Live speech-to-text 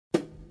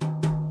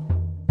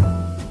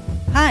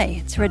Hi,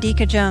 it's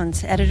Radhika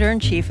Jones,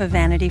 Editor-in-Chief of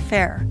Vanity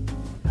Fair.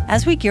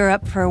 As we gear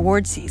up for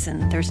award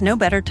season, there's no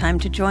better time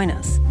to join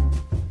us.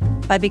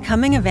 By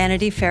becoming a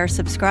Vanity Fair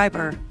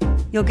subscriber,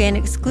 you'll gain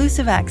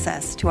exclusive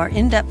access to our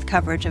in-depth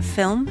coverage of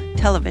film,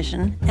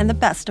 television, and the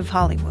best of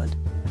Hollywood.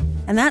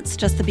 And that's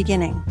just the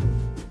beginning.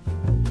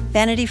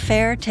 Vanity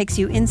Fair takes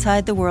you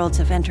inside the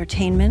worlds of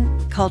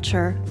entertainment,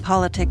 culture,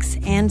 politics,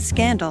 and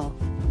scandal,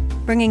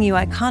 bringing you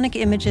iconic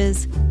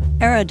images,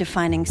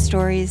 era-defining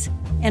stories,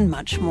 and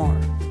much more.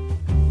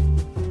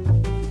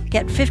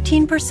 Get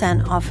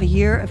 15% off a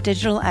year of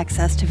digital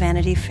access to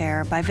Vanity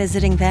Fair by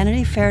visiting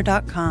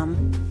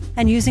vanityfair.com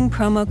and using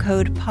promo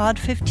code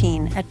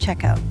POD15 at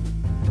checkout.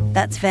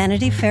 That's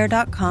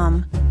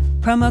vanityfair.com,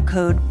 promo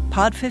code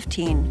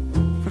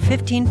POD15 for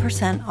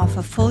 15% off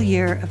a full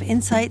year of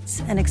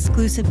insights and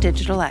exclusive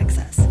digital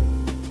access.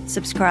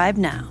 Subscribe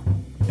now.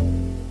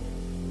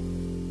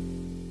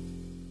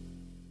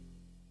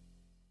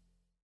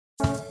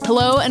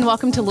 Hello and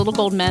welcome to Little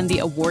Gold Men, the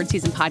award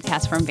season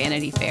podcast from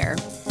Vanity Fair.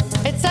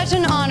 It's such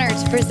an honor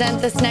to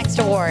present this next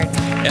award.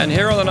 And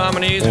here are the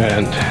nominees.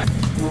 And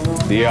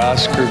the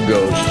Oscar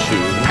goes to...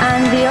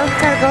 And the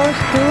Oscar goes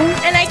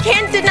to... And I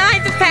can't deny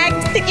the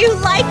fact that you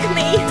like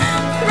me.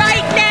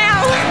 Right now.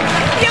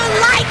 You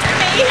like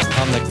me.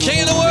 I'm the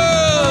king of the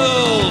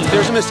world.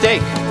 There's a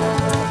mistake.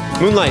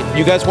 Moonlight,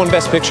 you guys won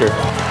Best Picture.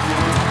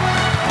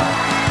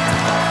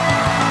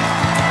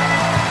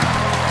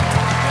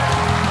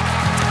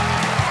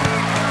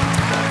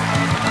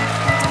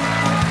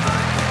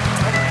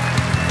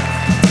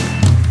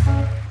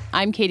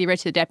 I'm Katie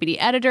Rich, the deputy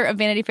editor of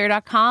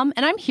VanityFair.com,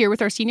 and I'm here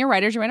with our senior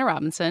writer, Joanna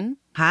Robinson.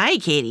 Hi,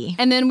 Katie.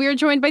 And then we are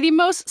joined by the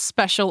most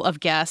special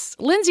of guests,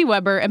 Lindsay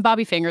Weber and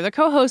Bobby Finger, the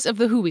co-hosts of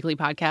the Who Weekly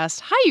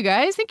podcast. Hi, you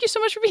guys. Thank you so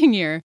much for being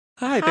here.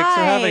 Hi, thanks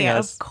for having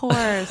us. Of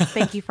course.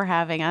 Thank you for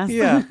having us.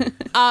 Yeah.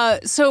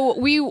 So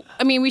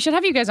we should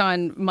have you guys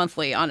on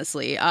monthly,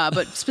 honestly,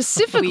 but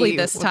specifically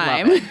this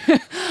time.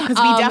 Because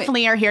we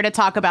definitely are here to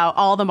talk about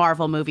all the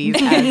Marvel movies,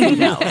 as you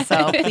know.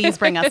 So please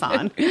bring us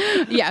on.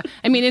 Yeah.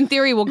 I mean, in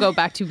theory, we'll go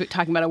back to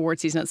talking about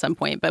award season at some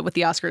point. But with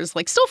the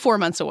Oscars, still 4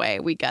 months away,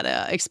 we got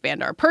to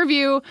expand our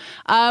purview,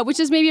 which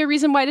is maybe a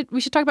reason why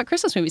we should talk about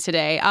Christmas movies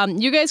today.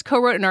 You guys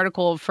co-wrote an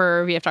article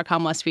for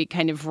VF.com last week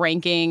kind of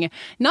ranking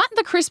not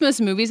the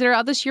Christmas movies that are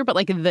out this year, but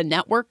the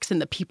networks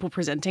and the people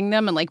presenting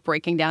them and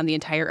breaking down the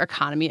entire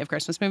economy of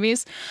Christmas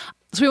movies.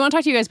 So we want to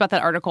talk to you guys about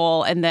that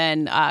article and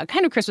then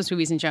kind of Christmas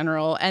movies in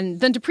general. And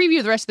then to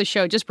preview the rest of the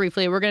show, just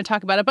briefly, we're going to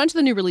talk about a bunch of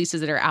the new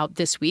releases that are out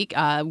this week,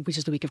 which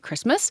is the week of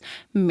Christmas.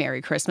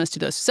 Merry Christmas to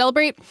those who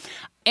celebrate.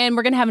 And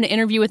we're going to have an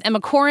interview with Emma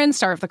Corrin,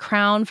 star of The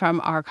Crown, from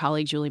our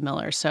colleague Julie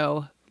Miller.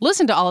 So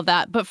listen to all of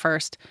that. But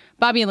first,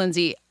 Bobby and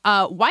Lindsay,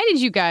 why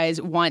did you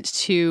guys want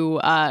to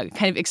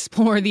kind of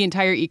explore the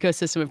entire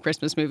ecosystem of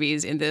Christmas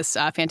movies in this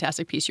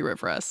fantastic piece you wrote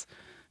for us?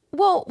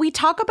 Well, we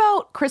talk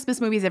about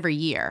Christmas movies every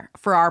year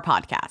for our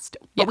podcast,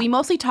 but we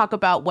mostly talk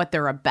about what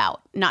they're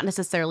about, not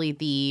necessarily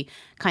the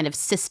kind of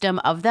system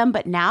of them.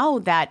 But now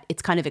that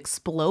it's kind of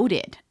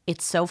exploded,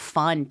 it's so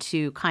fun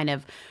to kind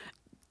of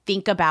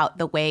think about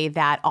the way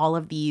that all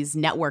of these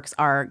networks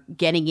are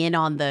getting in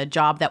on the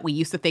job that we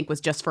used to think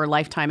was just for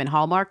Lifetime and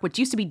Hallmark, which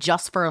used to be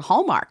just for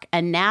Hallmark.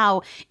 And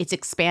now it's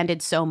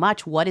expanded so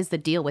much. What is the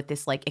deal with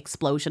this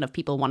explosion of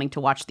people wanting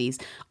to watch these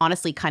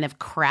honestly kind of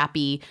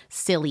crappy,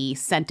 silly,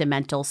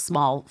 sentimental,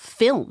 small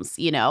films,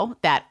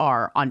 that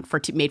are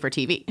made for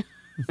TV?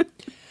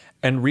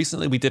 And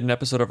recently we did an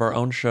episode of our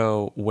own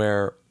show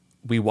where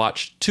we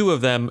watched two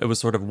of them. It was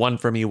sort of one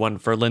for me, one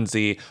for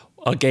Lindsay,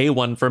 a gay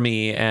one for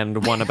me,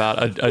 and one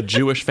about a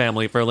Jewish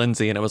family for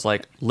Lindsay. And it was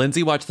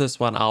Lindsay watched this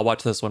one, I'll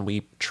watch this one.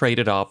 We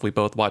traded off. We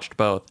both watched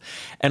both.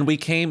 And we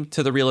came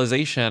to the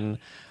realization,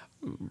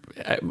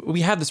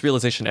 we have this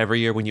realization every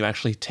year when you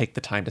actually take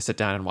the time to sit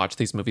down and watch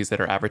these movies that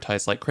are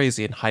advertised like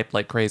crazy and hyped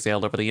like crazy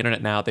all over the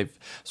internet now. They've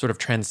sort of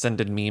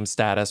transcended meme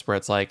status where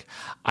it's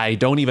I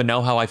don't even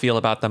know how I feel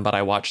about them, but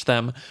I watch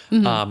them.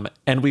 Mm-hmm.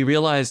 And we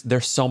realized they're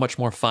so much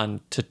more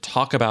fun to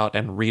talk about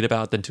and read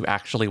about than to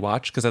actually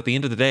watch. Because at the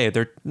end of the day,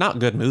 they're not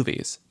good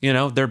movies.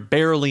 They're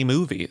barely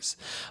movies.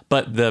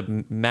 But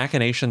the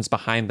machinations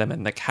behind them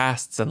and the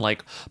casts and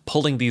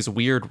pulling these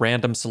weird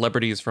random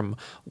celebrities from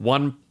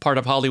one part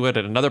of Hollywood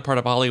and another part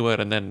of Hollywood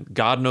and then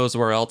God knows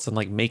where else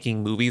and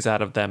making movies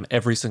out of them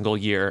every single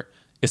year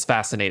is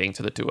fascinating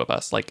to the two of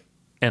us,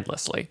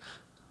 endlessly.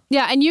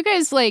 Yeah, and you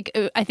guys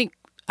I think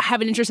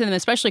have an interest in them,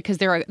 especially because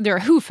they're a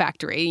Who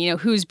factory,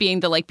 Who's being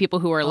the people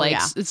who are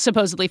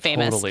supposedly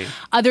famous. Totally.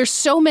 There's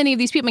so many of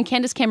these people, and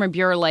Candace Cameron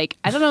Bure, I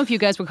don't know if you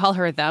guys would call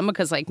her them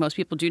because most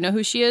people do know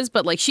who she is,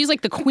 but she's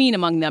the queen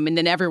among them, and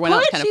then everyone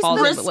else kind of falls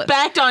into the list.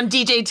 Respect on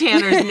DJ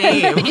Tanner's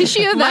name. Is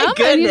she a them? My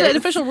goodness. I need an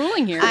official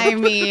ruling here. I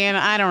mean,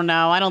 I don't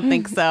know. I don't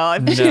think so.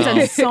 She's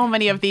done so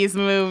many of these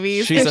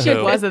movies. If she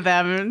was a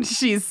them,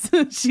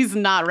 she's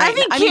not right.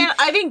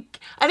 I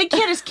think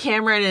Candace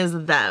Cameron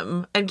is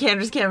them, and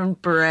Candace Cameron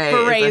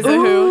Bure is a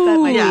Who. That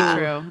might be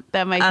true.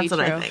 That might be true.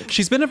 That's what I think.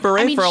 She's been a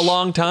beret for a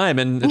long time,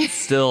 and it's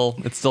still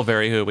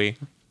very hooey.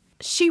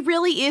 She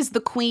really is the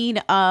queen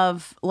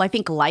of, I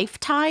think,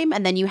 Lifetime.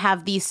 And then you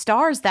have these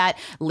stars that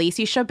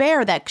Lacey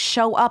Chabert that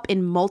show up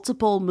in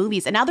multiple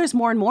movies. And now there's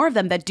more and more of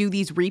them that do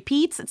these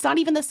repeats. It's not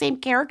even the same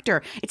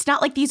character. It's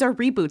not like these are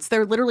reboots.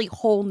 They're literally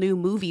whole new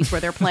movies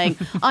where they're playing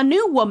a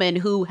new woman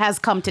who has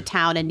come to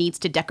town and needs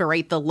to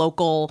decorate the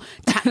local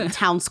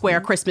town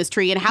square Christmas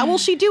tree. And how will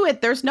she do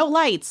it? There's no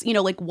lights,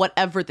 like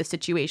whatever the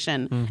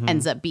situation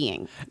ends up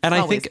being. And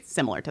it's I think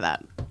similar to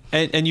that.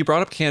 And you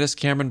brought up Candace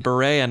Cameron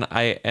Bure,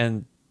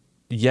 and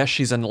yes,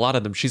 she's in a lot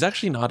of them. She's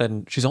actually not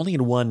in, she's only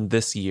in one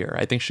this year.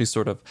 I think she's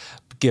sort of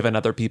given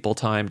other people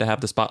time to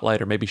have the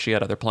spotlight, or maybe she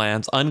had other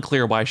plans.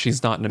 Unclear why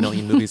she's not in a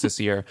million movies this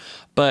year.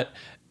 But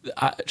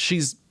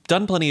she's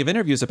done plenty of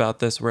interviews about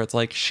this where it's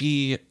like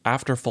she,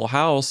 after Full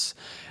House,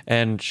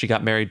 and she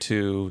got married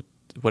to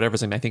whatever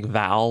his name, I think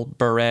Val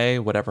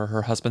Bure, whatever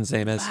her husband's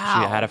name is.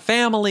 Wow. She had a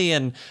family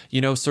and,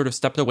 sort of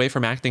stepped away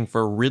from acting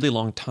for a really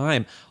long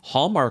time.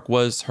 Hallmark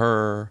was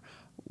her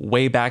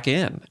way back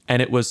in,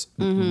 and it was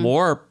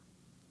more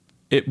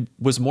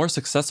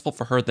successful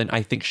for her than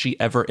I think she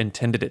ever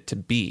intended it to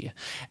be.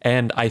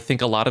 And I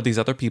think a lot of these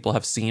other people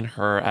have seen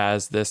her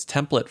as this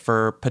template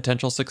for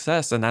potential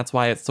success, and that's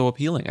why it's so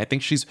appealing. I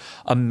think she's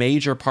a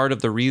major part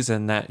of the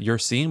reason that you're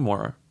seeing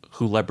more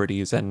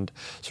celebrities and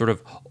sort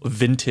of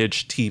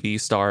vintage TV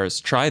stars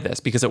try this,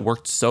 because it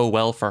worked so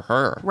well for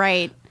her.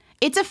 Right.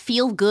 It's a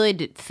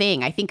feel-good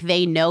thing. I think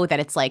they know that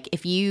it's like,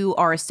 if you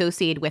are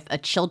associated with a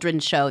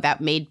children's show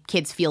that made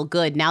kids feel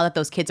good, now that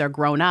those kids are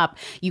grown up,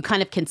 you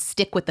kind of can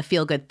stick with the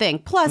feel-good thing.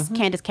 Plus,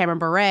 Candace Cameron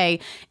Bure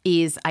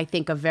is, I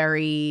think, a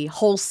very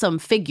wholesome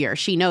figure.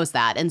 She knows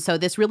that. And so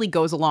this really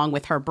goes along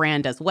with her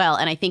brand as well.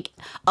 And I think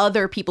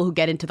other people who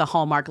get into the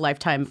Hallmark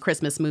Lifetime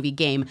Christmas movie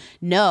game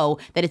know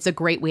that it's a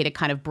great way to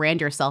kind of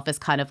brand yourself as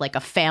kind of like a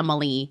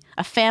family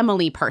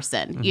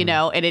person,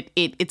 and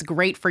it's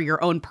great for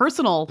your own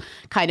personal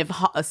kind of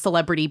a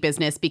celebrity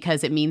business,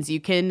 because it means you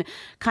can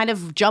kind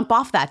of jump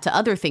off that to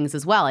other things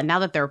as well. And now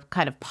that they're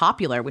kind of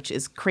popular, which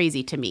is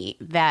crazy to me,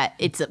 that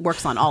it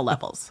works on all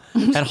levels.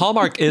 And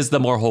Hallmark is the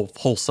more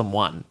wholesome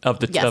one of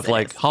the yes,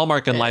 like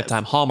Hallmark and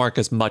Lifetime. Hallmark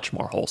is much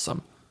more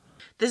wholesome.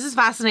 This is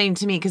fascinating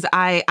to me because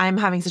I'm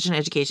having such an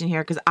education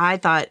here, because I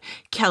thought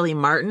Kelly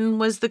Martin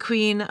was the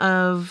queen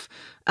of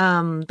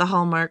the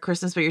Hallmark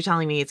Christmas, but you're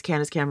telling me it's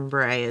Candace Cameron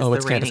Bure is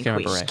the reigning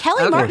queen.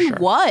 Kelly Martin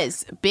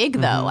was big,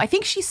 though. I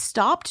think she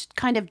stopped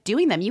kind of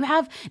doing them. You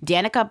have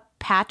Danica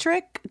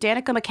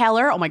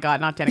McKellar. Oh my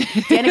God, not Danica.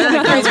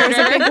 Danica McKellar is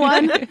a big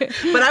one.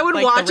 But I would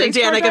watch a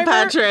Danica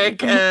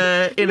Patrick. Me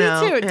too.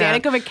 Yeah.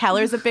 Danica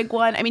McKellar is a big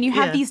one. I mean, you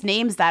have these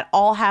names that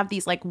all have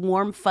these like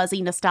warm,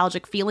 fuzzy,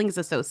 nostalgic feelings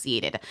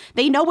associated.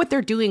 They know what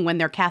they're doing when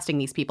they're casting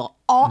these people.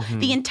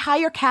 The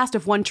entire cast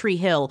of One Tree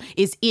Hill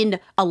is in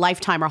a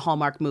Lifetime or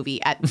Hallmark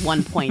movie at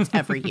one point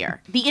every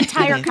year. The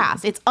entire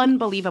cast. It's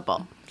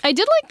unbelievable. I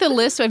did like the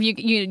list of you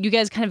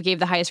guys kind of gave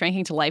the highest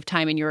ranking to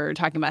Lifetime, and you were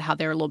talking about how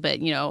they're a little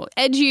bit,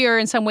 edgier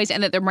in some ways,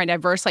 and that they're more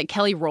diverse. Like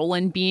Kelly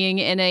Rowland being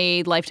in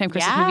a Lifetime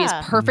Christmas movie is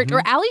perfect.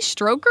 Or Ali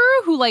Stroker,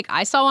 who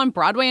I saw on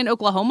Broadway in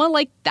Oklahoma,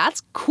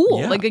 that's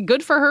cool. Yeah.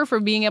 Good for her for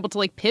being able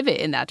to pivot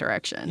in that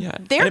direction. Yeah.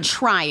 They're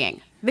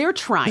trying. They're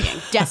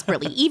trying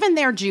desperately. Even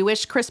their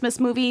Jewish Christmas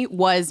movie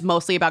was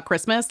mostly about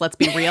Christmas, let's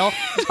be real.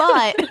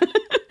 But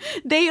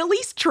they at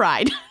least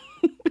tried.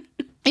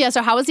 Yeah,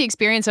 so how was the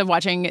experience of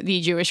watching the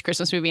Jewish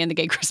Christmas movie and the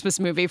gay Christmas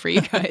movie for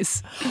you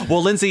guys?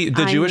 Well, Lindsay,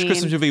 the Jewish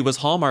Christmas movie was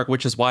Hallmark,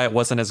 which is why it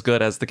wasn't as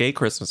good as the gay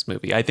Christmas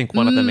movie. I think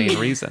one of the main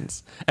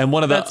reasons. And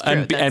one of the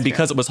and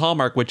because it was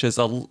Hallmark, which is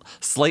a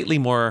slightly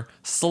more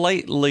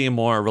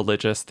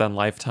religious than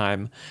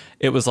Lifetime,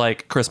 it was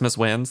like Christmas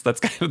wins. That's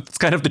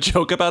kind of the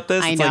joke about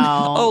this. It's like,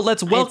 oh,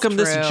 let's welcome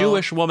this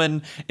Jewish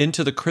woman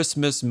into the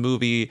Christmas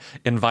movie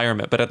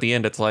environment. But at the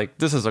end, it's like,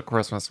 this is a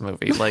Christmas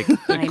movie. Like,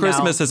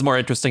 Christmas is more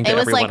interesting to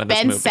everyone in this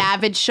movie. Ben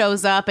Savage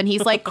shows up and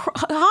he's like,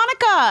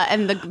 Hanukkah.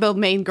 And the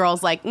main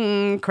girl's like,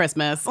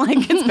 Christmas. Like,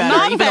 it's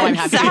better. Not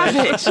Ben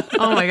Savage.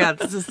 Oh my God,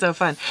 this is so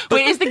fun.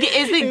 Wait, is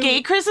the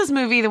gay Christmas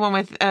movie the one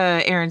with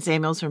Aaron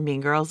Samuels from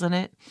Mean Girls in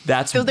it?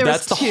 That's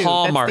the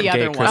Hallmark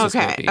gay Christmas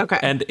movie. Okay.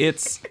 And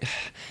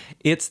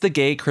it's the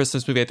gay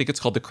Christmas movie. I think it's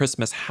called The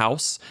Christmas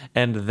House.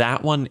 And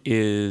that one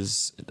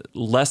is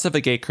less of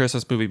a gay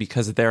Christmas movie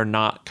because they're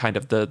not kind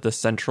of the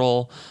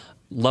central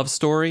love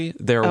story.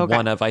 They're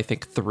one of, I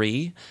think,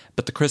 3.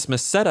 But the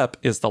Christmas setup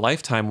is the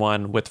Lifetime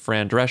one with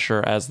Fran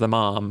Drescher as the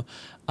mom.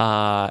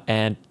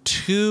 And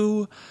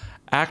 2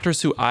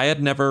 actors who I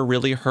had never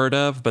really heard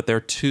of, but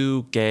they're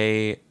 2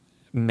 gay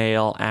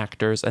male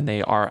actors, and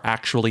they are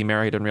actually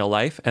married in real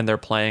life, and they're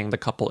playing the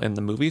couple in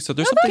the movie. So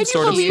there's something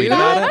sort of sweet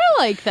about it. I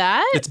like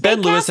that. It's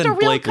Ben Lewis and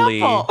Blake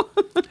Lee.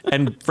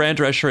 And Fran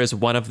Drescher is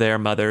one of their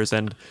mothers.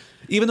 And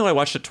even though I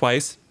watched it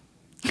twice,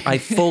 I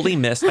fully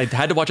missed. I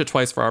had to watch it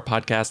twice for our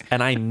podcast,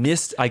 and I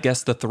missed, I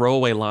guess, the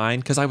throwaway line,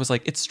 because I was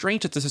like, it's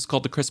strange that this is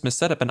called the Christmas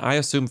setup, and I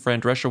assume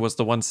Fran Drescher was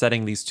the one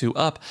setting these 2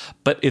 up,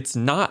 but it's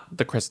not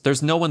the Christmas.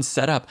 There's no one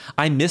set up.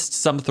 I missed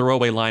some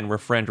throwaway line where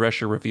Fran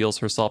Drescher reveals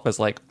herself as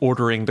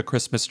ordering the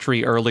Christmas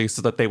tree early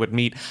so that they would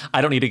meet.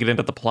 I don't need to get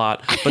into the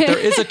plot, but there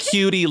is a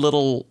cutie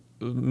little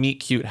meet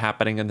cute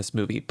happening in this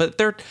movie, but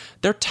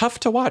they're tough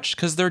to watch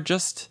because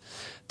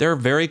they're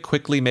very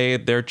quickly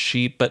made. They're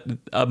cheap, but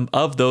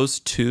of those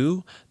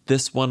two,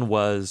 this one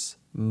was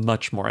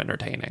much more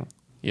entertaining.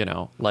 You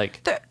know,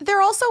 like there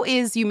also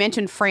is, you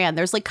mentioned Fran,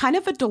 there's like kind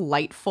of a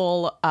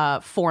delightful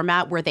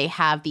format where they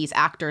have these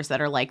actors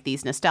that are like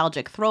these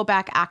nostalgic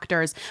throwback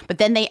actors, but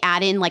then they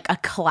add in like a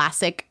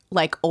classic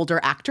like older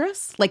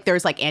actress. Like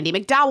there's like Andie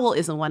MacDowell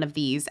is in one of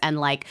these, and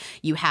like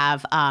you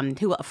have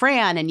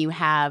Fran, and you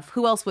have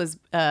who else was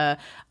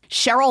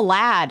Cheryl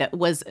Ladd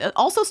was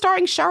also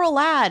starring Cheryl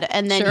Ladd,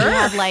 and then you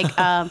have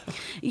like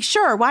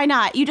sure, why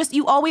not?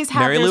 You always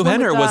have Mary Lou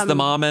Henner was the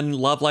mom in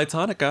Love Lights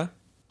Hanukkah.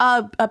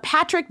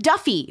 Patrick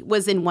Duffy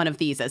was in one of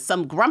these as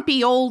some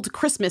grumpy old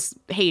Christmas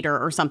hater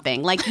or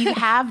something. Like you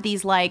have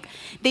these like,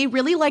 they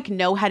really like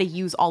know how to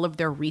use all of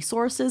their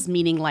resources,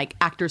 meaning like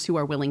actors who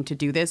are willing to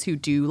do this, who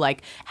do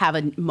like have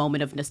a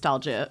moment of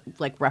nostalgia,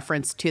 like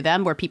reference to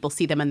them where people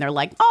see them and they're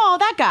like, oh,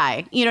 that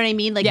guy. You know what I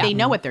mean? Like they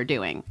know what they're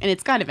doing, and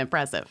it's kind of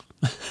impressive.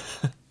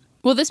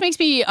 Well, this makes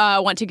me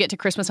want to get to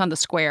Christmas on the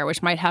Square,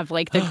 which might have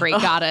like the great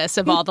goddess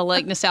of all the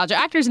like nostalgia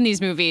actors in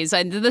these movies.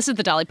 And this is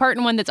the Dolly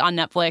Parton one that's on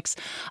Netflix.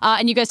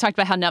 And you guys talked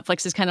about how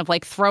Netflix is kind of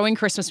like throwing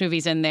Christmas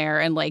movies in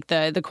there, and like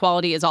the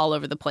quality is all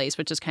over the place,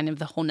 which is kind of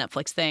the whole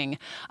Netflix thing.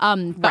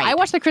 But I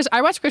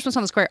watched Christmas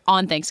on the Square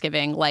on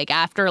Thanksgiving, like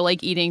after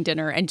like eating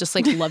dinner, and just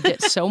like loved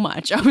it so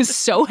much. I was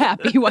so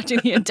happy watching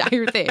the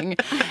entire thing.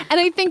 And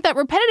I think that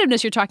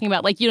repetitiveness you're talking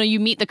about, like, you know, you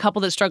meet the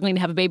couple that's struggling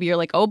to have a baby, you're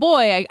like, oh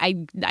boy,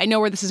 I know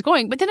where this is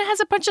going. But then it has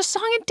a bunch of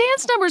song and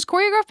dance numbers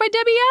choreographed by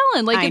Debbie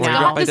Allen. Like it's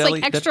got this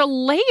like extra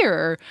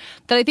layer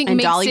that I think and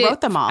makes Dolly it wrote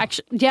them all. And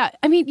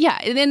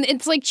then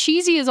it's like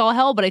cheesy as all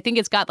hell, but I think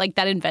it's got like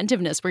that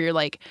inventiveness where you're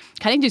like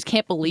kind of just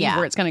can't believe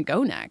where it's going to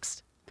go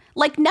next.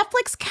 Like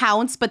Netflix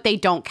counts, but they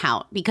don't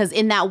count, because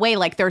in that way,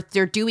 like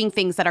they're doing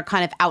things that are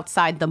kind of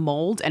outside the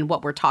mold. And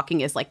what we're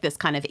talking is like this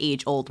kind of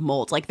age-old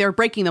mold. Like they're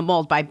breaking the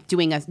mold by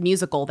doing a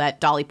musical that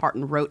Dolly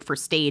Parton wrote for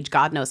stage,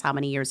 God knows how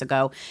many years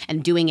ago,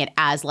 and doing it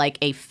as like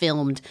a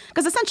filmed,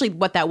 because essentially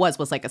what that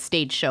was like a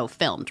stage show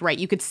filmed, right?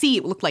 You could see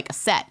it looked like a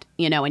set,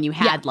 you know, and you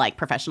had like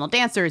professional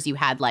dancers, you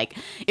had like,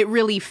 it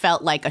really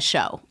felt like a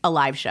show, a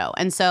live show.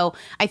 And so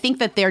I think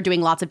that they're doing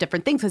lots of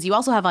different things, because you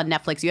also have on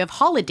Netflix, you have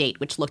Holidate,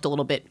 which looked a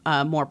little bit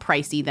more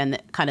pricey than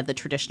kind of the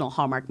traditional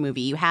Hallmark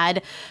movie. You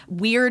had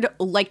weird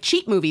like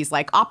cheap movies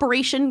like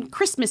Operation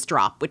Christmas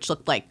Drop, which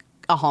looked like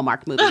a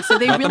Hallmark movie. So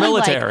they really the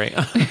military.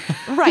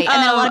 Right.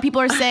 And then a lot of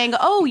people are saying,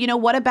 oh, you know,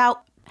 what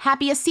about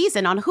Happiest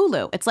Season on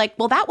Hulu? It's like,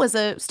 well, that was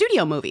a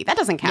studio movie. That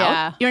doesn't count.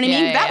 Yeah. You know what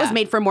I mean? That was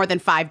made for more than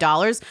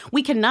 $5.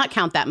 We cannot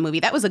count that movie.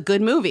 That was a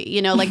good movie.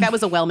 You know, like that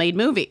was a well-made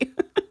movie.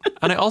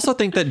 And I also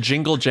think that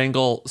Jingle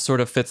Jangle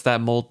sort of fits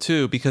that mold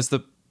too, because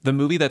the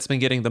movie that's been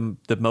getting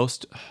the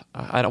most,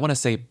 I don't want to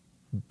say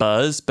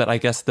buzz, but I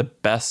guess the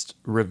best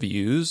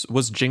reviews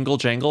was Jingle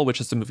Jangle,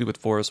 which is the movie with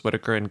Forrest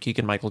Whitaker and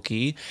Keegan-Michael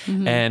Key.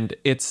 Mm-hmm. And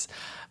it's,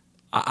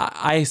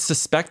 I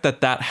suspect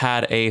that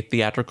had a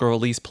theatrical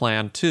release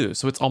plan too.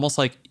 So it's almost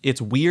like,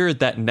 it's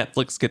weird that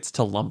Netflix gets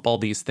to lump all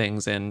these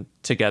things in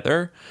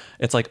together.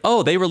 It's like,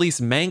 oh, they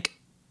release Mank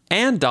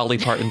and Dolly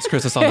Parton's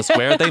Christmas on the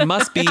Square. They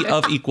must be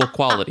of equal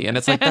quality. And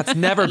it's like, that's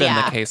never been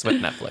the case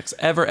with Netflix.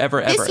 Ever.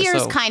 This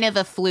year's kind of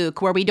a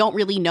fluke where we don't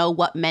really know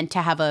what meant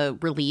to have a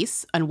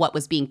release and what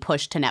was being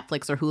pushed to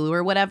Netflix or Hulu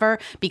or whatever.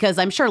 Because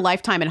I'm sure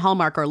Lifetime and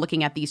Hallmark are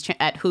looking at these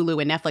at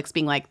Hulu and Netflix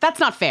being like, that's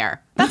not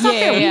fair. That's not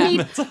fair.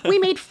 Yeah. We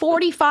made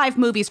 45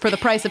 movies for the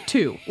price of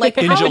 2. Like,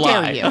 in how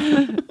July. dare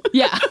you?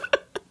 Yeah.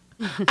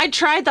 I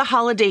tried the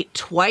Holiday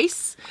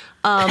twice.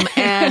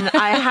 And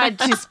I had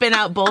to spin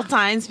out both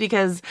times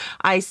because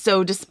I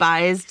so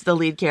despised the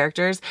lead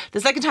characters.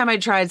 The second time I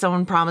tried,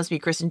 someone promised me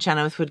Kristen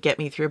Chenoweth would get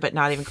me through, but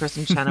not even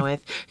Kristen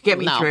Chenoweth could get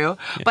me through.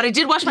 But I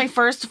did watch my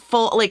first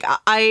full, like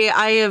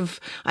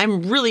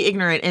I'm really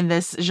ignorant in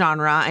this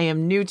genre. I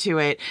am new to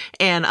it.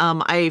 And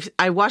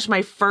I watched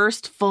my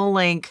first full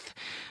length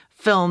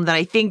film that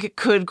I think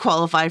could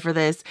qualify for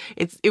this.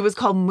 It was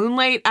called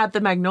Moonlight at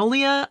the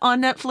Magnolia on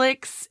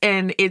Netflix,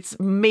 and it's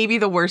maybe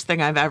the worst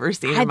thing I've ever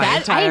seen in my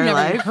entire life.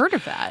 I had never heard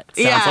of that.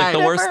 Sounds like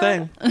the worst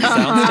thing.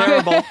 Sounds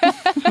terrible.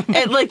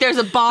 And like, there's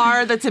a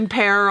bar that's in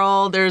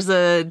peril. There's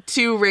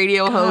two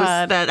radio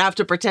hosts that have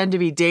to pretend to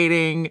be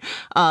dating.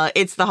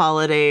 It's the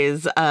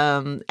holidays.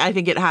 I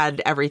think it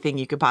had everything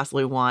you could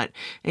possibly want.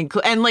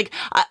 And like,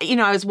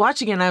 I was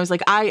watching it and I was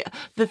like,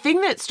 the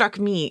thing that struck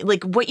me,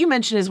 like what you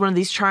mentioned is one of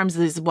these charms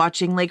is watching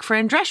like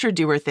Fran Drescher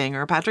do her thing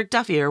or Patrick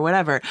Duffy or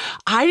whatever.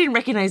 I didn't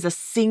recognize a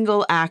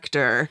single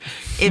actor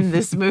in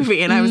this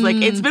movie. And I was like,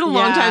 it's been a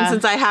long time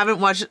since I haven't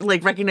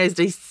recognized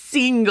a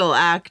single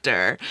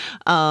actor.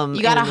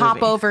 You got to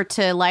hop over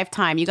to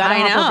Lifetime. You got to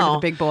hop over to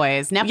the big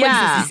boys.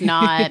 Netflix is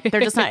not,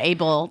 they're just not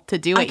able to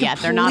do it yet.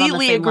 They're not on the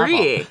same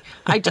level.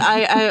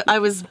 I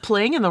was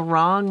playing in the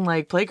wrong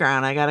like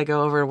playground. I got to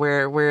go over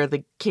where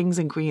the kings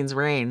and queens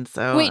reign.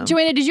 So wait,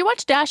 Joanna, did you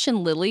watch Dash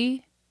and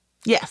Lily?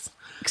 Yes.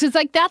 Because it's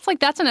like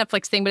that's a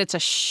Netflix thing, but it's a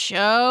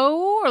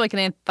show or like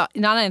not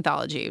an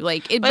anthology.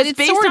 Like, but it's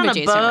based sort on of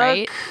adjacent, a book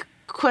right?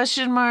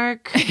 Question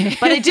mark.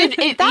 But it did.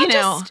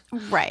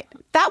 Right.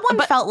 That one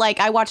felt like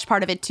I watched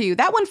part of it too.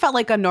 That one felt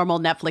like a normal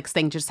Netflix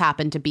thing. Just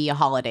happened to be a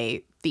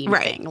holiday theme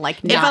thing.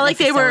 Like it felt like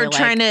they were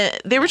trying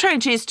to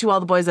chase To All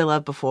the Boys I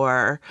Loved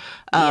Before,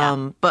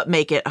 but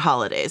make it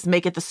holidays,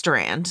 make it The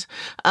Strand.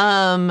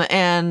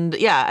 And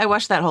yeah, I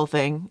watched that whole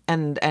thing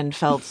and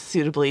felt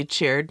suitably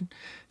cheered.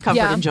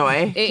 Comfort and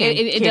joy.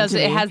 It does.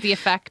 It has the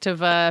effect of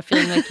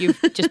feeling like you've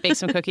just baked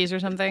some cookies or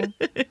something.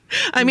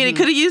 I mean, it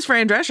could have used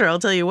Fran Drescher, I'll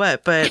tell you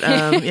what, but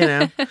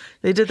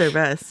they did their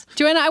best.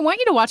 Joanna, I want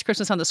you to watch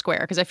Christmas on the Square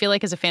because I feel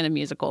like as a fan of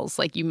musicals,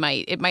 like it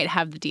might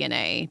have the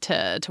DNA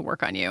to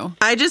work on you.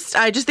 I just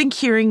think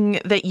hearing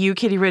that you,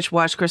 Kitty Rich,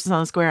 watched Christmas on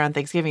the Square on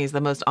Thanksgiving is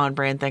the most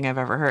on-brand thing I've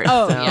ever heard.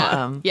 Oh,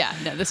 so, yeah.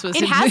 No, this was.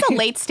 It has a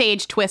late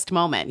stage twist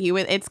moment.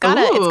 It's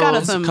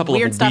got some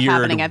weird stuff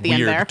happening at the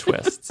end there.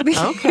 Twists.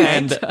 Okay.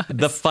 And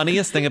the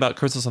funniest thing about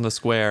Christmas on the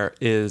Square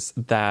is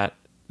that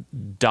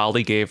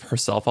Dolly gave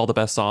herself all the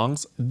best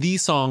songs.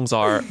 These songs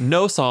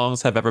no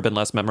songs have ever been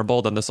less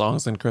memorable than the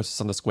songs in Christmas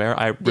on the Square.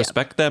 I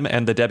respect them,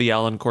 and the Debbie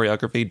Allen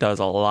choreography does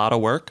a lot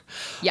of work.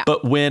 Yeah.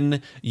 But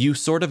when you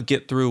sort of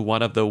get through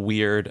one of the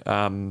weird,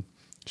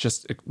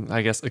 just,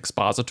 I guess,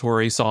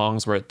 expository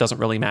songs where it doesn't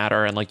really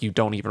matter and like you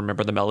don't even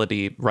remember the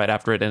melody right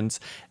after it ends,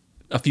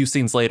 a few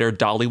scenes later,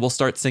 Dolly will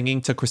start singing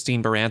to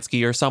Christine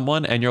Baranski or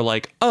someone, and you're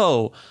like,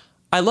 oh,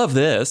 I love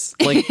this.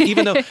 Like,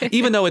 even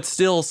though it's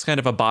still kind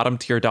of a bottom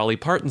tier Dolly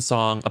Parton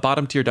song,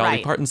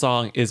 Parton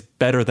song is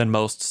better than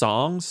most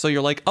songs. So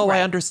you're like,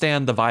 I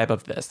understand the vibe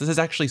of this. This is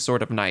actually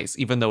sort of nice,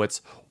 even though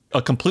it's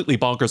a completely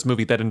bonkers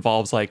movie that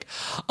involves like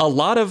a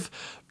lot of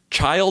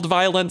child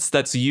violence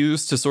that's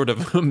used to sort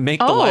of make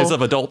the lives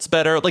of adults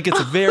better. Like,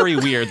 it's very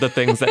weird, the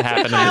things that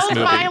happen in this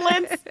movie.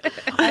 Violence.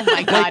 Oh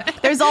my God.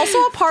 There's also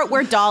a part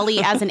where Dolly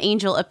as an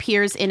angel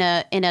appears in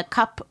a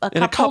cup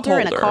holder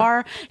in a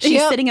car.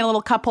 She's sitting in a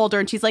little cup holder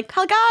and she's like,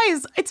 "Hi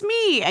guys, it's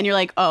me." And you're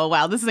like, "Oh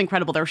wow, this is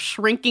incredible." They're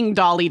shrinking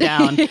Dolly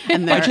down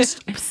and they're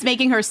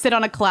making her sit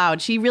on a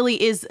cloud. She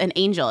really is an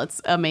angel.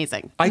 It's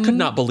amazing. I could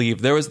not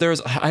believe there was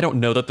I don't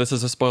know that this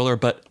is a spoiler,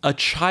 but a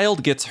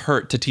child gets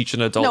hurt to teach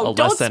an adult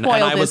a lesson.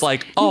 And I was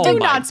like, oh, do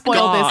not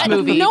spoil this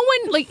movie. No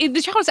one, like,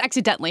 the child is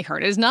accidentally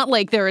hurt. It's not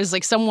like there is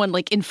like someone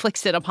like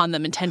inflicts it upon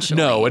them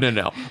intentionally.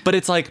 No. But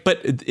it's like, but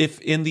if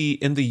in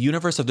the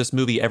universe of this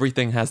movie,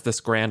 everything has this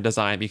grand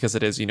design because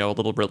it is, a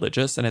little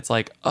religious, and it's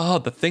like, oh,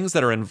 the things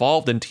that are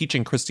involved in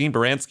teaching Christine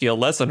Baranski a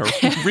lesson are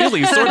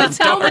really sort of That's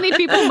how many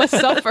people must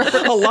suffer.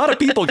 A lot of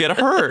people get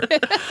hurt.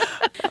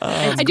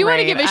 I do want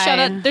to give a shout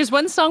out. There's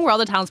one song where all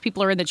the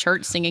townspeople are in the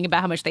church singing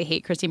about how much they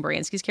hate Christine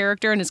Baranski's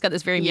character, and it's got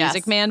this very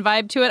Music Man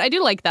vibe to it. I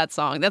do like that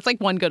song. That's like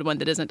one good one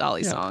that isn't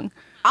Dolly's song.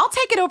 I'll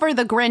take it over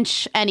the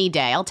Grinch any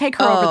day. I'll take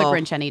her over the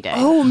Grinch any day.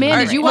 Oh man,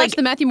 did you watch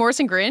the Matthew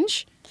Morrison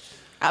Grinch?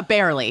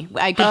 Barely.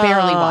 I could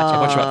barely watch it. I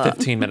watched about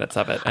 15 minutes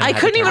of it. I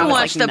couldn't even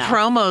watch the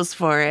promos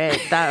for it.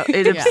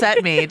 It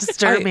upset me. It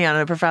disturbed me on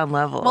a profound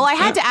level. Well, I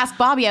had to ask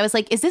Bobby. I was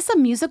like, is this a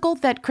musical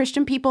that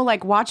Christian people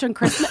like watch on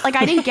Christmas? Like,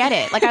 I didn't get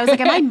it. Like, I was like,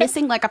 am I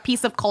missing like a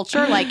piece of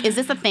culture? Like, is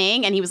this a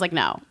thing? And he was like,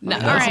 no. No,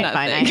 all right,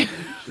 fine.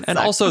 And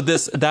also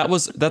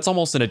that's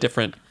almost in a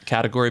different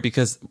category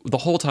because the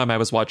whole time I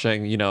was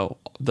watching,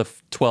 the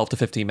 12 to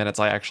 15 minutes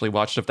I actually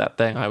watched of that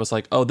thing, I was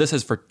like, oh, this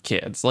is for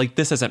kids. Like,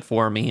 this isn't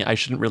for me. I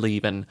shouldn't really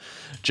even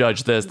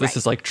judge this. This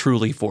is like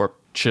truly for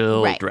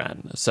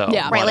children. Right. So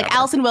right. Like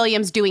Allison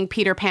Williams doing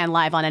Peter Pan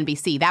live on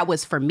NBC. That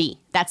was for me.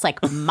 That's like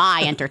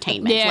my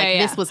entertainment.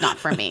 This was not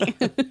for me.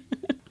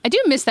 I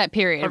do miss that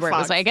period where it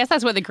was like, I guess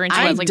that's what the Grinch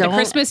was, like the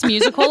Christmas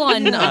musical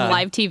on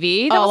live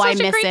TV. That was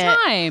such a great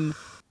time.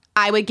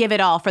 I would give it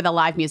all for the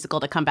live musical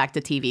to come back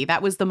to TV.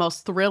 That was the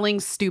most thrilling,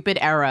 stupid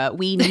era.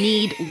 We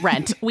need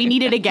Rent. We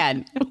need it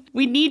again.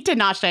 We need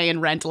Tinashe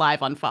and Rent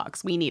live on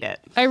Fox. We need it.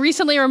 I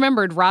recently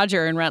remembered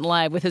Roger in Rent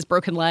Live with his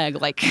broken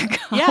leg, like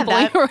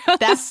hobbling around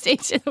the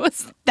stage. It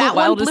was that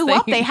one blew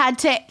up. They had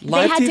to air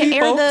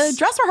the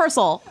dress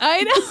rehearsal.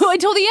 I know,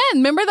 until the end.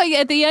 Remember, like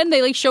at the end,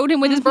 they like showed him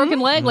with his broken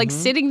leg, like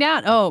sitting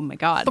down. Oh my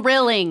God,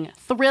 thrilling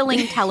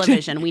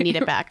television. We need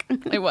it back.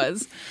 It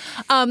was.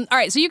 All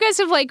right, so you guys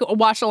have like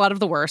watched a lot of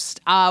The Worst.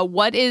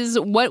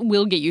 What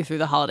will get you through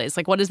the holidays?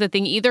 Like, what is the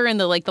thing either in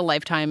the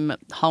Lifetime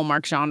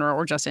Hallmark genre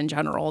or just in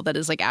general that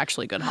is like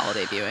actually good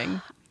holiday viewing?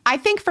 I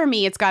think for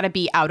me, it's got to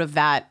be out of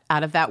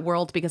that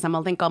world because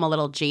I think I'm a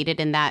little jaded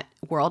in that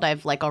world.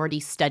 I've like already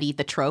studied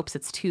the tropes.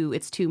 It's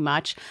too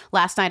much.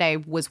 Last night I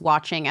was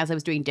watching, as I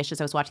was doing dishes,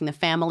 I was watching The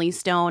Family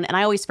Stone, and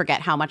I always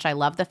forget how much I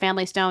love The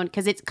Family Stone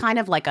because it's kind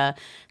of like a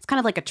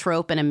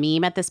trope and a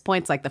meme at this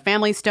point. It's like The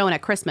Family Stone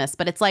at Christmas,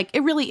 but it's like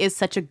it really is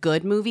such a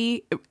good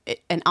movie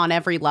and on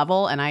every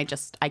level, and I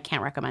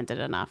can't recommend it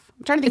enough.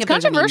 I'm trying to think. It's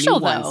if controversial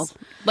there's any new though. ones.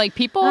 Like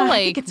people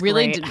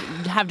really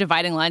have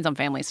dividing lines on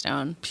Family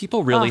Stone.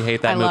 People really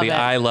hate that movie.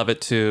 I love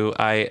it too.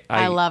 I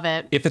love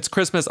it. If it's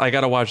Christmas, I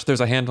gotta watch. There's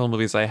a handful of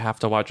movies I have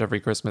to watch every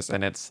Christmas,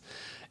 and it's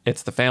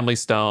The Family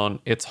Stone,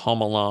 it's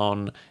Home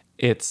Alone,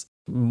 it's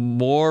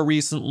More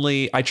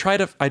recently, I try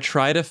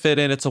to fit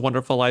in It's a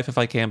Wonderful Life if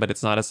I can, but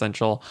it's not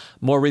essential.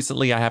 More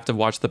recently, I have to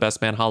watch The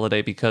Best Man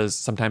Holiday because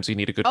sometimes you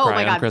need a good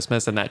cry on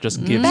Christmas, and that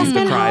just gives you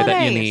the cry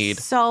that you need.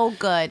 So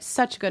good.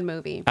 Such a good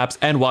movie.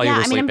 And While You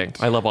Were Sleeping.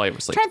 I love While You Were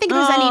Sleeping. I'm trying to think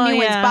if there's any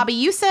new ones. Bobby,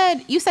 you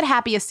said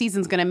Happiest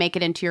Season's going to make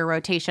it into your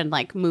rotation,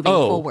 like moving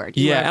forward.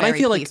 You were and very I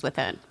feel pleased with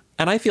it.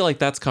 And I feel like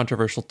that's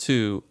controversial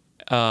too.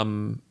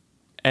 And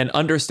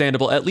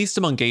understandable, at least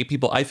among gay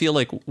people. I feel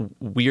like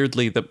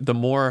weirdly, the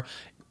more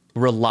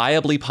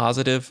reliably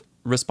positive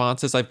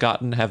responses I've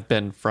gotten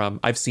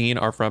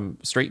are from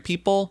straight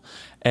people,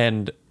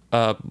 and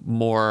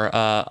more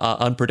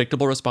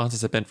unpredictable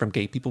responses have been from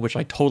gay people, which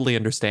I totally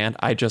understand.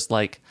 I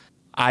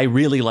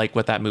really like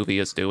what that movie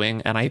is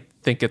doing, and I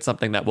think it's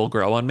something that will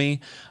grow on me.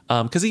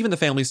 Because even The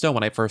Family Stone,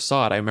 when I first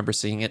saw it, I remember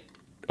seeing it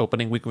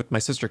opening week with my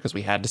sister because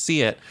we had to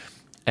see it,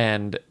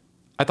 and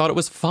I thought it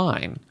was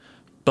fine,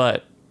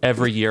 but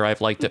every year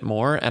I've liked it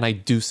more, and I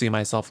do see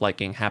myself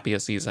liking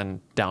Happiest Season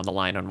down the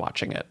line and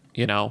watching it.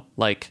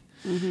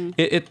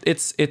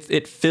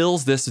 It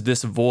fills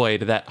this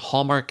void that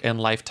Hallmark and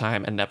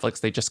Lifetime and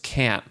Netflix, they just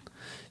can't.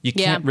 You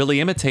can't really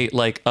imitate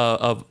like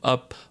a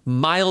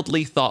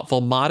mildly thoughtful,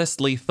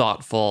 modestly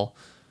thoughtful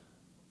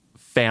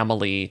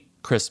family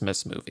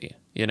Christmas movie,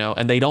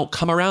 and they don't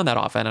come around that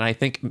often. And I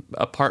think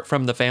apart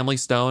from The Family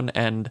Stone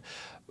and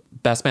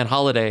Best Man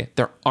Holiday,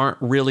 there aren't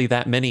really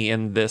that many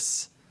in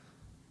this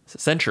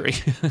century.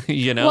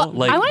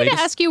 Well, I wanted to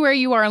ask you where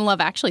you are in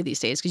Love Actually these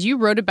days, because you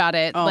wrote about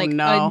it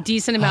a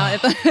decent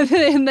amount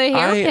in the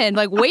Hairpin,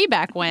 like way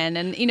back when,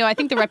 and I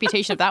think the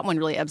reputation of that one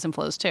really ebbs and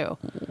flows too.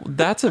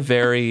 That's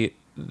like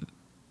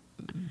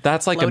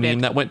loaded. A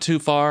meme that went too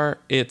far.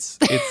 It's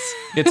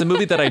a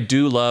movie that I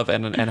do love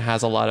and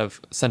has a lot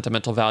of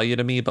sentimental value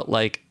to me, but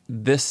like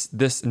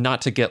this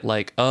not to get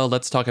like, oh,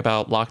 let's talk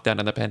about lockdown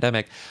and the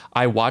pandemic.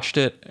 I watched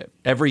it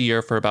every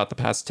year for about the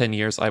past 10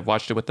 years. I've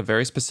watched it with a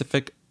very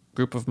specific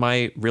group of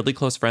my really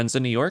close friends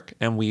in New York,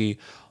 and we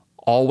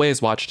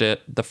always watched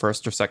it the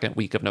first or second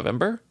week of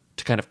November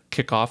to kind of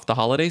kick off the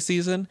holiday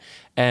season.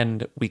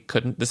 And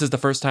this is the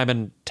first time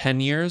in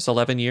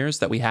 11 years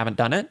that we haven't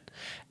done it.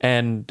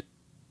 And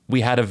we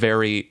had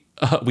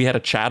a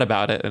chat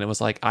about it, and it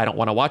was like, I don't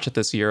want to watch it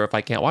this year if I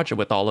can't watch it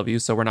with all of you,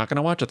 so we're not going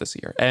to watch it this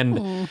year.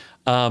 And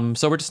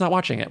so we're just not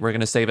watching it. We're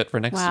going to save it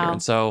for next year.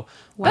 And so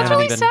that's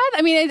really sad.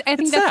 I mean, I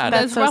think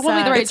that's so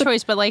probably the right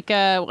choice, but like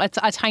it's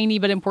a tiny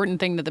but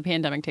important thing that the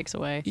pandemic takes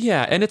away.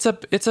 Yeah, and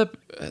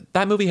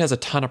that movie has a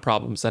ton of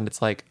problems, and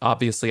it's like,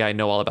 obviously I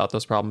know all about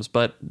those problems,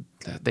 but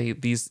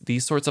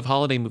these sorts of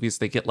holiday movies,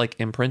 they get like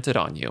imprinted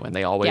on you, and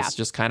they always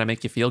just kind of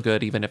make you feel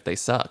good even if they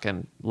suck.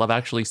 And Love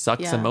Actually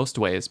sucks in most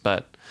ways,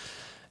 but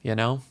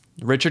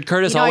Richard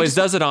Curtis always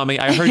does it on me.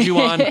 I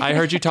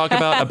heard you talk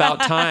about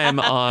Time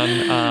on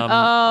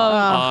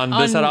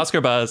this at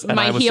Oscar Buzz, and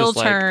my I was heel just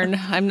like, turn.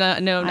 I'm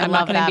not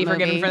going to be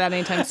forgiven for that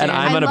anytime soon. And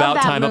I'm an About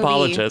Time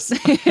apologist.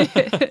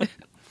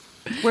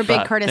 We're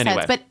big Curtis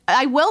heads. But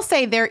I will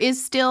say there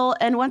is still,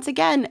 and once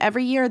again,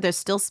 every year there's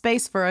still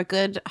space for a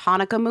good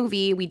Hanukkah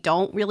movie. We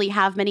don't really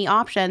have many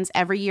options.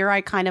 Every year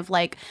I kind of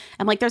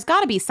I'm like, there's got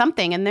to be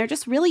something, and there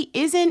just really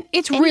isn't.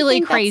 It's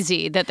really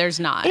crazy that there's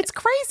not. It's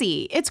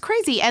crazy. It's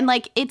crazy. And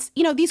like, it's,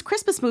 these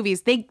Christmas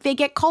movies, they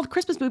get called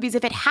Christmas movies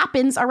if it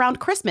happens around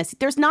Christmas.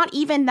 There's not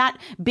even that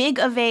big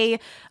of a,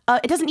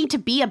 it doesn't need to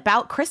be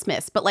about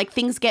Christmas, but like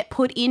things get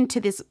put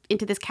into this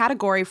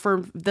category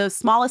for the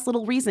smallest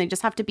little reason. They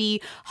just have to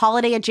be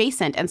holiday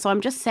adjacent. And so I'm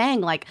just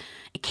saying, like,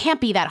 it can't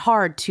be that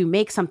hard to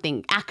make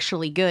something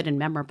actually good and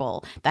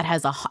memorable that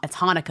it's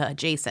Hanukkah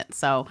adjacent.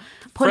 So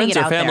putting friends it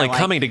out or family there,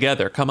 coming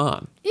together, come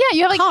on. Yeah,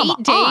 you have like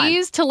 8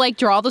 days to like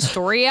draw the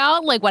story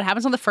out, like what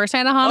happens on the first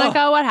night of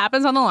Hanukkah, what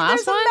happens on the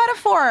last one. There's a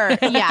metaphor.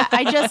 Yeah,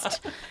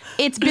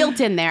 it's built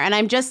in there, and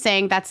I'm just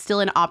saying that's still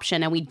an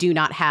option, and we do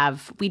not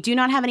have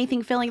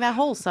anything filling that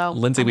hole. So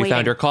Lindsay, we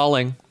found your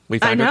calling. We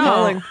found your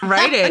calling.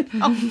 Write it.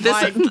 Oh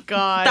my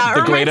God.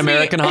 The Great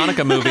American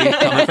Hanukkah movie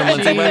coming from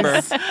Lindsay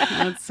Weber.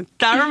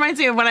 That reminds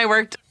me of when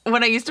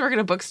I used to work at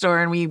a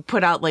bookstore, and we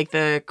put out like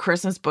the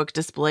Christmas book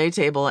display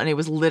table, and it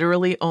was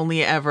literally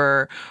only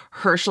ever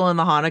Herschel and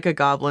the Hanukkah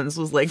Goblins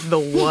was like the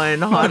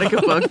one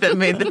Hanukkah book that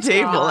made the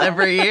table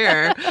every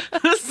year.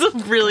 It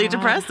was really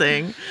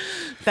depressing.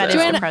 That is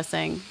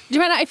depressing.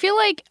 Joanna, I feel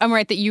like I'm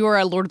right that you are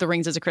a Lord of the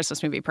Rings as a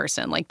Christmas movie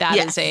person. Like that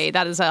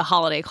is a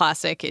holiday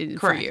classic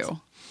for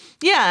you.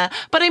 Yeah,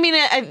 but I mean,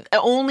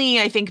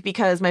 I think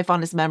because my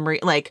fondest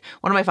memory, like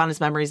one of my fondest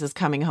memories is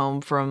coming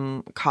home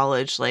from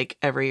college, like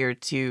every year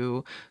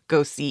to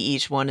go see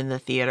each one in the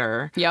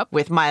theater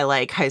with my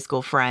like high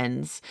school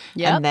friends.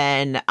 And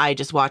then I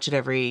just watch it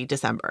every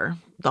December,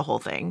 the whole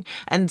thing.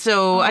 And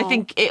so I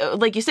think,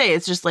 like you say,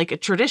 it's just like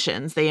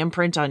traditions. They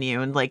imprint on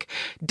you. And like,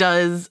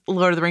 does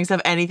Lord of the Rings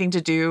have anything to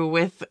do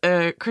with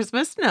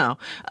Christmas? No.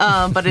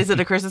 But is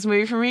it a Christmas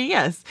movie for me?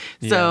 Yes.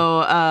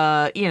 So,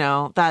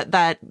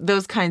 that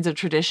those kinds of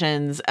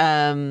traditions,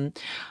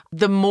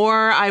 the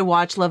more I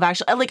watch Love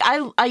Actually, like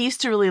I used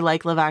to really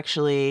like Love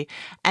Actually,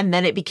 and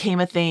then it became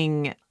a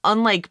thing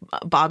unlike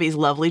Bobby's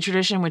lovely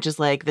tradition, which is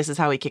like, this is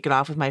how we kick it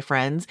off with my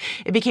friends,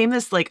 it became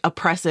this like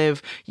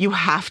oppressive, you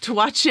have to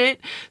watch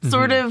it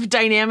sort of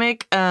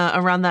dynamic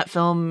around that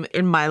film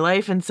in my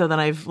life. And so then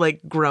I've like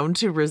grown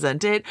to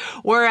resent it.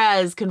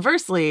 Whereas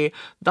conversely,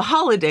 The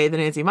Holiday, the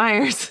Nancy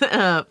Meyers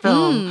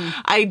film,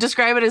 I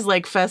describe it as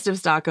like festive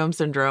Stockholm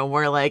syndrome,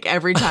 where like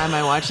every time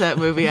I watch that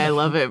movie, I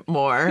love it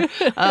more.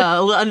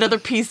 Another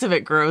piece of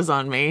it grows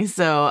on me.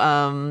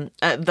 So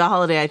The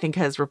Holiday, I think,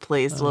 has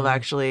replaced Love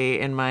Actually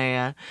in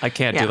my... I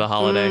can't do The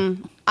Holiday.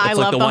 It's I like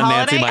love the The one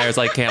Holiday. Nancy Meyers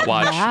I can't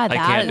watch. I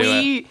can't do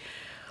it.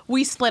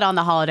 We split on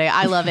The Holiday.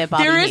 I love it.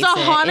 Bobby There is a hates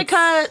it.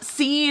 Hanukkah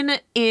scene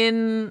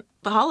in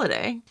The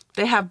Holiday.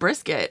 They have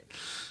brisket.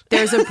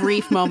 There's a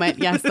brief moment.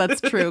 Yes,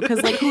 that's true.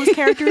 Because like, whose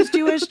character is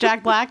Jewish?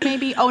 Jack Black,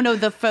 maybe? Oh no,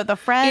 the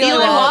friend.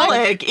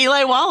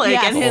 Eli Wallach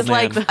Yes. and his Oh,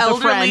 man. like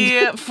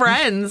elderly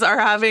friends are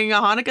having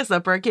a Hanukkah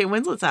supper at Kate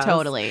Winslet's house.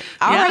 Totally.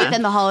 All right,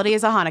 then The Holiday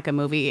is a Hanukkah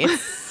movie.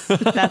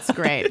 That's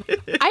great.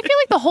 I feel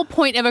like the whole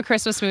point of a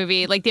Christmas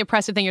movie, like the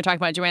oppressive thing you're talking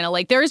about, Joanna,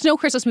 like there is no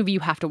Christmas movie you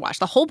have to watch.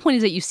 The whole point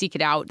is that you seek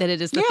it out, that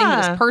it is the thing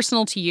that is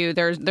personal to you.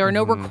 There are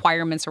no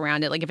requirements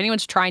around it. Like if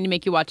anyone's trying to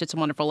make you watch It's a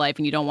Wonderful Life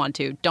and you don't want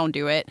to, don't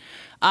do it.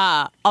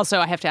 Also,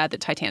 I have to add that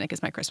Titanic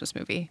is my Christmas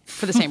movie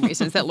for the same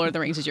reasons that Lord of the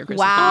Rings is your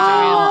Christmas movie.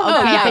 Wow. Joanna.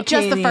 Okay, but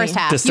just the first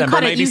half. December you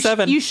cut it,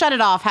 97. You shut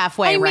it off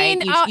halfway, right?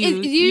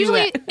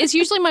 It's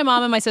usually my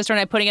mom and my sister and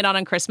I putting it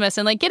on Christmas,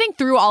 and like getting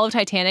through all of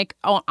Titanic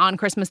on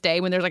Christmas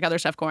Day when there's like other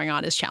stuff going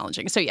on is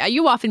challenging. So yeah,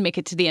 you often make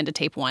it to the end of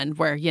tape one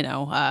where he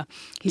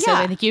said,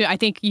 I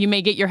think you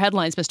may get your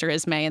headlines, Mr.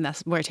 Ismay, and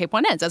that's where tape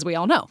one ends, as we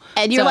all know.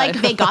 And you're like,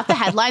 they got the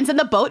headlines and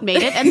the boat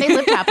made it and they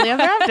lived happily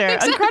ever after.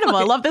 Exactly. Incredible.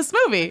 I love this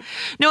movie.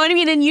 No, I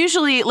mean, and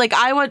usually like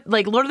I would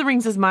like Lord of the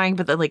Rings is mine,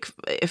 but like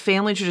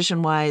family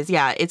tradition wise,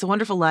 yeah, It's a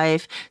Wonderful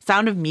Life,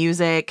 Sound of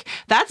Music.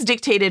 That's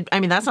dictated. I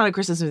mean, that's not a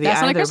Christmas movie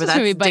either, but that's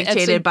movie, but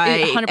dictated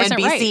by 100%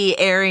 NBC right.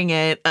 airing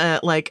it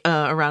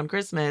around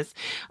Christmas.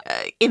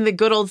 In the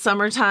Good Old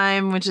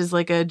Summertime, which is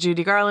like a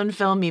Judy Garland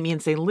film, Meet Me in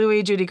St.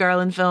 Louis, Judy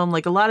Garland film,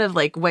 like a lot of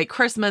like White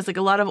Christmas, like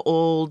a lot of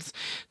old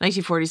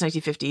 1940s,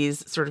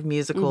 1950s sort of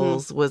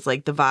musicals was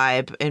like the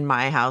vibe in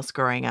my house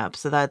growing up.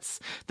 So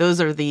those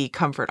are the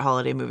comfort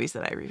holiday movies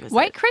that I revisit.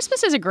 White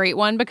Christmas is a great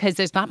one because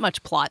there's not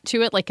much plot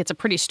to it. Like it's a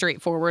pretty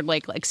straightforward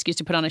like excuse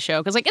to put on a show,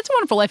 because like It's a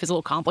Wonderful Life is a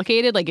little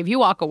complicated. Like if you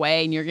walk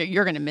away and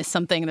you're going to miss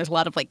something, and there's a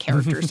lot of like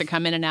characters to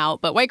come in and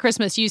out. But White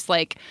Christmas, you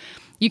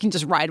can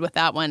just ride with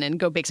that one and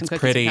go bake some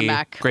cookies and come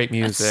back. Great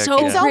music. It's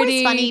so It's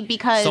always funny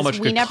because So much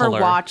we good never color.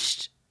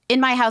 watched. In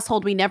my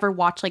household, we never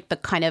watched like the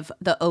kind of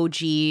the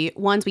OG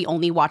ones. We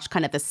only watched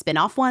kind of the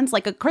spin-off ones.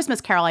 Like A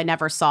Christmas Carol I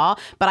never saw,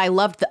 but I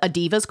loved A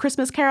Diva's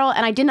Christmas Carol.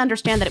 And I didn't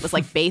understand that it was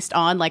like based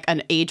on like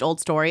an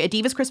age-old story. A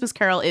Diva's Christmas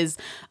Carol is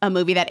a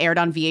movie that aired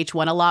on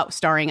VH1 a lot,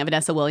 starring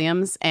Vanessa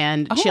Williams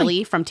and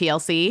Chili from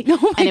TLC.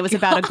 And it was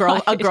about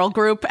a girl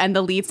group, and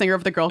the lead singer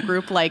of the girl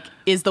group like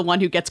is the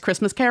one who gets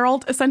Christmas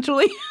caroled,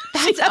 essentially.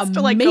 She has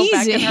to like go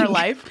back in her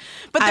life.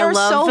 But there I are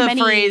love so the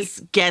many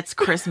phrase "gets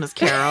Christmas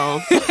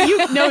caroled."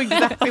 You know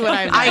exactly what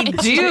I meant.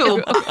 I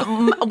do.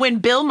 When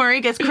Bill Murray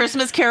gets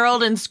Christmas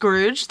caroled in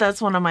Scrooge,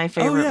 that's one of my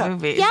favorite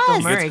movies. Yes.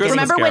 Bill Murray Christmas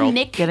Remember Carol. when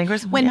Nick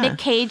Nick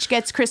Cage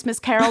gets Christmas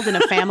caroled in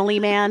A Family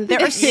Man?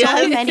 There are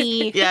so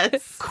many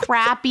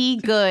crappy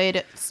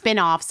good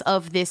spin-offs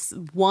of this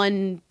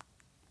one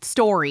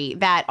story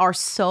that are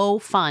so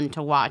fun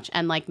to watch,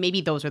 and like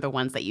maybe those are the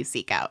ones that you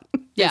seek out.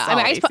 Yeah, I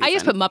mean, I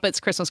just put Muppets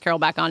Christmas Carol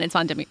back on. It's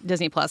on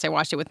Disney Plus. I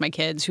watched it with my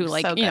kids who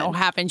like,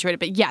 half enjoyed it.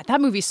 But yeah,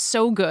 that movie's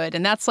so good.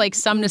 And that's like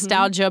some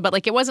nostalgia, but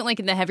like it wasn't like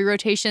in the heavy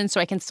rotation.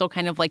 So I can still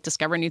kind of like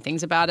discover new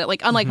things about it.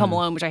 Like unlike Home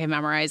Alone, which I have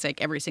memorized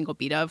like every single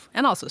beat of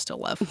and also still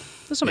love.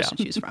 There's so much to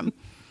choose from.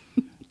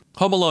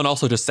 Home Alone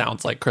also just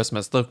sounds like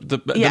Christmas.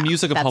 The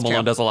music of Home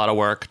Alone does a lot of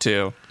work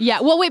too. Yeah.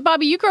 Well, wait,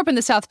 Bobby, you grew up in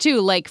the South too.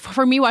 Like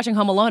for me watching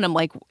Home Alone, I'm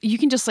like, you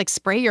can just like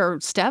spray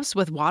your steps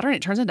with water and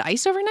it turns into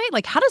ice overnight.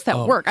 Like, how does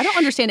that work? I don't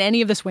understand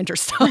any of this winter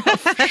stuff.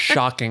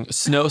 Shocking.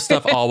 Snow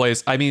stuff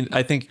always. I mean,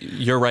 I think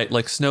you're right.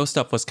 Like snow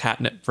stuff was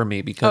catnip for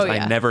me because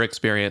I never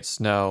experienced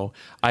snow.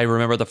 I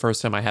remember the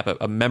first time I have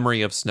a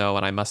memory of snow,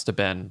 and I must have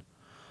been,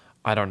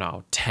 I don't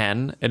know,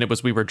 10. And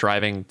we were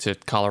driving to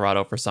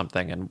Colorado for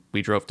something, and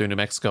we drove through New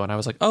Mexico, and I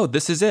was like, oh,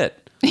 this is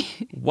it.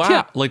 Wow.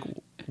 Yeah. Like,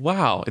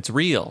 wow, it's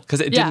real. Because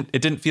it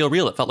didn't feel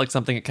real. It felt like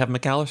something at Kevin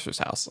McAllister's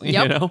house, you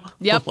know?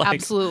 Yep, like,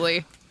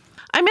 absolutely.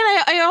 I mean,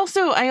 I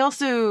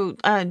also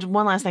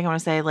one last thing I want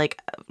to say, like,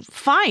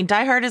 fine,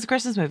 Die Hard is a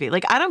Christmas movie.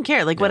 Like, I don't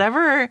care. Like,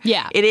 whatever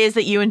it is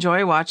that you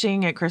enjoy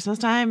watching at Christmas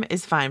time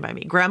is fine by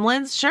me.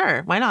 Gremlins,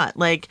 sure, why not?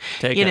 Like,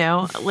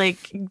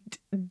 like,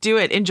 do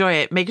it, enjoy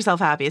it, make yourself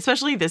happy,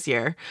 especially this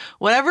year.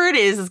 Whatever it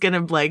is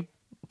gonna like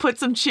put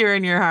some cheer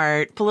in your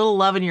heart, put a little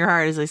love in your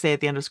heart, as they say at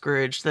the end of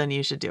Scrooge, then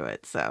you should do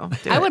it. So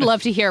I would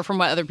love to hear from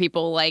what other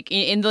people like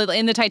in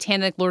the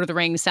Titanic, Lord of the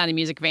Rings, Sound of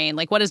Music vein.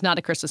 Like, what is not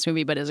a Christmas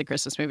movie but is a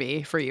Christmas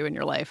movie for you in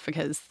your life?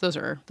 Because those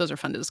are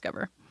fun to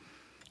discover.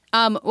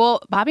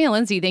 Well, Bobby and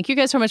Lindsay, thank you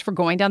guys so much for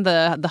going down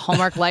the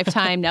Hallmark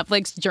Lifetime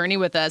Netflix journey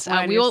with us.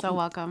 You're so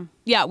welcome.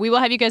 Yeah, we will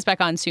have you guys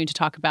back on soon to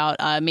talk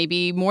about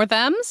maybe more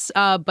thems.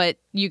 But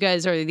you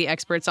guys are the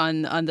experts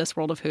on this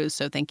world of Who's,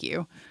 so thank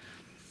you.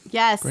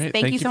 Yes, Great.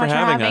 thank you so much for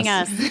having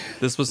us.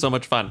 This was so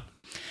much fun.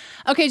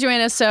 Okay,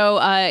 Joanna. So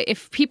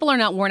if people are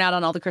not worn out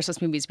on all the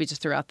Christmas movies we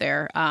just threw out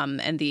there,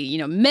 and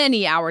the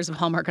many hours of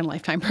Hallmark and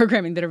Lifetime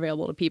programming that are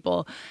available to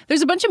people,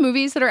 there's a bunch of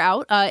movies that are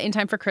out in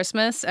time for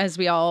Christmas as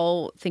we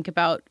all think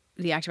about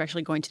the act of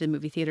actually going to the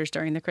movie theaters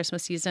during the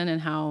Christmas season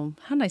and how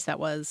nice that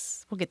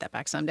was. We'll get that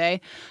back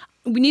someday.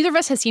 Neither of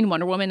us has seen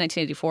Wonder Woman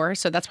 1984,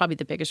 so that's probably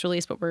the biggest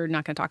release, but we're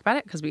not going to talk about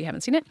it because we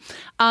haven't seen it.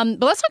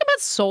 But let's talk about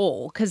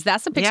Soul, because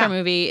that's a Pixar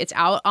movie. It's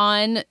out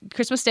on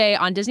Christmas Day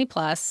on Disney+,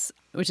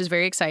 which is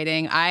very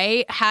exciting.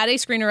 I had a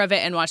screener of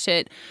it and watched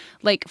it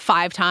like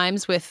 5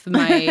 times with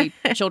my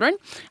children.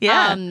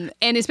 Yeah. And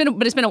it's been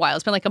a while.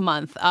 It's been like a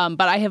month.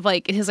 But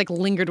it has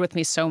lingered with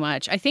me so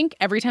much. I think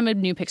every time a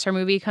new Pixar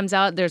movie comes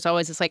out, there's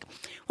always this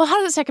well, how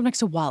does it stack up next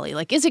to WALL-E?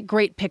 Is it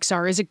great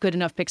Pixar? Is it good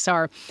enough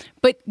Pixar?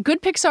 But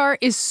good Pixar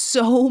is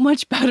so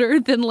much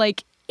better than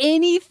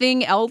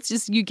anything else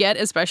just you get,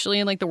 especially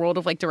in the world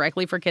of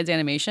directly for kids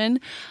animation.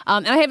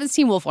 And I haven't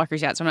seen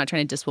Wolfwalkers yet, so I'm not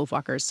trying to diss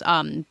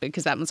Wolfwalkers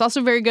because that one's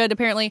also very good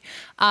apparently.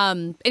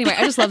 Anyway,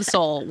 I just love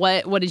Soul.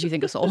 What did you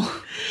think of Soul?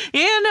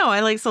 Yeah, no,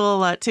 I like Soul a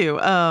lot too.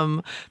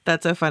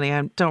 That's so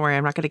funny. Don't worry,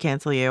 I'm not going to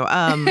cancel you.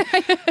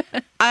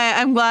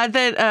 I'm glad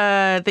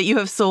that you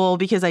have Soul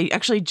because I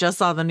actually just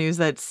saw the news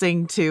that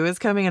Sing 2 is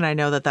coming, and I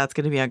know that that's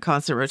going to be on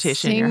constant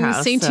rotation in your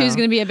house. Sing 2 is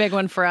going to be a big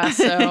one for us,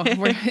 so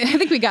I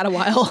think we got a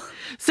while.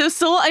 So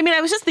Soul,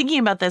 I was just thinking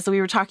about this.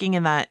 We were talking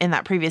in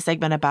that previous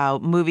segment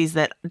about movies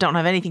that don't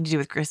have anything to do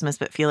with Christmas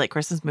but feel like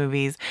Christmas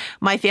movies.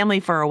 My family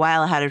for a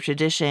while had a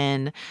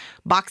tradition,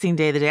 Boxing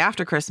Day, the day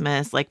after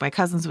Christmas, my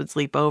cousins would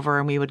sleep over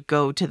and we would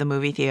go to the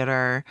movie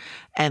theater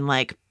and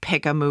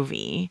pick a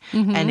movie.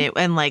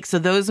 Mm-hmm. So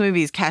those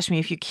movies, Catch Me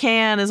If You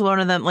Can is one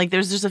of them.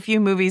 There's just a few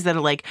movies that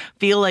are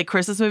feel like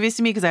Christmas movies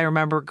to me because I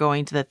remember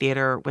going to the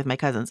theater with my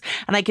cousins.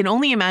 And I can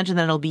only imagine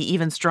that it'll be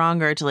even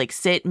stronger to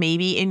sit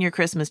maybe in your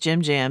Christmas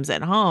Jim Jams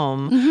at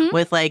home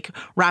with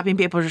wrapping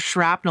paper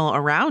shrapnel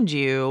around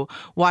you,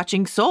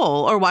 watching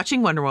Soul or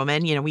watching Wonder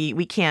Woman.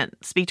 We can't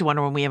speak to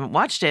Wonder Woman. We haven't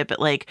watched it, but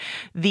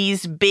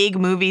these big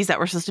movies that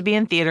were supposed to be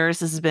in theaters,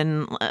 this has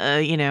been,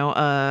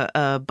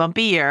 a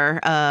bumpy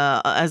year,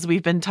 as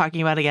we've been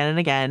talking about again and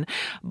again,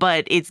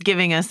 but it's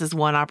giving us this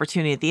one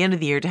opportunity at the end of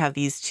the year to have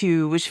these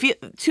two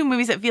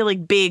movies that feel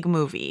like big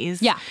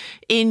movies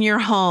in your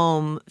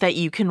home that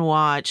you can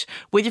watch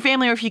with your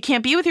family, or if you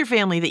can't be with your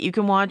family, that you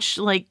can watch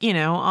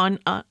on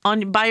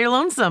by your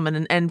lonesome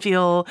and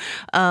feel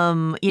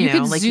you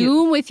could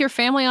Zoom with your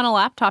family on a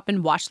laptop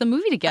and watch the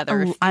movie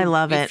together. I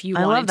love it. If you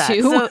I wanted love that.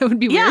 to. So, it would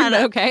be weird,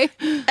 but okay.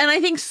 And I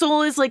think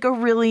Soul is a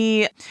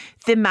really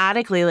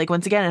thematically,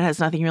 once again, it has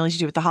nothing really to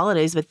do with the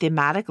holidays, but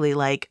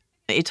thematically,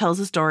 it tells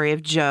the story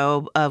of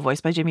Joe,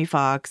 voiced by Jamie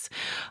Foxx,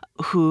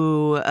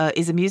 who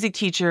is a music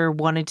teacher,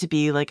 wanted to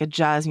be a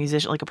jazz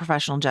musician, a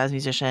professional jazz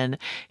musician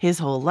his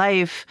whole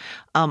life.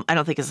 I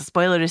don't think it's a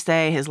spoiler to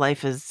say his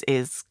life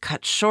is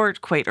cut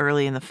short quite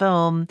early in the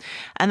film.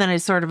 And then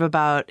it's sort of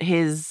about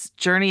his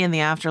journey in the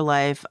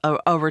afterlife,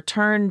 a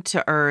return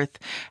to Earth,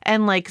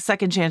 and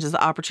second chances,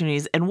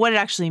 opportunities, and what it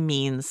actually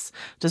means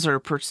to sort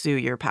of pursue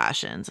your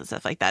passions and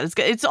stuff like that.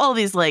 It's all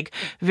these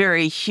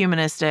very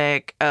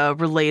humanistic,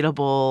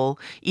 relatable,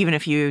 even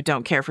if you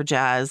don't care for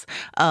jazz,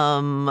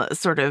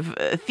 sort of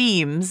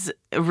themes,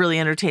 a really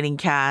entertaining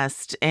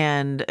cast,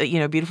 and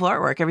beautiful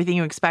artwork, everything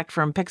you expect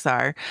from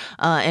Pixar,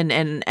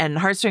 and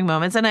heartstring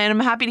moments. And I'm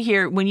happy to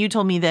hear when you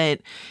told me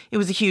that it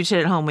was a huge hit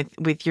at home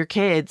with your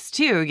kids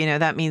too.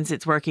 That means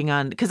it's working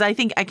on, because I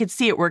think I could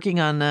see it working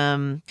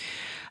on,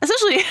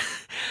 especially,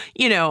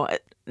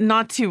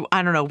 not to,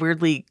 I don't know,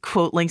 weirdly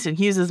quote Langston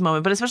Hughes'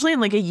 moment, but especially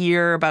in a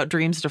year about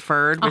dreams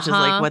deferred, which is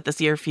what this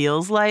year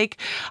feels like.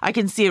 I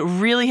can see it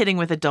really hitting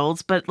with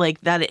adults, but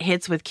that it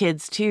hits with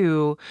kids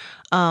too.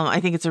 I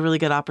think it's a really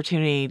good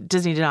opportunity.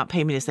 Disney did not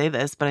pay me to say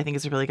this, but I think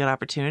it's a really good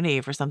opportunity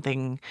for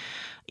something,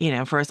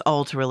 for us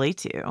all to relate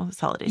to this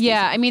holiday season.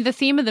 Yeah, the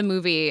theme of the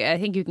movie, I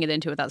think you can get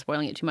into it without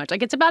spoiling it too much.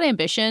 It's about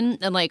ambition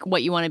and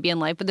what you want to be in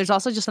life, but there's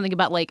also just something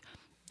about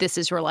this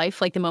is your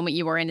life. The moment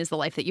you are in is the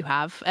life that you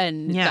have.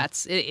 And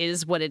it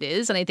is what it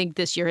is. And I think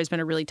this year has been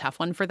a really tough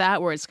one for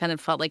that, where it's kind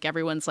of felt like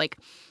everyone's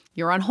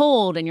you're on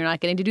hold and you're not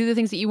getting to do the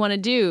things that you want to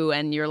do.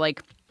 And you're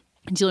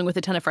dealing with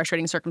a ton of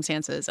frustrating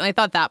circumstances. And I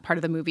thought that part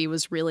of the movie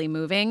was really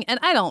moving. And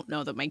I don't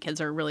know that my kids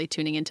are really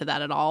tuning into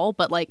that at all,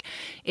 but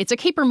it's a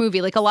caper movie.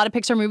 A lot of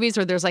Pixar movies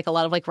where there's a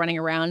lot of running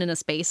around in a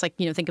space,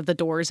 think of The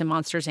Doors and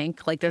Monsters,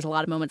 Inc. There's a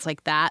lot of moments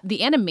like that.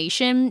 The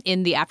animation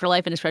in the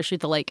afterlife, and especially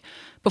the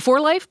before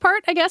life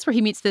part, I guess, where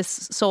he meets this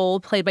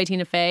soul played by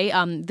Tina Fey.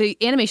 The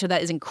animation of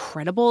that is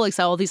incredible.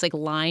 So all these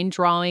line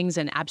drawings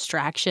and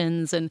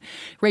abstractions, and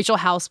Rachel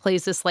House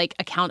plays this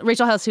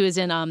Rachel House, who is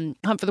in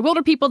Hunt for the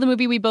Wilder People, the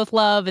movie we both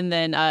love, and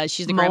then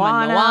she's the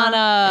grandma in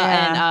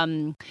Moana,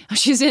 and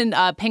she's in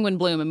Penguin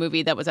Bloom, a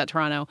movie that was at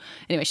Toronto.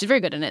 Anyway, she's very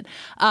good in it.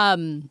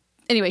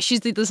 Anyway, she's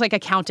this like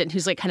accountant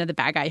who's like kind of the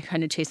bad guy who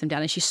kind of chased him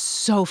down, and she's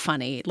so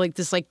funny, like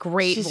this like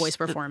great voice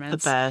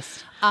performance. The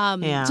best.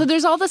 So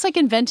there's all this like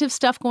inventive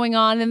stuff going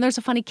on, and there's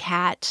a funny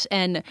cat,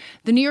 and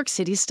the New York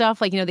City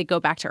stuff. Like, you know, they go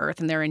back to Earth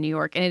and they're in New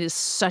York, and it is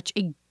such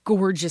a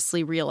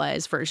gorgeously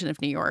realized version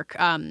of New York.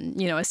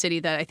 You know, a city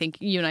that I think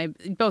you and I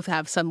both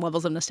have some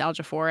levels of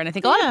nostalgia for, and I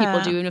think a lot of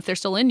people do, even if they're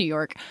still in New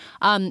York.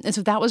 And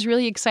so that was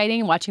really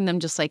exciting, watching them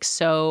just like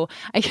so.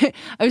 I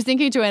was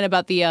thinking, Joanne,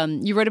 about the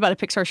you wrote about a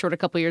Pixar short a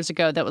couple years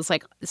ago that was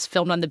like it's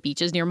filmed on the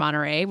beaches near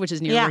Monterey, which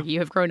is near where you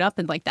have grown up,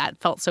 and like that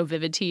felt so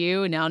vivid to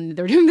you. And now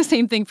they're doing the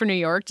same thing for New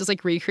York, just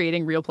like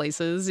recreating real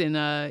places in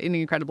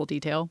incredible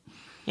detail.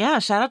 Yeah,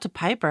 shout out to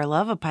Piper. I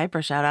love a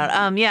Piper shout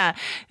out.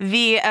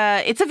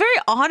 It's a very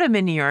autumn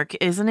in New York,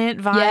 isn't it?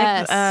 Vibe.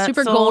 Yes,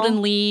 super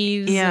golden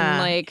leaves and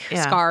like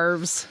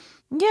scarves.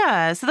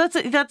 Yeah, so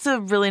that's a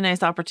really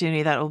nice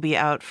opportunity that will be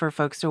out for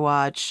folks to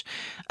watch,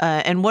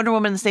 and Wonder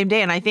Woman the same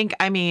day. And I think,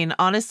 I mean,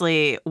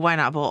 honestly, why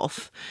not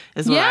both?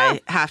 Is what I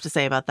have to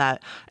say about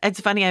that.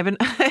 It's funny. I've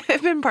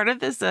been part of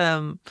this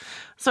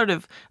sort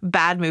of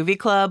bad movie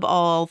club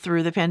all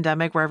through the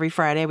pandemic, where every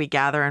Friday we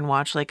gather and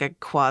watch like a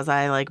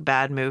quasi like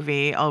bad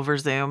movie over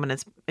Zoom, and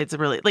it's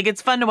really like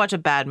it's fun to watch a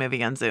bad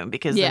movie on Zoom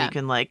because then you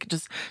can like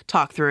just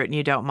talk through it and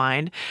you don't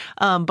mind.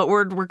 But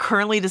we're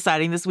currently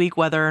deciding this week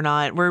whether or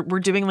not we're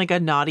doing like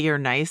a naughty or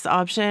nice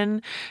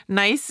option.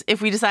 Nice,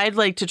 if we decide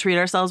like to treat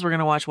ourselves, we're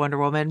gonna watch Wonder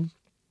Woman.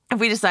 If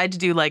we decide to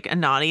do like a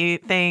naughty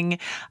thing,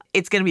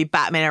 it's going to be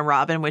Batman and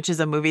Robin, which is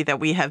a movie that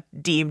we have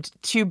deemed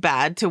too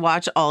bad to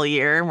watch all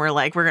year. And we're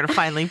like, we're going to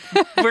finally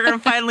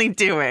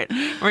do it.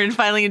 We're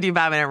finally going to do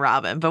Batman and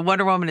Robin. But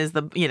Wonder Woman is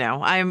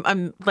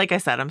I'm like I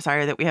said, I'm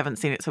sorry that we haven't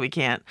seen it, so we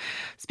can't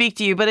speak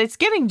to you. But it's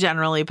getting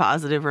generally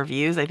positive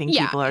reviews. I think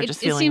people are just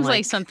feeling it seems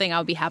like something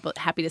I'll be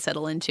happy to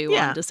settle into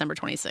on December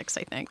 26th,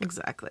 I think.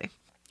 Exactly.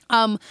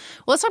 Well,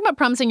 let's talk about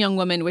Promising Young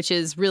Woman, which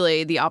is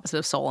really the opposite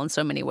of Soul in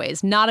so many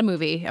ways. Not a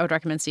movie I would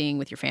recommend seeing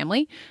with your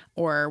family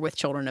or with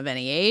children of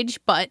any age,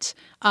 but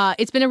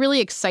it's been a really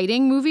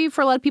exciting movie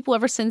for a lot of people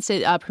ever since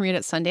it premiered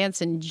at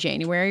Sundance in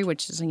January,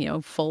 which is,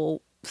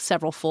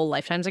 several full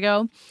lifetimes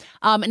ago.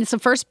 And it's the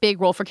first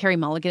big role for Carey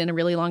Mulligan in a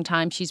really long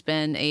time. She's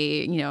been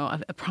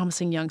a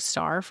promising young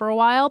star for a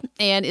while,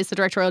 and it's the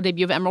directorial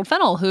debut of Emerald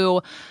Fennell,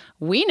 who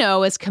we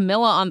know as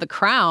Camilla on The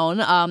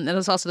Crown, and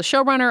is also the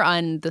showrunner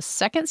on the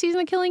second season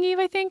of Killing Eve,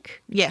 I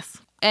think.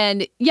 Yes.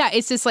 And yeah,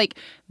 it's this like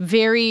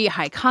very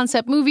high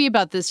concept movie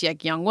about this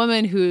young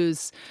woman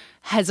who's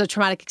has a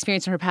traumatic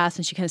experience in her past,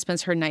 and she kind of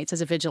spends her nights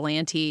as a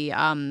vigilante,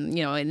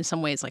 in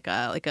some ways like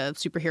a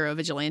superhero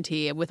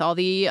vigilante with all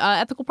the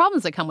ethical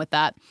problems that come with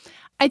that.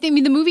 I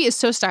think the movie is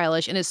so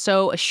stylish and is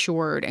so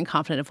assured and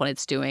confident of what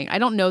it's doing. I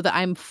don't know that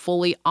I'm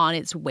fully on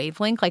its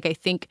wavelength. Like, I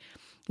think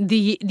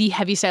the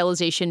heavy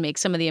stylization makes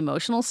some of the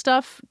emotional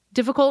stuff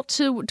difficult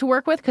to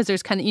work with, because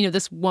there's kind of,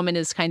 this woman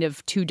is kind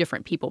of two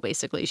different people,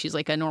 basically. She's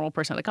like a normal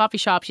person at a coffee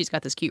shop. She's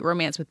got this cute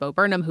romance with Bo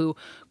Burnham, who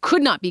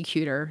could not be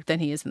cuter than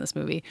he is in this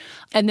movie.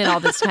 And then all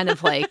this kind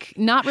of like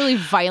not really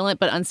violent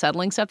but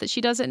unsettling stuff that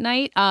she does at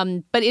night.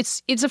 But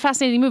it's a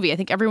fascinating movie. I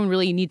think everyone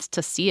really needs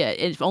to see it,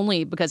 if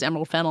only because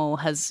Emerald Fennell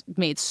has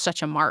made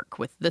such a mark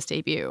with this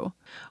debut.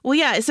 Well,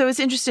 yeah. So it's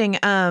interesting.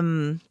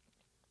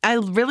 I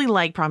really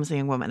like Promising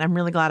Young Woman. I'm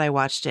really glad I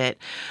watched it.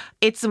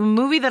 It's a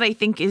movie that I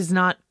think is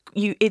not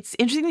it's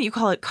interesting that you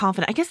call it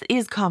confident. I guess it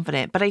is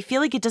confident, but I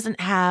feel like it doesn't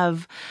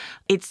have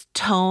its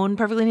tone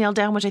perfectly nailed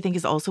down, which I think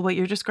is also what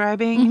you're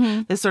describing.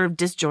 Mm-hmm. This sort of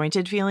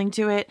disjointed feeling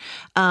to it,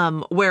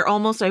 where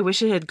almost I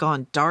wish it had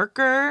gone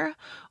darker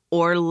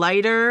or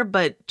lighter,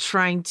 but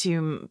trying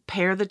to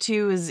pair the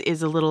two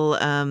is a little,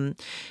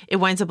 it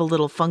winds up a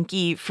little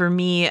funky for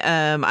me.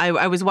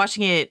 I was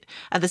watching it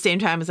at the same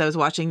time as I was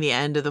watching the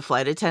end of The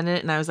Flight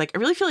Attendant, and I was like, I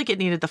really feel like it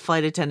needed the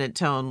Flight Attendant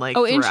tone, like,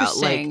 oh, throughout.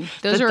 Interesting. Like,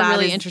 those are a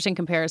really interesting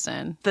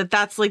comparison.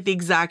 That's like the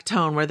exact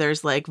tone where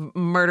there's like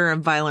murder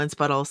and violence,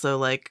 but also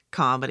like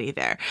comedy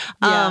there.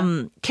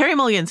 Yeah. Carey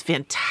Mulligan's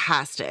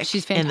fantastic.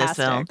 She's fantastic in this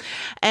film.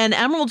 And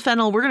Emerald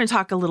Fennell, we're going to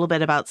talk a little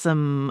bit about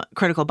some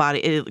critical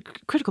bodies,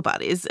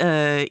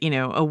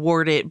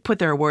 put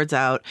their awards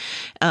out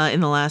in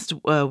the last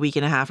week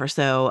and a half or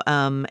so.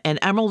 And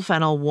Emerald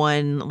Fennell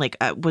won,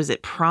 was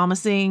it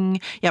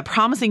Promising? Yeah,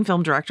 Promising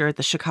Film Director at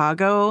the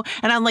Chicago.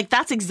 And I'm like,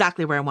 that's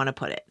exactly where I want to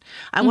put it.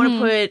 I want to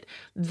put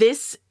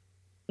this.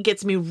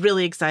 Gets me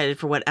really excited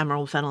for what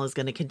Emerald Fennell is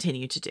going to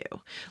continue to do.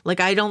 Like,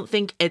 I don't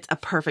think it's a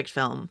perfect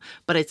film,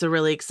 but it's a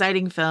really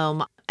exciting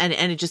film, and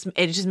it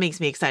just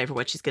makes me excited for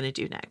what she's going to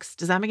do next.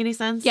 Does that make any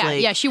sense?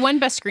 Yeah, she won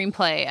Best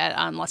Screenplay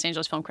at Los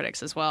Angeles Film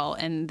Critics as well,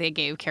 and they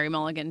gave Carey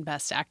Mulligan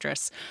Best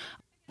Actress.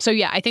 So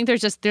yeah, I think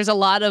there's a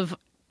lot of,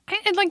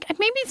 and like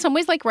maybe in some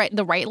ways like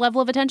the right level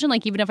of attention.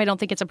 Like, even if I don't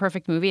think it's a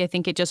perfect movie, I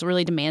think it just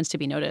really demands to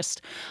be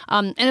noticed.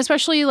 And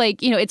especially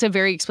it's a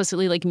very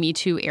explicitly like Me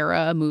Too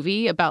era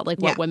movie about like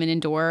what women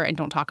endure and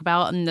don't talk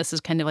about. And this is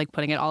kind of like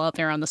putting it all out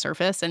there on the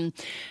surface. And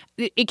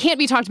it can't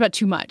be talked about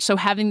too much. So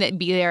having that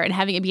be there and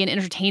having it be an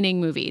entertaining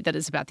movie that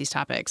is about these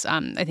topics,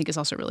 I think is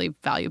also really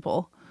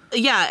valuable.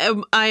 Yeah,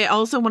 I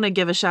also want to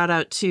give a shout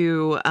out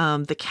to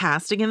the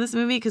casting in this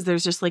movie, because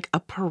there's just like a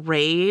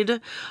parade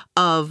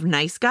of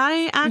nice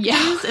guy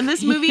actors in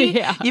this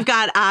movie. You've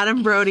got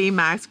Adam Brody,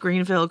 Max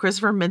Greenfield,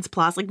 Christopher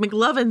Mintz-Plasse, like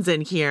McLovin's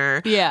in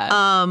here.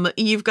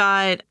 You've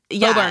got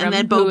and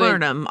then Bo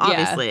Burnham,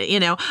 obviously. You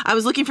know, I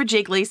was looking for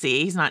Jake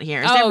Lacey. He's not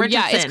here. Sam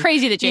Richardson, it's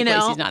crazy that Jake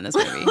Lacey's not in this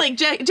movie. Like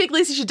Jake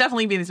Lacey should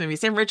definitely be in this movie.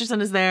 Sam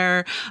Richardson is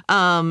there.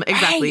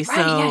 Exactly. Right,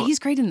 yeah, he's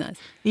great in this.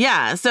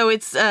 Yeah, so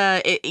it's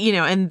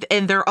and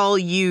they're all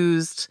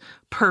used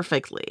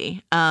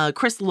perfectly.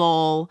 Chris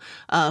Lowell,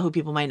 who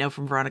people might know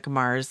from Veronica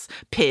Mars,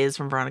 Piz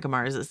from Veronica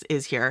Mars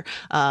is here,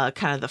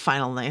 kind of the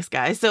final nice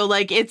guy. So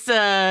like it's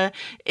a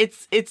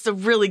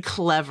really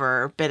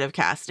clever bit of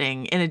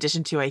casting, in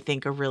addition to, I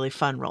think, a really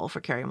fun role for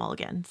Carey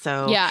Mulligan.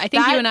 So yeah, I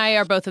think you and I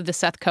are both of the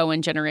Seth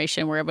Cohen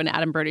generation, where when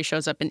Adam Brody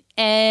shows up in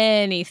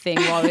anything,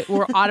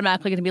 we're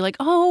automatically going to be like,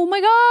 oh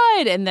my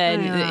God. And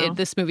then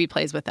this movie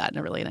plays with that in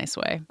a really nice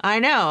way. I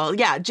know.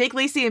 Yeah. Jake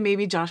Lacey and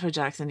maybe Joshua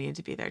Jackson needed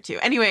to be there too.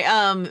 Anyway,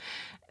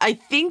 I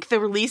think the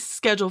release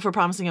schedule for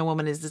Promising Young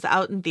Woman is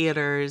out in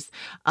theaters,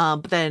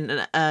 but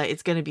then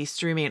it's going to be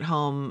streaming at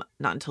home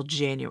not until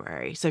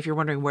January. So if you're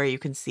wondering where you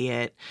can see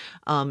it,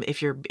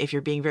 if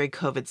you're being very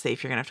COVID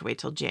safe, you're going to have to wait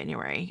till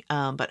January.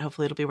 But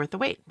hopefully it'll be worth the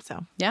wait.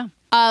 So yeah.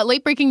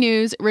 Late breaking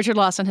news: Richard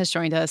Lawson has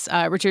joined us.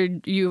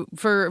 Richard, you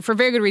for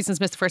very good reasons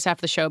missed the first half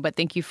of the show, but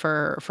thank you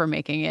for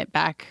making it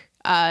back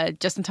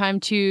just in time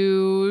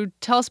to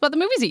tell us about the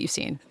movies that you've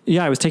seen.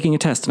 Yeah, I was taking a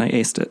test and I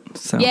aced it.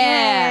 So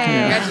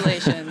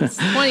congratulations.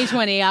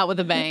 2020 out with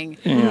a bang.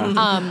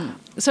 Yeah.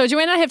 So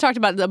Joanna and I have talked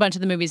about a bunch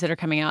of the movies that are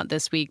coming out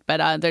this week,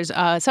 but there's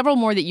several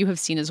more that you have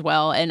seen as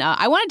well. And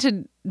I wanted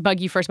to bug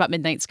you first about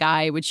Midnight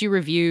Sky, which you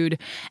reviewed,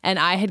 and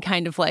I had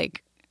kind of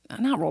like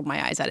not rolled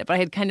my eyes at it, but I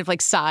had kind of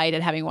like sighed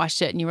at having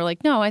watched it, and you were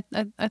like, no, I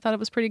thought it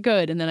was pretty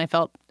good, and then I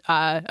felt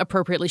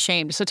appropriately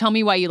shamed. So tell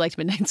me why you liked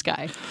Midnight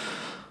Sky.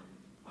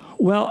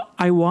 Well,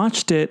 I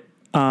watched it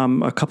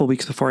a couple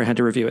weeks before I had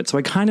to review it, so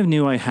I kind of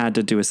knew I had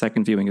to do a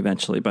second viewing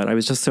eventually, but I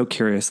was just so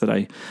curious that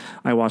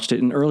I watched it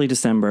in early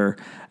December.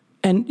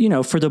 And, you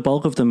know, for the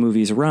bulk of the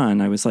movie's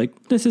run, I was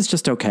like, this is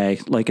just okay.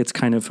 Like, it's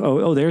kind of,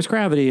 oh, there's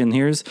gravity, and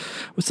here's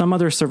some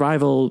other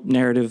survival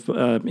narrative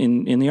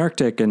in the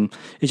Arctic, and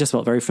it just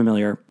felt very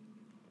familiar.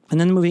 And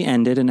then the movie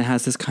ended, and it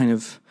has this kind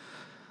of,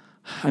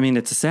 I mean,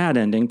 it's a sad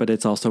ending, but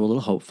it's also a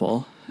little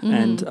hopeful. Mm-hmm.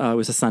 And it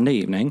was a Sunday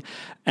evening,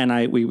 and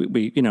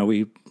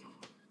we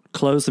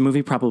closed the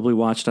movie, probably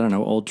watched, I don't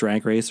know, old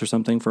Drag Race or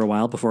something for a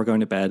while before going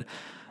to bed.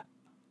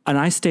 And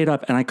I stayed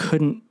up and I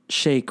couldn't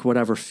shake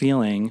whatever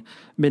feeling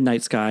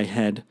Midnight Sky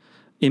had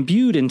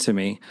imbued into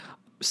me.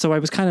 So I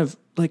was kind of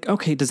like,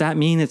 okay, does that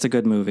mean it's a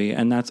good movie?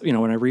 And that's, you know,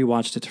 when I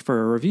rewatched it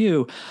for a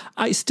review,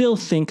 I still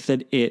think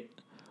that it,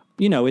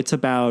 you know, it's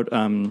about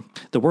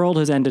the world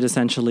has ended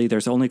essentially.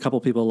 There's only a couple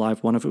people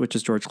alive, one of which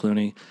is George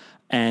Clooney.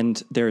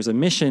 And there's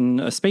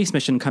a space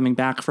mission coming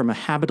back from a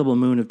habitable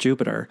moon of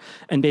Jupiter.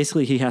 And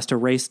basically he has to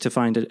race to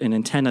find an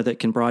antenna that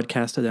can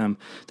broadcast to them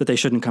that they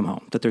shouldn't come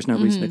home, that there's no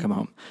reason to come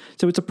home.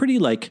 So it's a pretty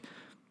like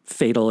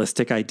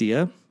fatalistic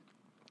idea,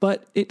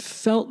 but it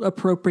felt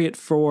appropriate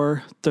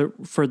for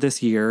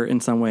this year in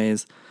some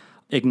ways,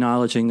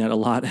 acknowledging that a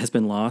lot has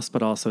been lost,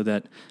 but also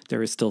that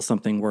there is still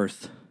something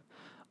worth,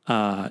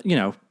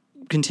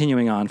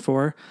 continuing on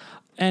for.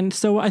 And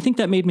so I think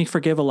that made me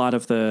forgive a lot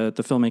of the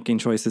filmmaking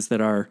choices that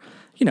are,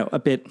 you know, a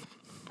bit,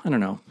 I don't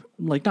know,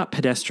 like not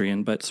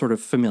pedestrian, but sort of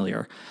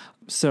familiar.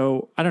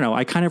 So I don't know,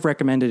 I kind of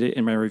recommended it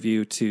in my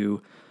review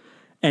to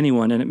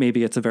anyone, and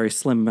maybe it's a very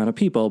slim amount of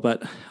people,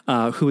 but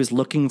who is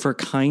looking for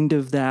kind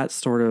of that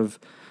sort of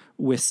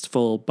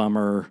wistful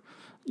bummer,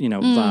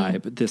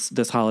 vibe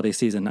this holiday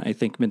season. I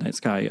think Midnight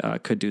Sky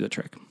could do the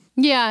trick.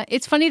 Yeah,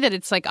 it's funny that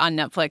it's like on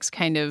Netflix,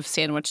 kind of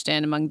sandwiched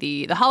in among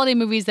the holiday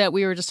movies that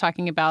we were just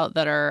talking about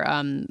that are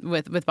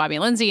with Bobby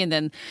and Lindsay, and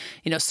then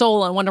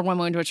Soul and Wonder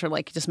Woman, which are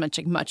like just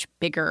much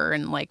bigger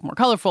and like more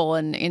colorful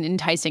and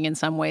enticing in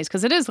some ways,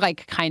 because it is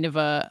like kind of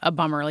a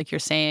bummer, like you're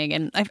saying.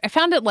 And I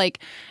found it like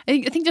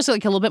I think just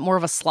like a little bit more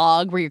of a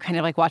slog, where you're kind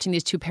of like watching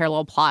these two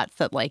parallel plots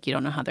that like you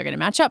don't know how they're going to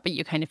match up, but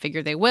you kind of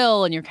figure they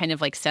will, and you're kind of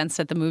like sense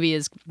that the movie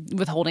is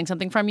withholding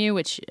something from you,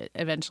 which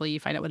eventually you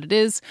find out what it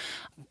is.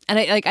 And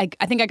I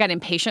think I got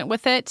impatient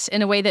with it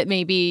in a way that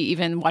maybe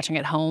even watching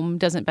at home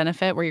doesn't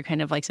benefit, where you're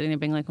kind of like sitting there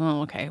being like,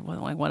 oh, okay, well,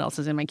 like what else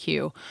is in my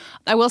queue?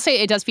 I will say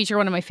it does feature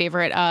one of my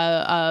favorite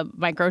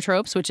micro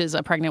tropes, which is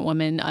a pregnant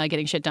woman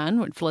getting shit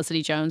done.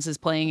 Felicity Jones is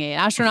playing an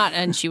astronaut,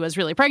 and she was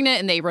really pregnant,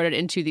 and they wrote it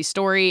into the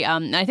story.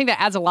 And I think that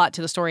adds a lot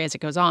to the story as it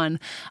goes on.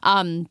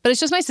 But it's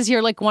just nice to see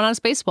her like one on a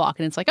spacewalk,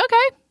 and it's like,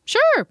 okay,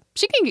 sure,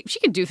 she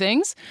can do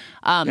things.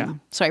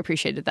 So I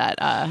appreciated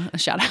that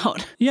shout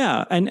out.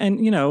 Yeah,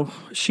 and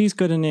she's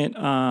good in it.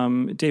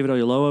 David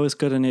Oyelowo is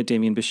good in it.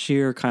 Damian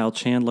Bashir, Kyle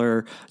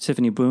Chandler,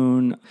 Tiffany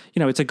Boone.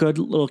 It's a good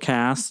little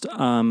cast.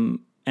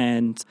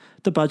 And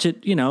the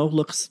budget,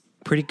 looks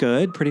pretty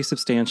good, pretty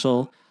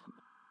substantial.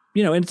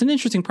 And it's an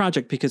interesting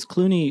project because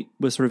Clooney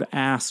was sort of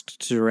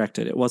asked to direct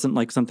it. It wasn't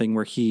like something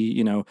where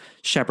he,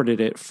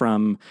 shepherded it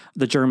from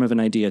the germ of an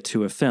idea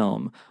to a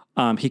film.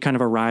 He kind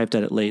of arrived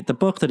at it late. The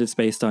book that it's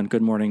based on,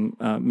 Good Morning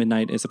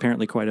Midnight, is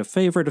apparently quite a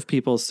favorite of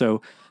people.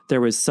 So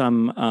there was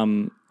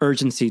some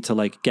urgency to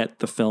like get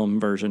the film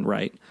version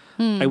right.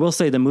 I will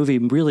say the movie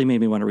really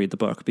made me want to read the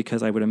book,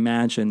 because I would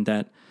imagine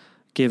that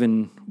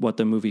given what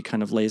the movie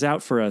kind of lays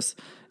out for us,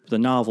 the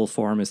novel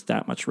form is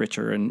that much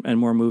richer and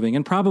more moving,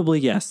 and probably,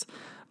 yes,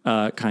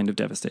 kind of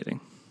devastating.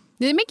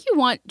 Did it make you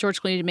want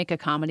George Clooney to make a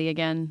comedy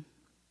again?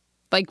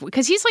 Like,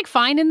 because he's like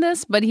fine in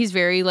this, but he's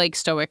very like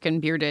stoic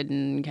and bearded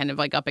and kind of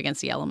like up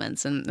against the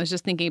elements. And I was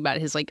just thinking about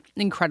his like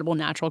incredible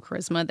natural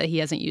charisma that he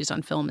hasn't used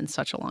on film in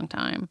such a long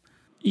time.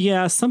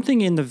 Yeah, something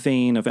in the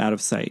vein of Out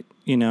of Sight,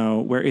 you know,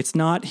 where it's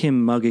not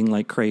him mugging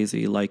like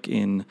crazy, like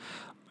in,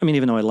 I mean,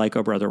 even though I like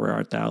Oh Brother, Where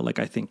Art Thou, like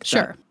I think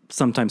that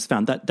sometimes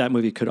found that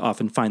movie could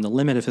often find the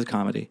limit of his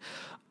comedy.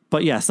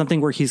 But yeah, something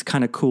where he's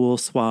kind of cool,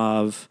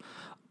 suave,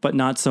 but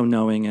not so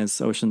knowing as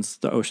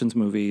the Ocean's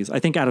movies. I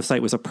think Out of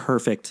Sight was a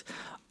perfect...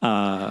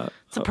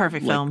 it's a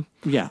perfect film.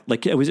 Yeah,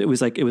 like it was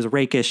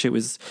rakish, it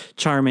was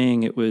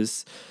charming, it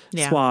was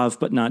suave,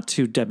 but not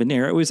too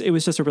debonair. It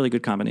was just a really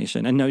good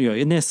combination. And no, you know,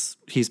 in this,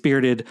 he's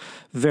bearded,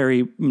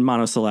 very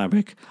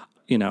monosyllabic.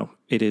 You know,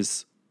 it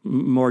is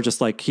more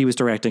just like he was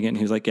directing it, and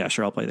he was like, "Yeah,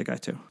 sure, I'll play the guy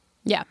too."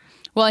 Yeah.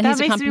 Well, and that he's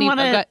makes accompanied. Me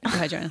wanna, go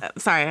ahead, Joanna.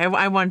 Sorry,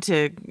 I want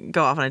to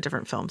go off on a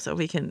different film so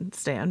we can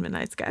stay on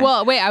Midnight Sky.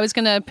 Well, wait, I was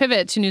going to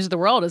pivot to News of the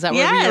World. Is that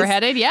where we were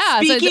headed? Yeah.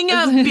 Speaking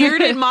of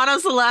bearded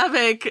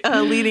monosyllabic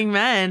leading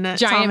men,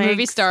 giant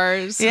movie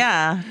stars.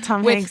 Yeah,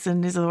 Tom Hanks in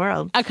News of the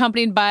World,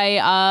 accompanied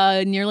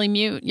by nearly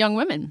mute young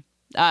women.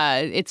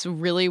 It's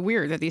really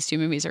weird that these two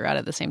movies are out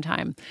at the same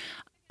time.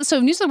 So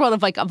News of the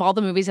World, of all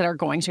the movies that are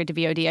going straight to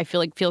VOD, I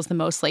feel like feels the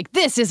most like,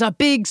 this is a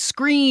big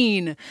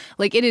screen.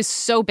 Like, it is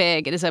so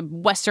big. It is a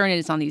Western. It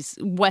is on these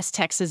West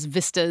Texas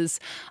vistas.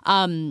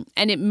 And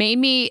it made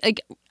me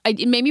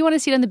want to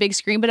see it on the big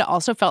screen, but it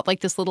also felt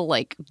like this little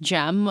like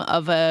gem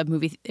of a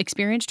movie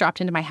experience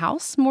dropped into my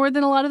house more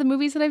than a lot of the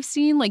movies that I've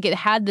seen. Like, it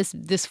had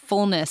this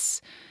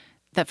fullness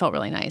that felt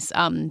really nice.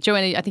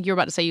 Joanna, I think you were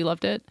about to say you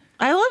loved it.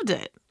 I loved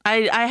it.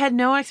 I had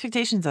no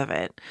expectations of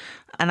it.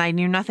 And I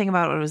knew nothing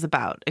about what it was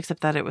about,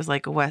 except that it was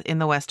like in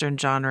the Western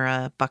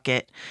genre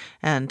bucket,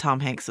 and Tom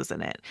Hanks was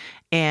in it.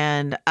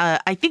 And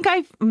I think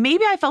I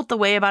felt the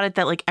way about it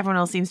that like everyone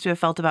else seems to have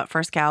felt about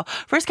First Cow.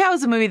 First Cow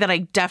is a movie that I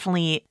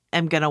definitely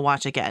am going to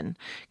watch again,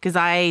 because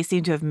I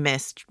seem to have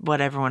missed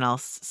what everyone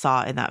else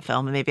saw in that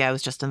film. And maybe I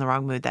was just in the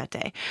wrong mood that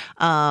day.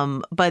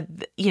 But,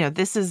 you know,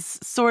 this is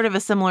sort of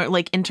a similar,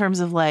 like in terms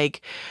of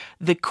like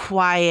the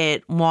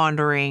quiet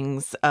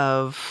wanderings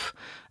of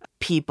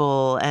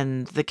people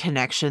and the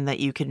connection that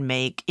you can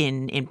make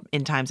in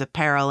times of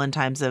peril, in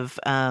times of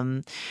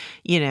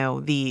you know,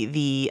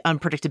 the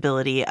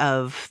unpredictability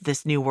of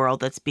this new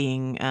world that's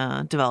being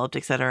developed,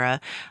 etc.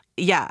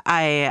 Yeah,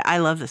 I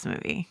love this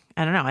movie.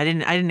 I don't know, I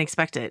didn't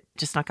expect it.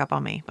 Just snuck up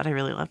on me, but I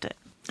really loved it.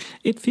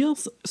 It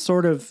feels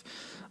sort of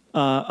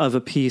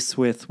a piece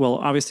with, well,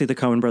 obviously the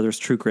Coen brothers'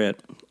 True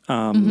Grit,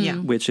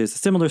 which is a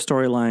similar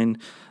storyline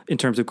in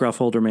terms of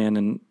gruff older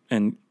man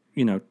and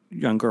you know,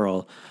 young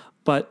girl,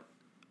 but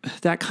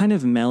that kind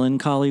of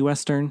melancholy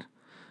Western,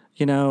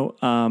 you know.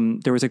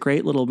 There was a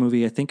great little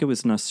movie, I think it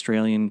was an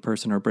Australian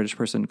person or a British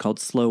person, called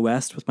Slow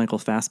West with Michael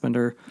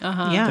Fassbender.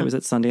 Yeah. That was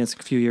at Sundance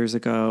a few years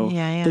ago.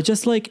 Yeah. They're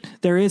just like,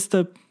 there is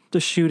the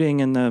shooting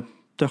and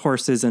the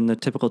horses and the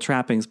typical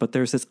trappings, but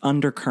there's this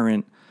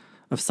undercurrent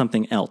of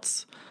something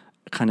else,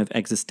 kind of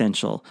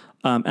existential.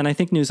 And I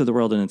think News of the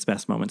World in its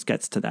best moments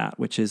gets to that,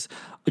 which is,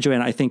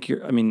 Joanna, I think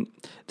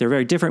they're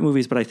very different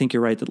movies, but I think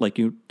you're right that like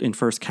in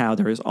First Cow,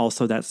 there is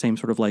also that same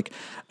sort of like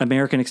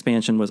American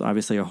expansion was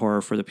obviously a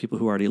horror for the people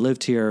who already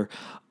lived here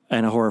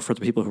and a horror for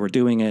the people who were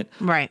doing it.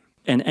 Right.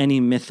 And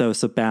any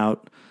mythos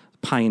about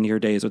pioneer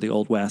days or the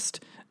Old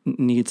West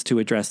needs to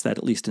address that,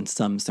 at least in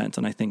some sense.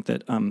 And I think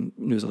that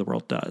News of the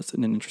World does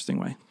in an interesting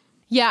way.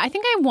 Yeah, I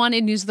think I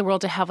wanted News of the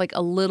World to have like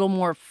a little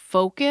more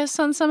focus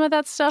on some of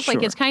that stuff. Sure.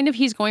 Like, it's kind of,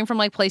 he's going from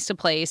like place to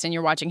place, and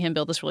you're watching him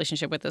build this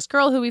relationship with this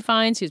girl who he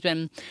finds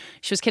she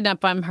was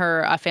kidnapped by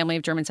her family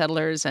of German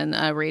settlers and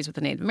raised with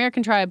a Native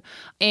American tribe.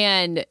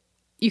 And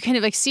you kind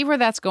of like see where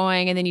that's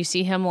going, and then you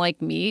see him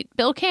like meet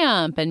Bill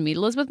Camp and meet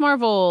Elizabeth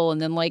Marvel,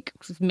 and then like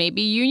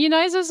maybe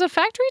unionizes a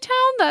factory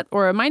town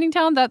or a mining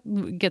town. That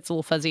gets a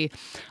little fuzzy.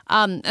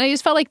 And I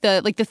just felt like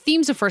the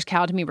themes of First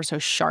Cow to me were so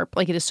sharp.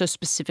 Like, it is so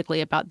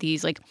specifically about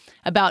these, like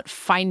about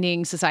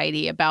finding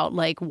society, about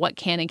like what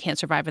can and can't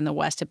survive in the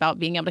West, about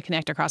being able to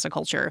connect across a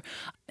culture.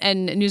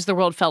 And News of the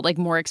World felt like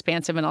more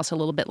expansive and also a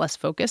little bit less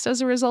focused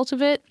as a result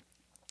of it.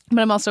 But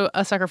I'm also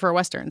a sucker for a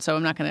Western, so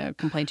I'm not going to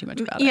complain too much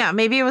about it. Yeah,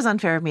 maybe it was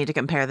unfair of me to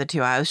compare the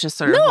two. I was just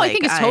sort of No, like... I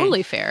think it's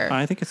totally fair.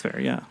 I think it's fair,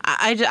 yeah.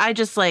 I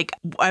just like,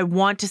 I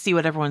want to see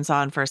what everyone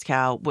saw in First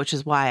Cow, which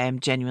is why I'm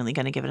genuinely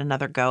going to give it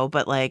another go.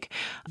 But like,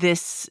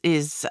 this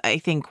is, I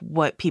think,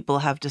 what people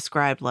have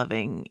described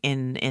loving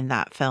in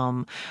that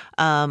film.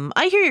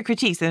 I hear your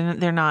critiques,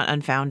 they're not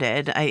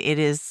unfounded. It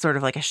is sort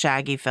of like a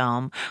shaggy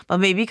film, but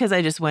maybe because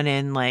I just went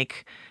in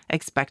like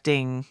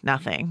expecting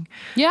nothing.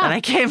 Yeah. And I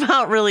came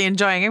out really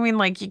enjoying. I mean,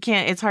 like,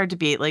 it's hard to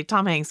beat like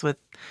Tom Hanks with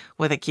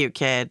a cute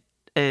kid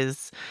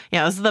is,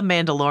 this is the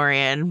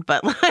Mandalorian,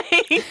 but like,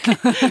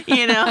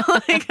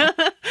 like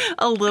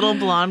a little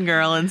blonde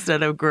girl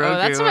instead of Grogu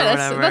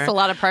that's a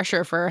lot of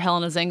pressure for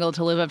Helena Zengel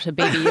to live up to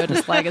Baby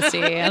Yoda's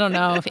legacy. I don't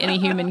know if any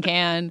human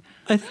can.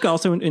 I think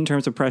also in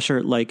terms of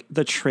pressure, like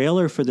the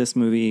trailer for this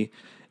movie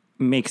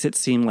makes it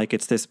seem like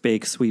it's this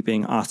big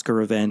sweeping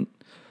Oscar event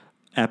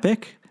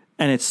epic,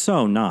 and it's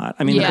so not.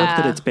 I mean, the book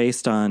that it's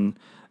based on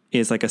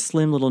is like a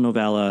slim little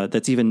novella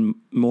that's even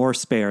more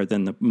spare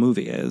than the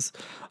movie is.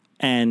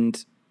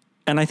 And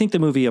I think the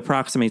movie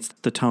approximates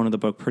the tone of the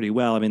book pretty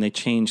well. I mean, they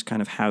changed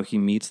kind of how he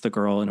meets the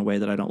girl in a way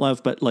that I don't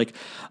love, but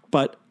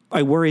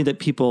I worry that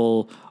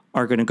people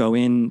are going to go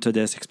into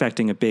this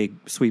expecting a big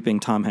sweeping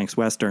Tom Hanks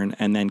Western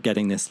and then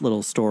getting this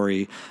little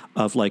story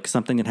of like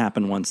something that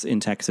happened once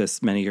in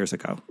Texas many years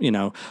ago.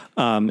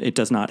 It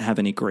does not have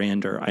any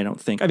grandeur, I don't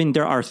think. I mean,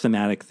 there are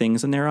thematic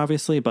things in there,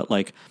 obviously, but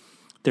like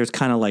there's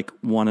kind of like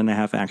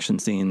 1.5 action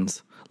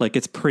scenes. Like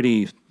it's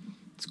pretty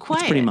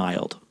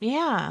mild.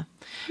 Yeah.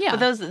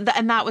 But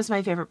and that was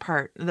my favorite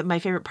part. My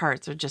favorite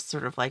parts are just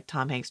sort of like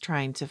Tom Hanks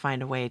trying to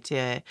find a way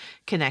to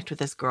connect with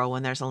this girl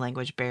when there's a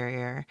language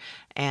barrier,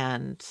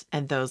 and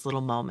those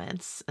little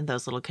moments and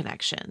those little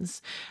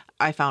connections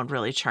I found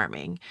really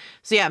charming.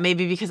 So yeah,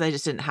 maybe because I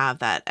just didn't have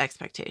that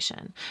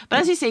expectation. But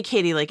as you say,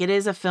 Katie, like it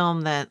is a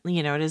film that,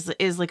 it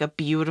is like a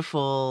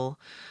beautiful,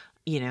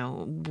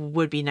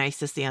 would be nice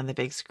to see on the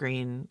big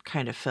screen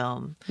kind of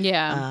film.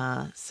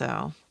 Yeah.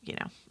 So,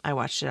 I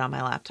watched it on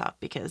my laptop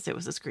because it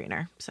was a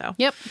screener. So,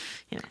 yep.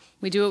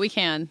 We do what we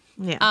can.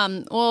 Yeah.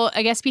 Well,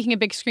 I guess speaking of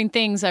big screen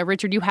things,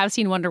 Richard, you have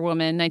seen Wonder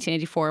Woman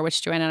 1984,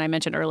 which Joanna and I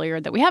mentioned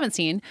earlier that we haven't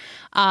seen.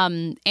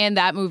 And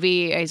that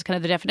movie is kind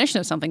of the definition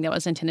of something that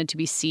was intended to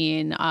be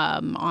seen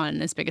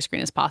on as big a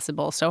screen as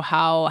possible. So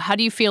how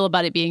do you feel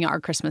about it being our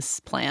Christmas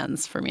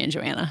plans for me and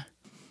Joanna?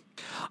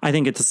 I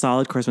think it's a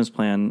solid Christmas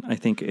plan. I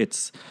think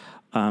it's,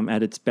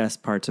 at its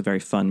best parts, a very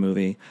fun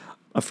movie.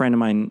 A friend of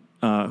mine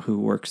who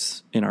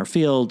works in our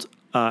field,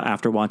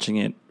 after watching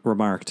it,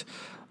 remarked,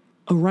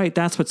 "Oh, right,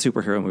 that's what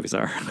superhero movies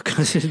are,"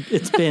 because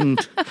it's been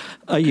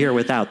a year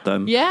without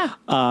them. Yeah.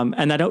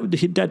 And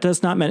that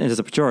does not mean it as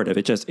a pejorative.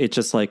 It's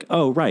just like,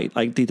 oh, right,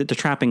 like the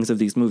trappings of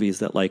these movies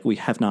that like we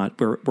have not.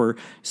 We're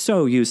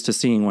so used to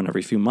seeing one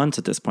every few months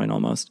at this point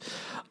almost.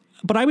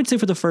 But I would say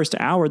for the first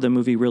hour, the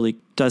movie really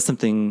does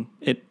something.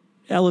 It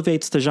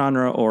elevates the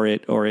genre, or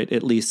it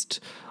at least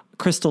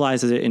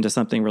crystallizes it into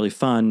something really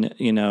fun.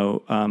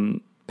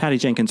 Patty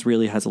Jenkins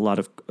really has a lot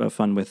of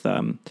fun with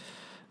the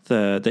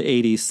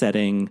 80s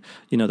setting.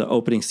 The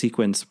opening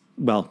sequence.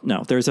 Well,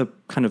 no, there's a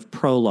kind of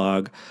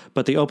prologue,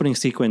 but the opening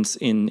sequence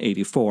in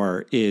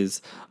 84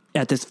 is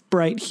at this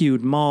bright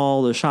hued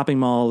mall, the shopping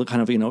mall,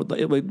 kind of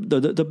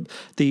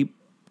the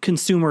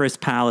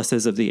consumerist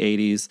palaces of the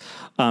 80s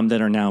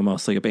that are now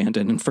mostly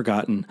abandoned and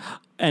forgotten.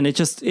 And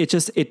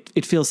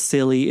it feels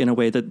silly in a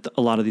way that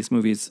a lot of these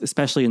movies,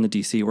 especially in the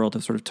DC world,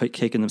 have sort of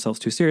taken themselves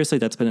too seriously.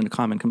 That's been a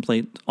common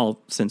complaint all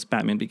since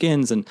Batman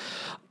Begins. And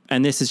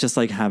this is just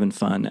like having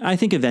fun. I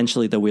think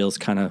eventually the wheels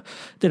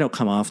they don't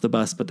come off the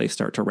bus, but they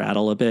start to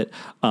rattle a bit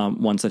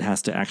once it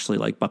has to actually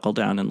like buckle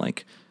down and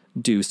like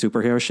do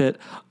superhero shit.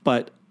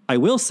 But I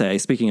will say,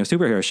 speaking of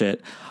superhero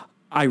shit,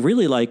 I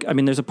really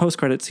there's a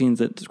post-credit scene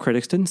that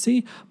critics didn't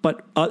see,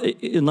 but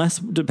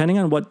depending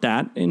on what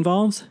that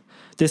involves,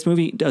 this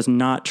movie does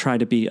not try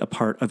to be a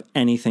part of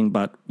anything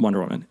but Wonder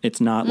Woman. It's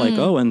not like,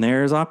 oh, and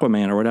there's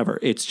Aquaman or whatever.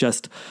 It's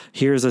just,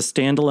 here's a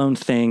standalone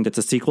thing that's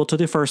a sequel to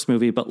the first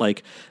movie, but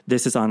like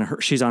this is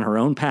she's on her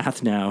own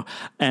path now.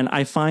 And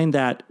I find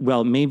that,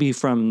 well, maybe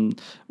from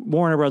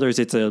Warner Brothers,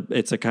 it's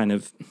a kind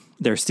of,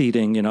 they're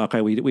seeding,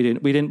 okay, we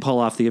didn't pull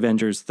off the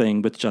Avengers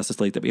thing with Justice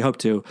League that we hoped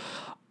to.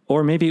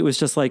 Or maybe it was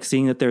just like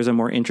seeing that there's a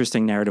more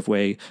interesting narrative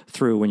way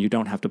through when you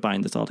don't have to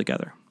bind this all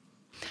together.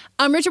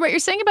 Richard, what you're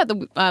saying about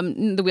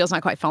the wheels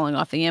not quite falling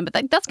off the end,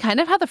 but that's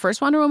kind of how the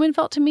first Wonder Woman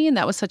felt to me, and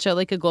that was such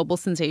a global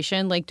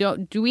sensation. Like,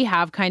 do we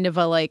have kind of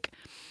a like,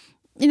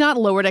 not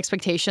lowered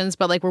expectations,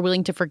 but like we're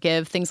willing to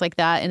forgive things like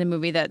that in a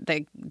movie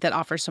that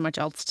offers so much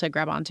else to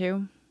grab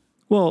onto?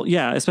 Well,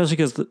 yeah, especially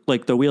because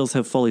the wheels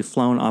have fully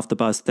flown off the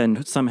bus,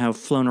 then somehow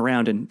flown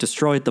around and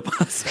destroyed the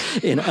bus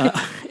in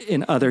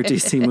other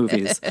DC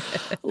movies.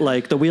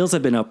 Like the wheels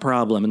have been a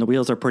problem, and the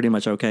wheels are pretty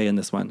much okay in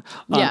this one.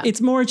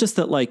 It's more just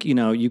that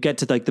you get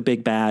to like the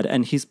big bad,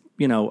 and he's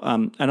I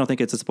don't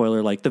think it's a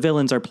spoiler. Like the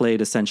villains are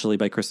played essentially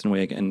by Kristen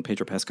Wiig and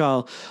Pedro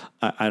Pascal.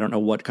 I don't know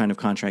what kind of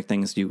contract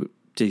things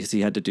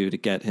DC had to do to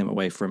get him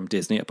away from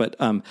Disney, but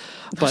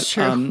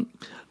sure.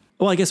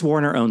 Well, I guess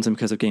Warner owns him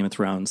because of Game of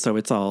Thrones, so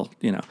it's all,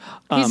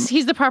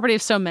 he's the property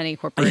of so many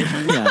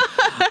corporations. Yeah.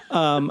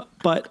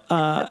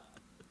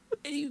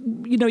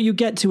 You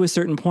get to a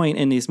certain point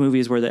in these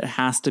movies where that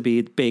has to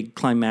be big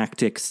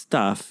climactic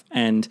stuff,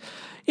 and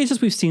it's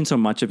just we've seen so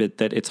much of it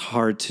that it's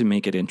hard to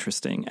make it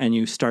interesting, and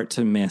you start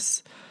to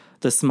miss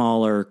the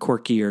smaller,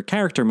 quirkier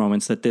character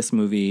moments that this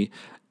movie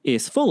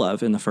is full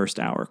of in the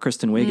first hour.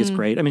 Kristen Wiig is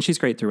great. I mean, she's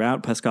great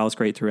throughout. Pascal's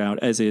great throughout,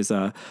 as is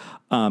Gal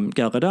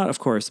Gadot, of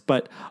course,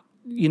 but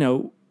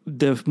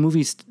the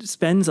movie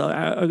spends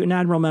an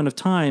admirable amount of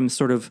time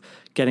sort of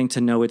getting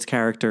to know its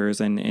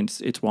characters, and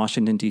it's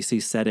Washington, D.C.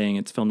 setting.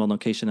 It's filmed on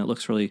location. It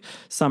looks really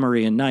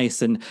summery and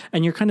nice. And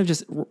you're kind of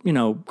just,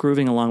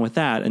 grooving along with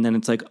that. And then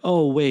it's like,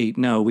 oh, wait,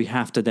 no, we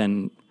have to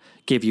then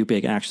give you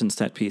big action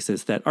set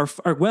pieces that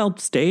are well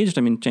staged.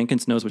 I mean,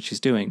 Jenkins knows what she's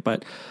doing,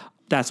 but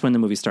that's when the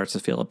movie starts to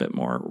feel a bit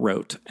more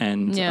rote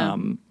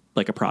and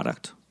like a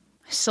product.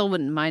 I still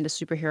wouldn't mind a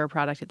superhero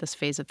product at this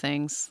phase of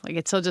things. Like,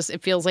 it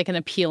feels like an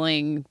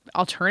appealing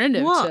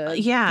alternative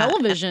to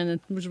television,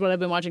 which is what I've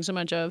been watching so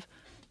much of.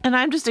 And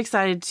I'm just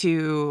excited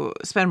to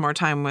spend more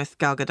time with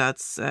Gal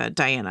Gadot's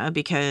Diana,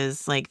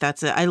 because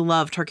I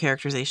loved her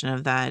characterization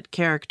of that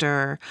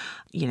character.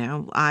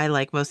 I,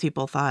 like most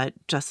people, thought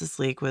Justice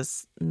League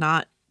was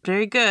not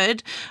very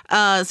good.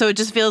 So it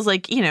just feels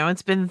like,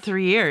 it's been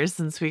 3 years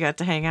since we got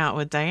to hang out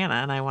with Diana,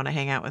 and I want to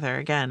hang out with her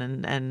again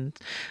and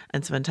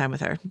spend time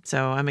with her.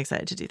 So I'm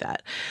excited to do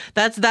that.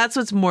 That's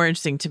what's more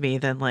interesting to me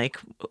than like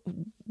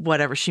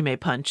whatever she may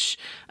punch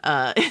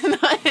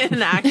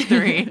in Act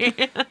 3.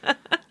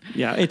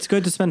 Yeah, it's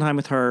good to spend time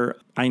with her.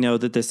 I know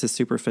that this is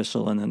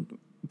superficial,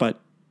 but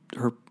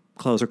her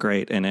clothes are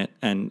great in it.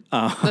 And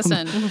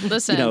listen.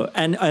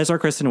 And as are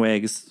Kristen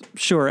Wiig's,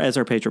 sure, as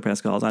are Pedro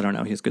Pascal's. I don't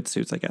know, he has good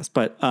suits, I guess.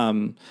 But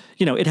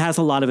it has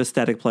a lot of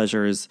aesthetic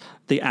pleasures.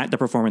 The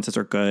performances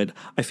are good.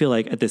 I feel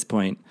like at this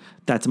point,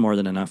 that's more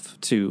than enough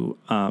to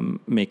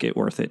make it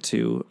worth it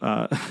to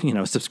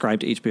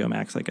subscribe to HBO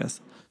Max, I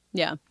guess.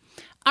 Yeah.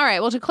 All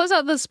right. Well, to close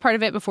out this part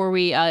of it before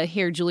we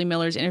hear Julie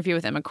Miller's interview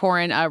with Emma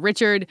Corrin,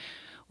 Richard,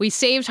 we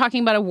saved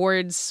talking about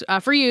awards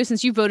for you,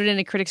 since you voted in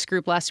a critics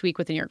group last week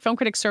with the New York Film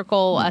Critics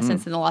Circle.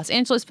 Since then, the Los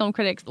Angeles Film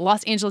Critics,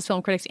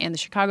 and the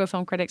Chicago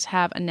Film Critics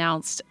have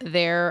announced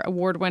their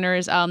award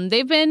winners.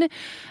 They've been,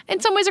 in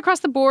some ways,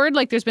 across the board.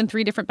 Like, there's been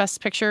 3 different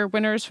Best Picture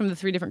winners from the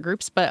 3 different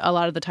groups, but a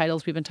lot of the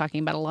titles we've been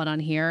talking about a lot on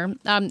here.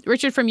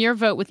 Richard, from your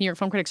vote with New York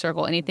Film Critics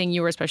Circle, anything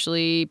you were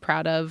especially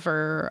proud of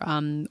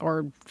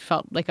or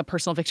felt like a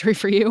personal victory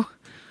for you?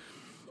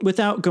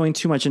 Without going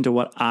too much into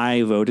what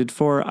I voted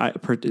for,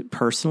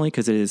 personally,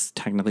 because it is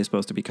technically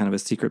supposed to be kind of a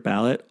secret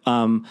ballot,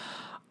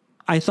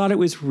 I thought it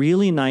was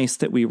really nice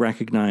that we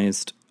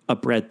recognized a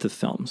breadth of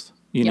films.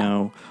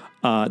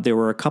 There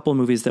were a couple of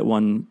movies that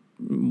won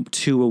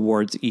 2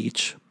 awards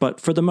each, but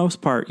for the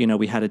most part,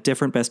 we had a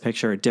different Best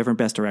Picture, a different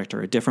Best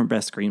Director, a different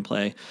Best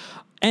Screenplay,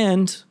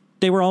 and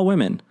they were all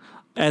women,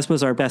 as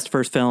was our Best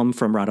First Film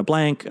from Rada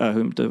Blank,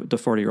 the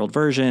 40-year-old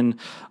version.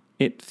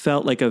 It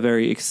felt like a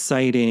very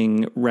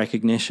exciting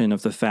recognition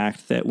of the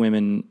fact that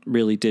women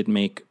really did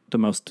make the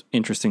most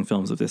interesting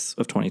films of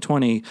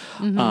 2020.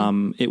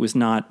 It was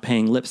not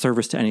paying lip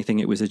service to anything.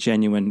 It was a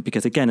genuine,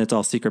 because again, it's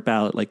all secret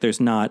ballot. Like, there's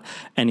not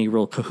any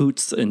real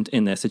cahoots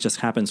in this. It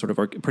just happened sort of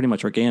pretty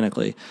much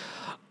organically.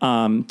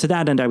 To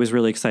that end, I was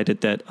really excited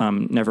that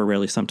Never,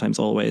 Rarely, Sometimes,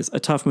 Always, a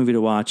tough movie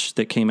to watch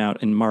that came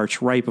out in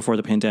March, right before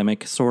the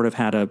pandemic, sort of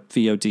had a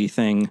VOD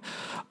thing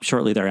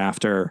shortly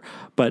thereafter,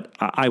 but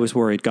I was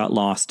worried got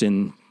lost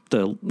in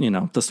the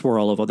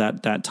swirl of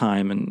that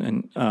time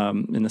and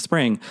in the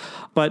spring.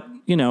 But,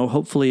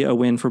 hopefully a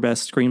win for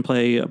Best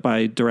Screenplay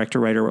by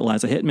director-writer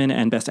Eliza Hittman,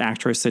 and Best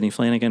Actress Sydney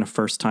Flanagan, a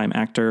first-time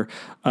actor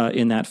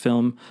in that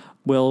film,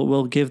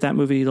 will give that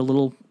movie the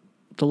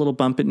little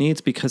bump it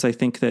needs, because I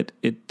think that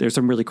there's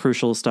some really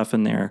crucial stuff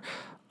in there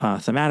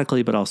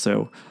thematically, but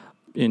also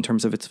in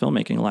terms of its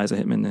filmmaking. Eliza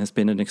Hittman has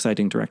been an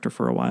exciting director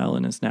for a while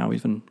and is now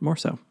even more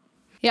so.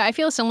 Yeah, I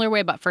feel a similar way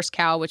about First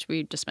Cow, which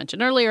we just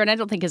mentioned earlier, and I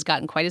don't think has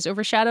gotten quite as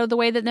overshadowed the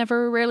way that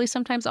Never, Rarely,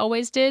 Sometimes,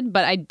 Always did.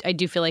 But I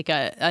do feel like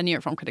a New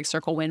York Film Critics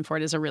Circle win for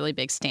it is a really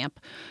big stamp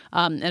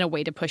and a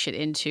way to push it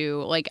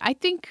into, I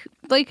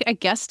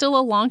guess still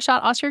a long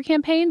shot Oscar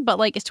campaign, but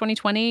it's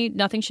 2020.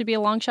 Nothing should be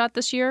a long shot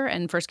this year,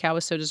 and First Cow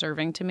was so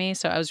deserving to me.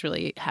 So I was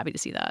really happy to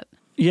see that.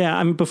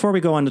 Yeah, before we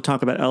go on to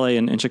talk about LA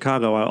and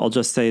Chicago, I'll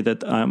just say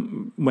that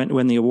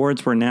when the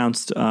awards were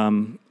announced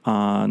on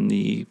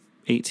the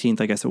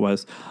 18th, I guess it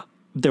was,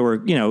 there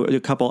were, a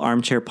couple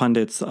armchair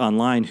pundits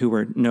online who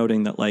were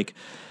noting that,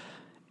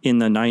 in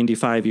the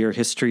 95-year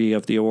history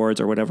of the awards,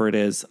 or whatever it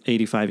is,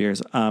 85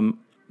 years,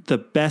 the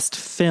best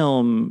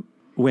film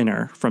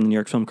winner from the New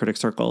York Film Critics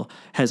Circle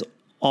has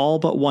all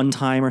but one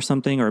time or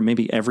something, or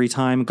maybe every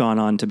time, gone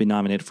on to be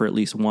nominated for at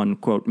least one,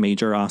 quote,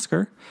 major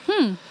Oscar.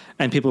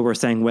 And people were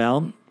saying,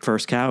 well,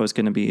 First Cow is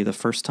going to be the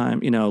first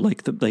time,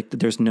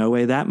 there's no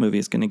way that movie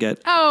is going to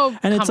get. Oh,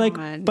 and it's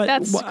on. But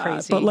that's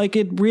crazy. But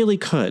it really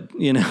could,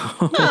 No,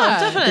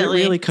 definitely. It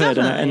really could.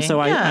 Definitely. And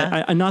so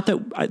I not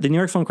that the New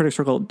York Film Critics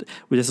Circle,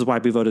 this is why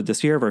we voted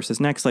this year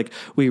versus next.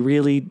 We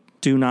really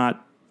do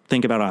not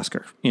think about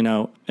Oscar,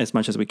 as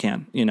much as we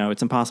can.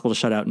 It's impossible to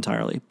shut out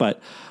entirely.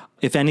 But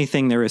if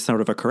anything, there is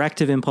sort of a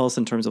corrective impulse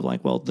in terms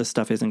of this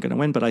stuff isn't going to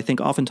win. But I think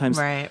oftentimes,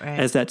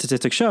 as that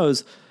statistic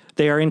shows,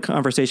 they are in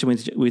conversation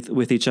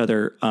with each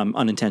other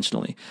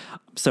unintentionally.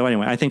 So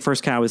anyway, I think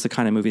First Cow is the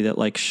kind of movie that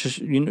like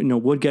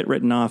would get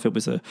written off. It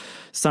was a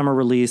summer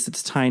release.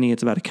 It's tiny.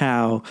 It's about a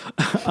cow.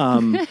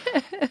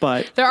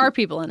 But there are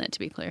people in it, to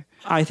be clear.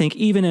 I think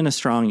even in a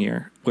strong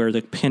year where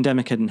the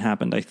pandemic hadn't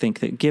happened, I think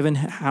that given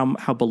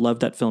how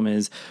beloved that film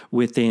is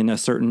within a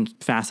certain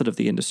facet of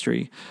the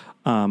industry,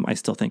 I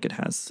still think it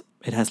has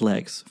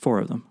legs, 4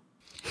 of them.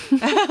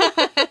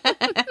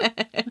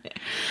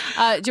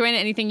 Joanna,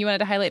 anything you wanted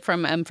to highlight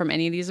from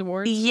any of these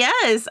awards?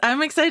 Yes,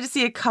 I'm excited to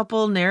see a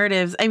couple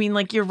narratives. I mean,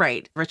 like, you're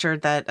right,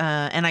 Richard, that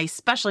and I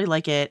especially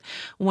like it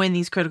when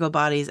these critical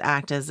bodies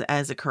act as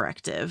a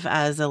corrective,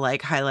 as a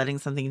like highlighting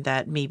something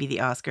that maybe the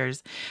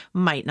Oscars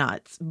might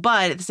not.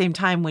 But at the same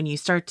time, when you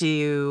start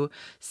to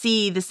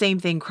see the same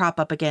thing crop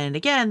up again and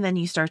again, then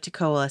you start to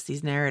coalesce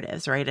these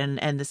narratives, right?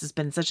 And this has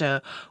been such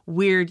a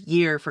weird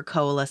year for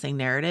coalescing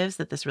narratives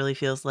that this really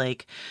feels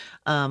like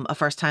a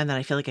first time that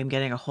I feel like I'm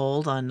getting a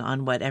hold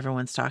on what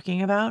everyone's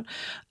talking about.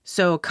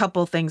 So a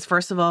couple things.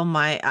 First of all,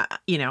 my I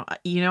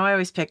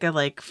always pick a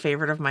like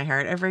favorite of my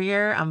heart every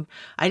year.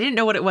 I didn't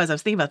know what it was. I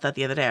was thinking about that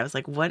the other day. I was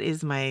like, what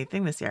is my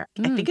thing this year?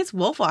 I think it's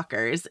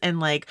Wolfwalkers, and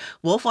like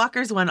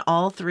Wolfwalkers won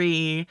all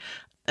 3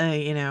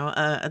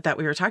 that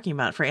we were talking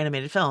about for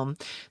animated film.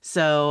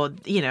 So,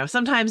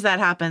 sometimes that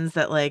happens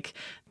that like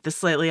the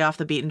slightly off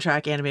the beaten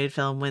track animated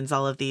film wins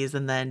all of these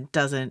and then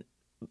doesn't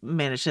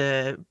manage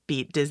to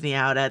beat Disney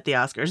out at the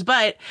Oscars.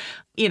 But,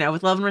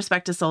 with love and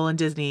respect to Soul and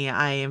Disney,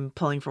 I am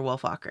pulling for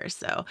Wolfwalkers.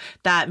 So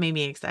that made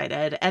me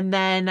excited. And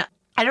then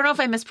I don't know if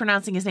I'm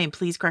mispronouncing his name.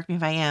 Please correct me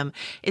if I am.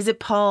 Is it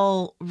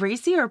Paul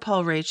Raci or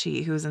Paul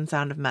Raci who's in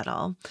Sound of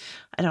Metal?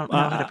 I don't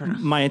know how to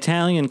pronounce. My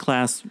Italian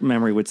class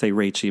memory would say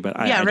Raci, but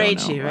I don't know.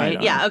 Raci,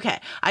 right? Yeah, okay.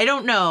 I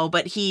don't know,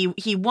 but he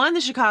won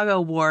the Chicago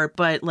Award,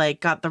 but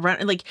like got the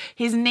run. Like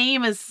his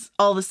name is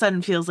all of a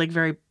sudden feels like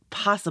very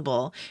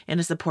possible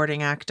in a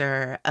supporting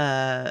actor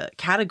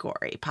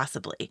category,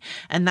 possibly.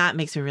 And that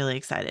makes me really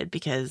excited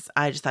because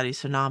I just thought he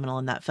was phenomenal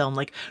in that film.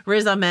 Like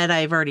Riz Ahmed,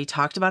 I've already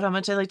talked about how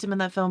much I liked him in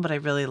that film, but I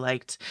really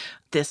liked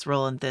this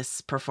role and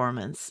this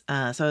performance.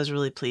 So I was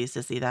really pleased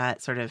to see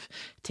that sort of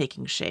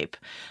taking shape.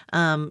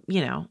 And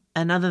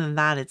other than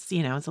that, it's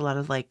a lot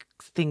of like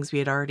things we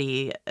had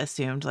already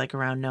assumed, like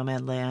around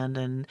Nomadland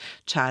and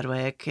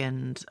Chadwick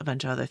and a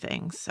bunch of other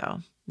things.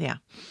 So yeah.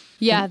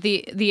 Yeah,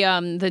 the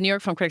New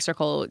York Film Critics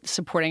Circle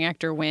supporting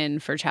actor win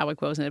for Chadwick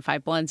Boseman at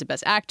Five Bloods, and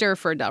Best Actor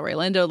for Delroy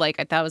Lindo.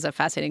 Like, that was a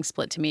fascinating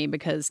split to me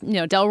because,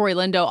 Delroy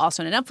Lindo,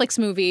 also in a Netflix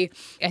movie,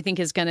 I think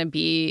is going to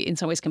be in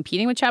some ways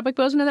competing with Chadwick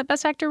Boseman in that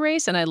Best Actor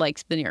race, and I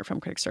liked the New York Film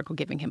Critics Circle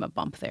giving him a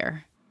bump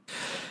there.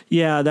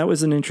 Yeah, that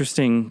was an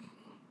interesting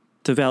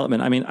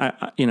development. I mean,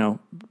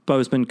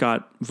 Boseman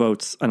got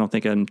votes. I don't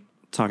think I'm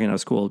talking out of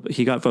school, but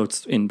he got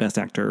votes in Best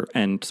Actor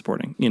and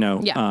Supporting,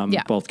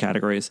 both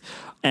categories.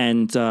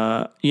 And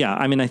I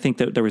think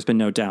that there has been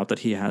no doubt that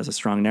he has a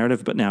strong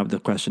narrative, but now the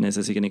question is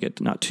he going to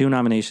get not 2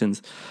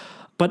 nominations?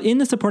 But in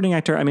the supporting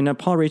actor,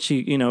 Paul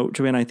Raci,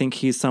 Joanne, I think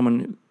he's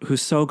someone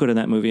who's so good in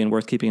that movie and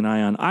worth keeping an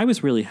eye on. I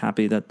was really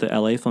happy that the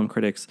LA Film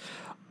Critics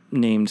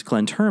named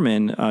Glenn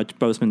Turman,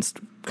 Boseman's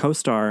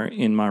co-star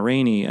in Ma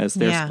Rainey, as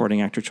their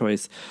supporting actor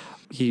choice.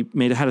 He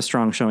had a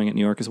strong showing at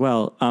New York as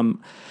well.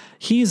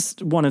 He's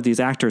one of these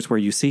actors where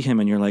you see him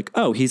and you're like,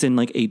 oh, he's in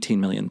like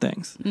 18 million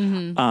things.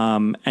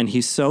 Mm-hmm. And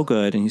he's so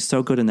good, and he's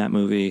so good in that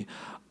movie.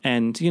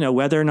 And,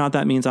 whether or not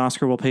that means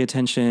Oscar will pay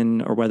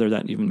attention or whether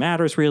that even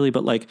matters really,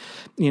 but like,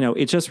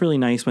 it's just really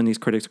nice when these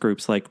critics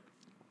groups like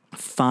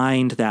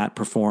find that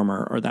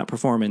performer or that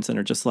performance and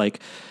are just like,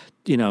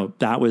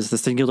 that was the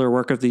singular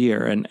work of the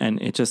year. And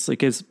it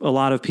gives a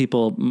lot of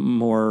people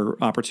more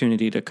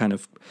opportunity to kind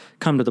of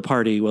come to the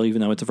party. Well, even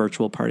though it's a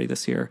virtual party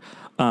this year,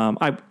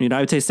 I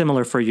would say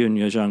similar for Yoon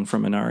Yuh-jung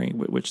from Minari,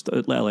 which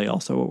the LA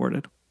also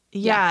awarded.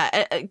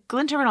 Yeah,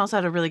 Glenn Turman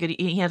also had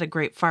he had a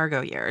great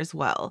Fargo year as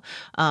well.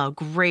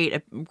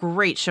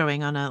 Great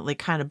showing on a like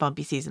kind of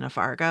bumpy season of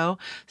Fargo.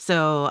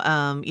 So,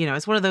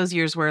 it's one of those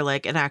years where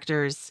like an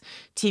actor's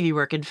TV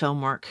work and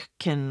film work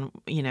can,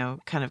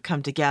 kind of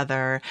come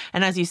together.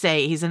 And as you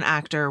say, he's an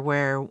actor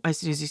where as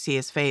soon as you see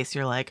his face,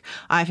 you're like,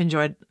 I've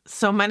enjoyed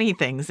so many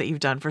things that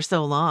you've done for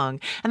so long.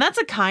 And that's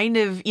a kind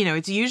of,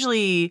 it's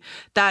usually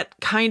that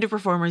kind of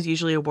performer is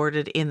usually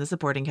awarded in the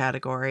supporting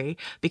category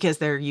because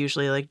they're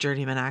usually like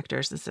journeyman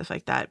actors and stuff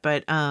like that.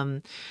 But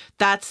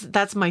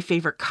that's my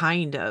favorite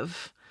kind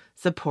of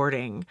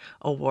supporting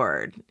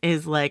award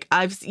is like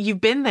you've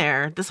been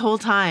there this whole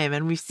time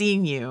and we've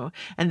seen you,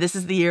 and this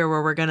is the year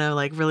where we're gonna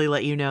like really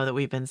let you know that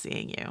we've been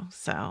seeing you.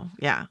 So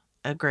yeah,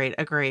 a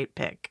great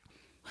pick.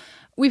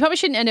 We probably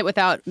shouldn't end it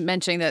without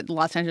mentioning that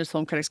Los Angeles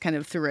Film Critics kind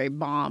of threw a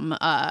bomb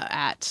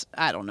at,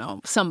 I don't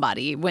know,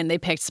 somebody when they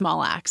picked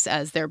Small Axe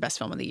as their best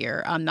film of the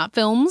year. Not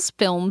films,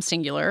 film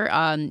singular.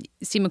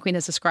 Steve McQueen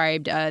has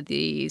described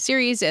the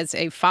series as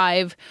a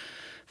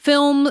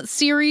 5-film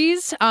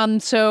series.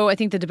 So I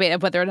think the debate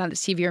of whether or not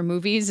it's TV or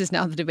movies is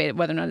now the debate of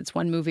whether or not it's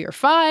 1 movie or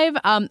 5.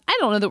 I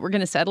don't know that we're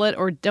going to settle it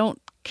or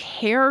don't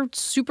care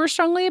super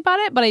strongly about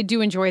it, but I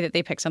do enjoy that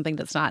they picked something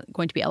that's not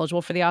going to be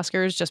eligible for the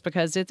Oscars just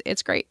because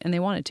it's great and they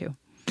wanted to.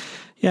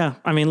 Yeah,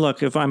 I mean,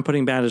 look, if I'm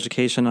putting Bad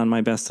Education on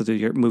my best of the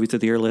year movies of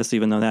the year list,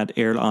 even though that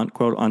aired on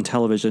quote on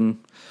television,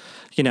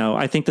 you know,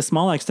 I think the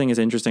Small Axe thing is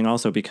interesting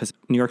also because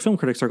New York Film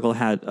Critics Circle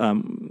had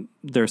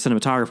their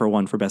cinematographer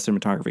won for best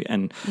cinematography,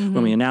 and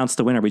when we announced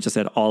the winner, we just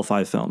said all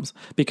 5 films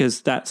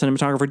because that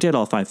cinematographer did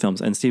all 5 films,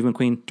 and Steve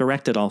McQueen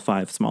directed all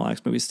 5 Small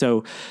Axe movies.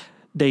 So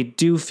they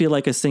do feel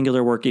like a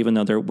singular work, even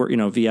though they're, you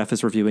know, VF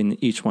is reviewing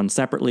each one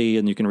separately,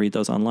 and you can read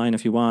those online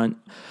if you want.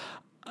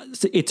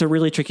 It's a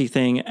really tricky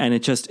thing, and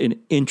it's just an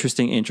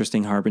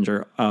interesting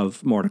harbinger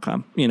of more to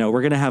come. You know,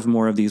 we're going to have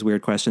more of these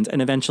weird questions,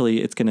 and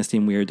eventually it's going to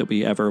seem weird that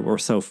we ever were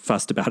so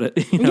fussed about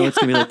it. You know, it's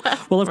going to be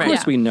like, well, of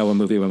course we know a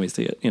movie when we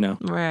see it, you know?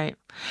 Right.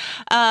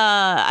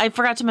 I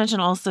forgot to mention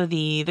also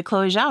the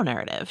Chloe Zhao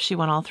narrative. She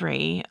won all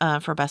 3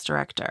 for Best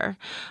Director.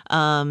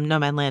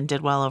 Nomadland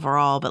did well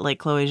overall, but like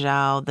Chloe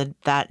Zhao,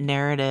 that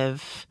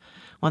narrative...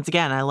 Once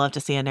again, I love to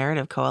see a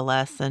narrative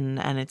coalesce, and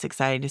it's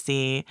exciting to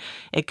see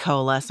it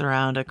coalesce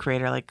around a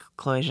creator like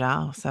Chloe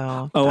Zhao.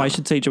 So, I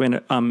should say,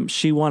 Joanna,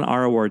 she won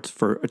our awards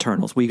for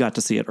Eternals. We got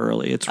to see it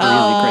early. It's really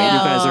great. You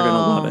guys are going to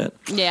love it.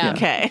 Yeah.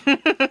 Okay.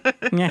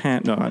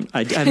 No,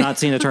 I've not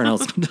seen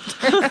Eternals.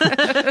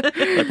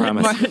 I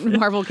promise.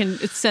 Marvel can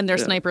send their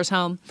snipers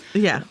home.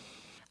 Yeah.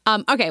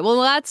 Okay,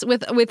 well, that's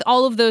with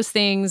all of those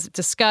things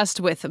discussed,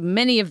 with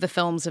many of the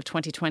films of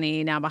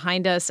 2020 now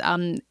behind us.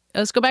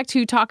 Let's go back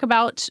to talk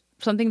about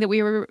something that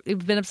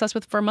we've been obsessed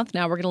with for a month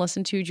now. We're going to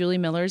listen to Julie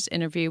Miller's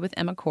interview with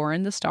Emma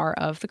Corrin, the star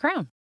of The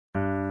Crown.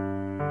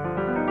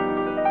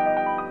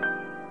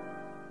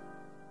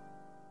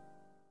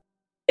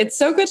 It's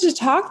so good to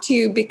talk to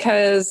you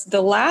because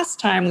the last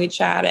time we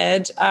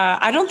chatted,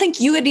 I don't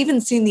think you had even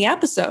seen the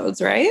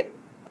episodes, right?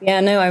 Yeah,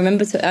 no, I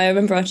remember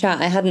our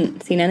chat. I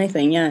hadn't seen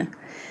anything, yeah.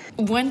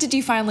 When did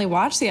you finally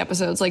watch the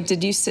episodes? Like,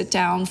 did you sit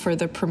down for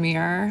the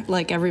premiere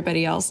like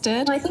everybody else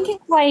did? I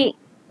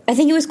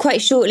think it was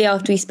quite shortly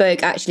after we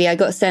spoke, actually. I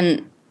got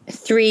sent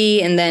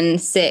 3 and then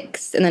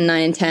 6 and then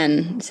 9 and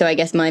 10. So I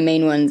guess my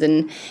main ones.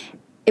 And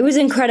it was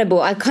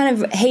incredible. I kind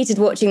of hated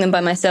watching them by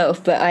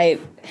myself, but I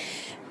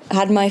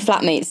had my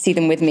flatmates see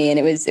them with me, and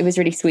it was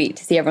really sweet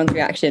to see everyone's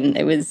reaction.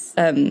 It was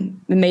it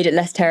made it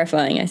less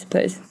terrifying, I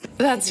suppose.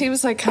 That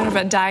seems like kind of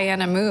a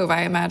Diana move.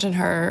 I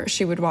imagine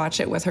she would watch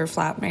it with her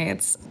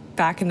flatmates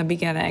back in the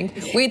beginning.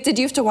 Wait, did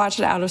you have to watch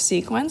it out of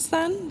sequence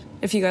then?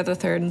 If you got the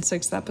 3rd and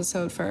 6th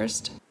episode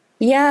first?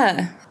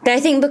 Yeah, I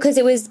think because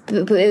it was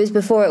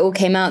before it all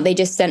came out, they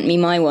just sent me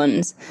my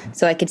ones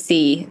so I could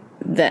see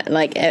that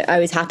like I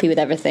was happy with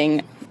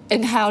everything.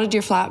 And how did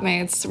your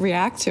flatmates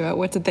react to it?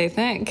 What did they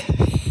think?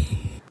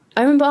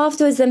 I remember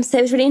afterwards them say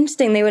it was really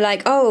interesting. They were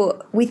like, "Oh,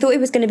 we thought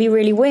it was going to be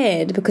really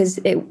weird because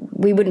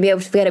we wouldn't be able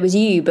to forget it was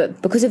you, but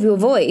because of your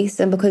voice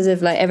and because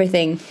of like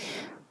everything,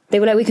 they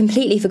were like, we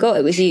completely forgot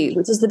it was you,"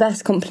 which is the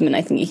best compliment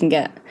I think you can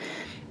get.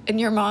 And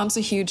your mom's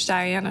a huge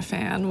Diana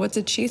fan. What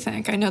did she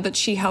think? I know that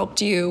she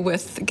helped you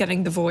with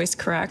getting the voice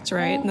correct,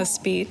 right, and the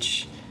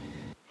speech.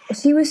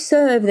 She was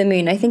so over the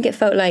moon. I think it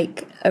felt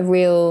like a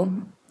real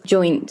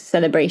joint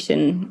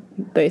celebration,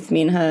 both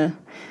me and her.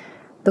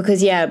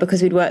 Because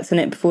we'd worked on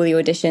it before the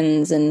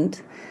auditions,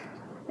 and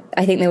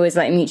I think there was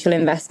like mutual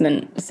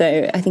investment.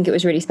 So I think it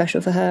was really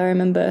special for her. I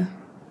remember,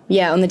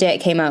 on the day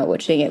it came out,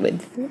 watching it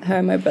with her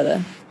and my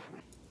brother.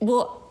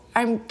 Well,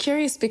 I'm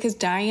curious because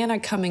Diana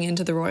coming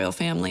into the royal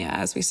family,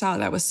 as we saw,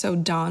 that was so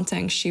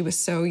daunting. She was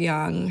so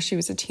young. She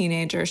was a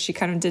teenager. She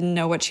kind of didn't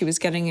know what she was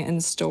getting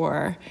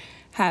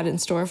had in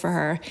store for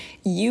her.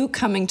 You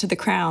coming to the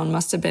Crown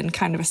must have been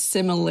kind of a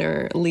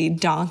similarly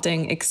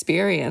daunting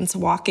experience,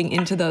 walking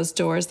into those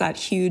doors, that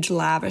huge,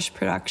 lavish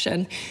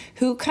production.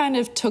 Who kind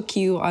of took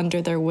you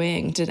under their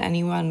wing? Did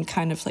anyone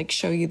kind of like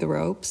show you the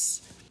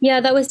ropes?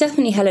 Yeah, that was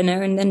definitely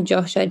Helena and then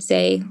Josh, I'd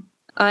say.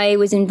 I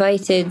was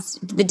invited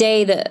the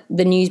day that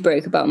the news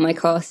broke about my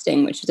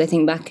casting, which was, I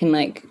think, back in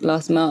like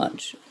last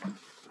March.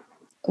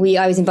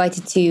 I was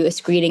invited to a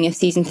screening of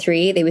season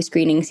 3. They were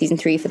screening season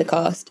 3 for the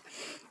cast.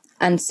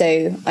 And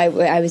so I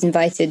was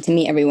invited to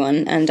meet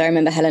everyone. And I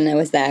remember Helena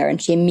was there,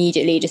 and she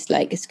immediately just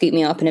like scooped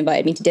me up and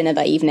invited me to dinner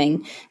that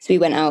evening. So we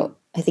went out,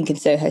 I think in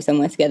Soho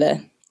somewhere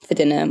together for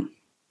dinner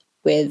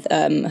with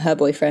her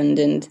boyfriend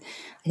and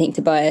I think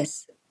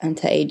Tobias and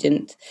her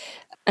agent.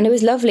 And it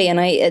was lovely. And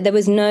I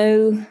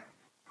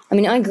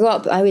grew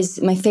up,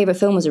 my favourite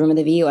film was A Room with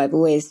a View. I've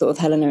always thought of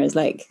Helena as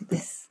like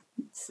this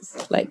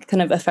like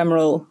kind of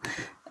ephemeral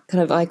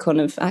kind of icon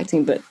of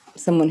acting, but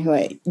someone who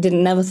I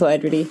never thought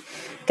I'd really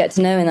get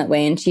to know in that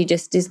way. And she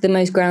just is the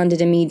most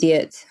grounded,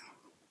 immediate,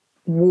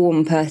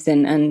 warm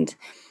person. And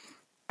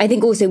I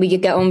think also we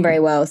could get on very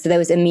well. So there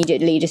was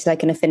immediately just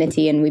like an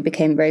affinity, and we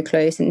became very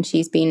close. And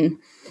she's been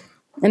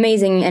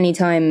amazing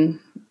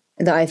anytime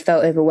that I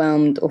felt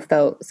overwhelmed or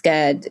felt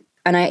scared.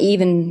 And I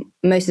even,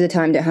 most of the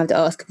time, don't have to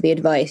ask for the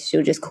advice.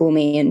 She'll just call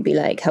me and be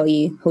like, "How are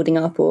you holding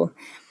up?" Or "Do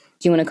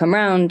you want to come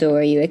round?" Or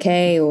 "Are you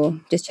okay?" Or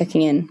just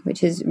checking in,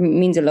 which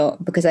means a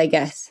lot, because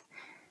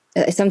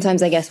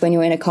sometimes I guess when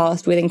you're in a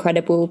cast with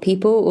incredible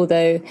people,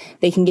 although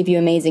they can give you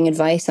amazing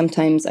advice,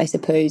 sometimes I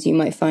suppose you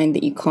might find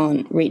that you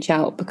can't reach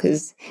out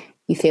because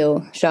you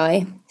feel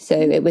shy. So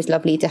it was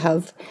lovely to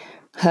have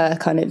her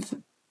kind of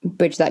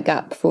bridge that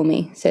gap for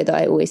me so that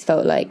I always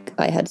felt like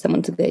I had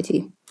someone to go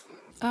to.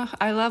 Oh,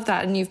 I love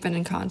that. And you've been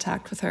in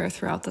contact with her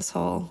throughout this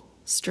whole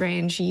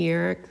strange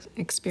year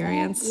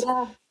experience.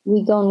 Yeah.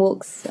 We go on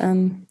walks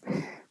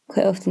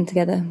quite often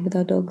together with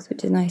our dogs,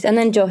 which is nice. And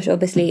then Josh,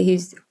 obviously,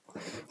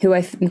 who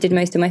I did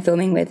most of my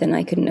filming with, and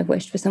I couldn't have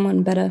wished for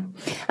someone better.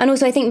 And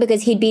also I think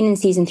because he'd been in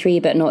season 3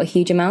 but not a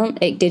huge amount,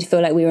 it did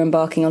feel like we were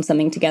embarking on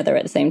something together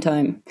at the same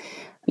time.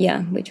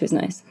 Yeah, which was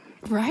nice.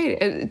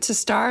 Right. To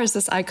star as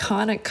this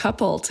iconic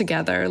couple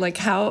together, like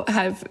how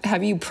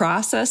have you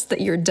processed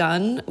that you're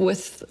done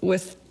with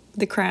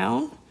The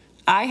Crown?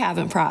 I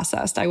haven't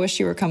processed. I wish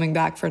you were coming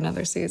back for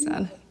another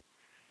season.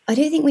 I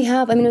don't think we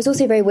have. I mean, it was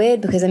also very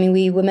weird because, I mean,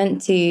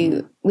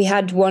 we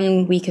had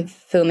 1 week of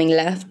filming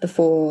left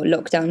before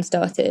lockdown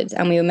started,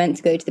 and we were meant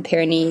to go to the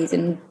Pyrenees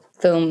and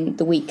film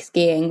the week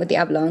skiing with the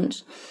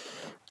Avalanche.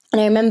 And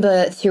I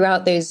remember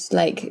throughout those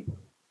like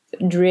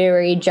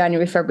dreary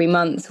January, February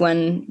months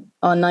when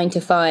our 9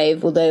 to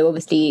 5, although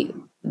obviously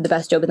the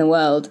best job in the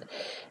world,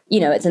 you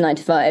know, it's a 9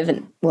 to 5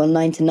 and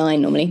 9 to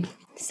 9 normally,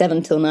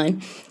 7 till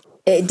 9.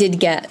 It did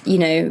get, you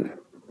know,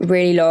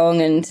 really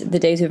long and the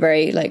days were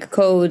very like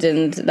cold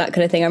and that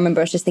kind of thing. I remember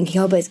I was just thinking,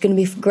 but it's going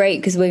to be great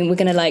because we're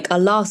going to like our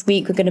last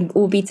week, we're going to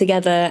all be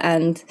together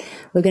and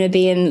we're going to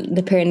be in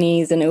the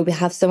Pyrenees and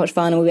have so much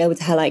fun and we'll be able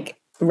to like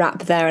wrap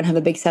there and have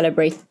a big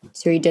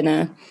celebratory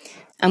dinner.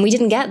 And we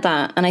didn't get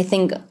that. And I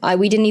think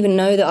we didn't even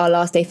know that our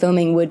last day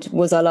filming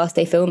was our last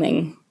day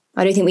filming.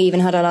 I don't think we even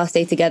had our last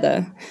day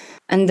together.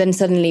 And then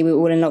suddenly we were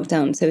all in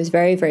lockdown. So it was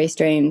very, very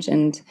strange.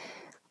 And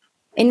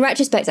in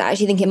retrospect, I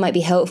actually think it might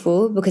be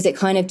helpful because it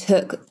kind of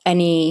took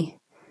any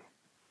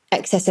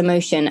excess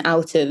emotion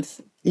out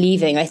of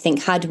leaving. I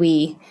think had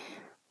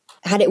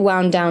it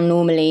wound down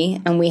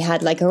normally and we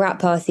had like a wrap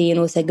party and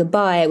all said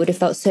goodbye, it would have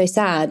felt so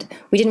sad.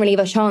 We didn't really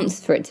have a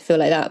chance for it to feel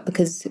like that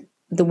because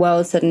the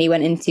world suddenly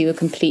went into a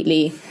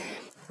completely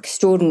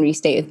extraordinary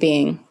state of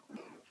being.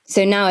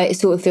 So now it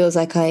sort of feels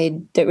like I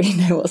don't really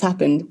know what's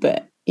happened,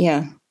 but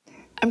yeah.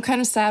 I'm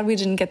kind of sad we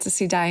didn't get to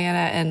see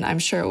Diana, and I'm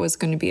sure it was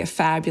going to be a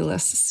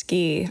fabulous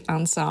ski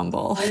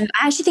ensemble. I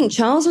actually think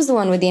Charles was the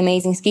one with the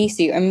amazing ski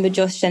suit. I remember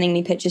Josh sending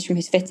me pictures from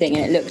his fitting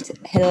and it looked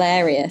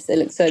hilarious. It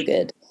looked so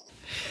good.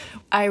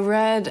 I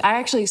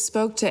actually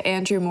spoke to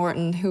Andrew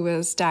Morton, who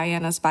was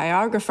Diana's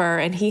biographer,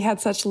 and he had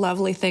such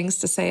lovely things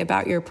to say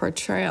about your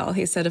portrayal.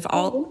 He said of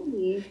all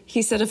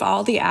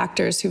the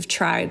actors who've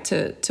tried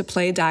to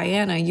play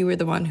Diana, you were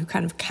the one who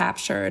kind of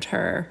captured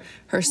her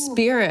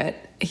spirit.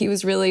 He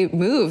was really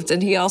moved,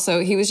 and he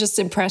was just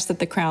impressed that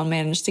The Crown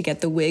managed to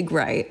get the wig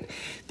right,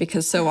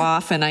 because so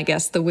often I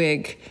guess the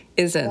wig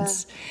isn't.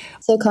 Yeah.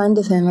 So kind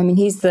of him. I mean,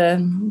 he's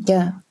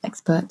the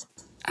expert.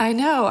 I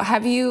know.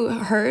 Have you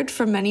heard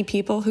from many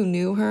people who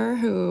knew her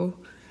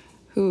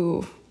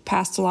who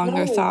passed along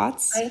their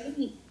thoughts?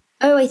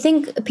 I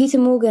think Peter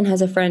Morgan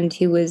has a friend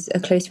who was a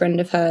close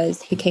friend of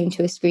hers who came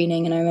to a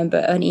screening, and I remember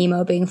an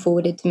email being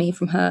forwarded to me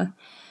from her.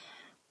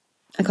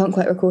 I can't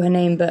quite recall her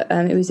name, but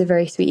it was a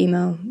very sweet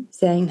email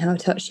saying how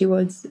touched she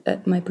was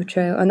at my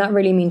portrayal, and that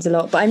really means a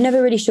lot. But I'm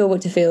never really sure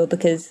what to feel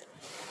because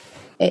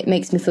it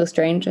makes me feel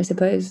strange, I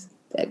suppose,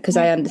 because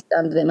I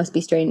understand that it must be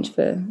strange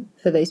for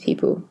those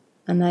people,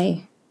 and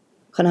I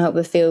can't help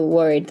but feel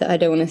worried that I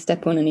don't want to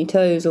step on any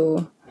toes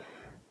or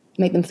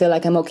make them feel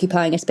like I'm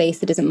occupying a space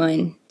that isn't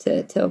mine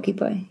to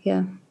occupy.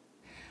 Yeah.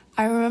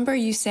 I remember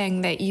you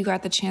saying that you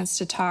got the chance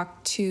to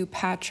talk to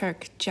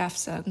Patrick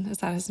Jephson. Is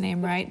that his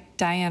name, right?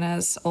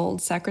 Diana's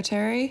old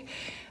secretary.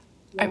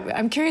 Yeah.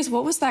 I'm curious,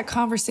 what was that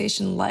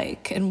conversation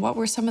like? And what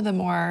were some of the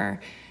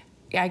more,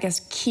 I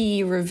guess,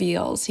 key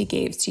reveals he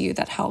gave to you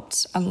that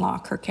helped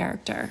unlock her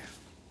character?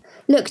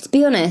 Look, to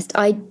be honest,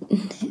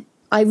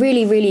 I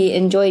really, really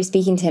enjoyed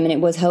speaking to him and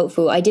it was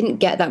helpful. I didn't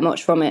get that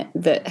much from it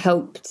that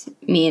helped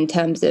me in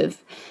terms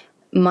of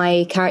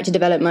my character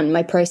development.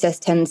 My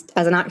process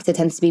as an actor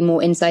tends to be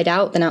more inside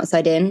out than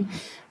outside in.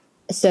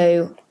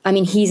 So, I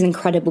mean, he's an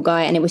incredible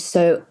guy and it was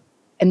so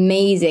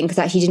amazing because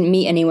I actually didn't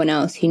meet anyone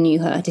else who knew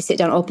her, to sit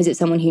down opposite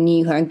someone who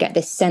knew her and get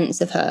this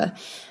sense of her.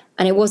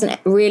 And it wasn't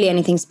really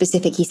anything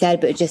specific he said,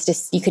 but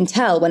just you can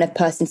tell when a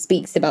person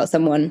speaks about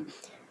someone,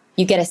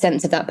 you get a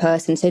sense of that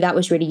person. So that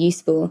was really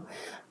useful.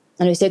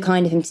 And it was so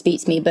kind of him to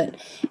speak to me. But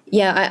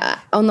yeah,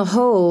 on the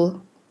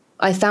whole,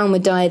 I found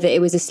with Di that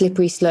it was a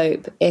slippery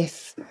slope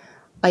if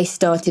I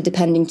started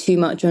depending too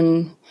much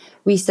on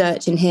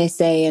research and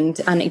hearsay and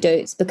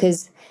anecdotes,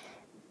 because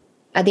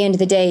at the end of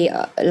the day,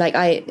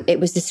 it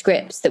was the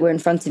scripts that were in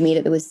front of me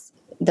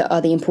that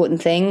are the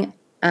important thing,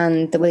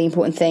 and that were the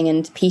important thing,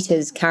 and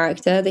Peter's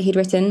character that he'd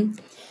written.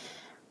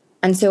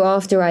 And so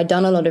after I'd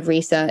done a lot of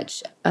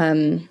research,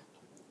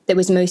 that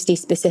was mostly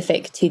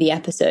specific to the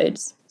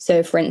episodes.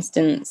 So, for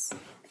instance,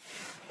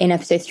 in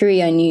episode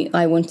 3,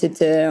 I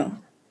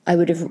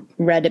would have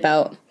read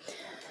about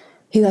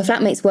who her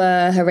flatmates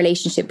were, her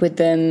relationship with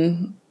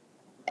them,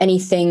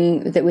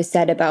 anything that was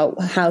said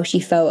about how she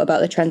felt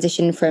about the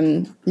transition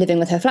from living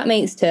with her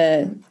flatmates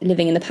to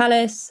living in the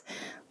palace,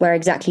 where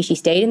exactly she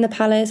stayed in the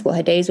palace, what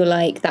her days were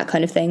like, that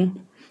kind of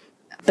thing.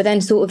 But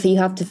then sort of you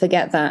have to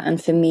forget that.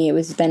 And for me, it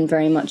was then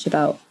very much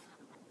about,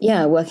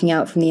 working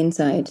out from the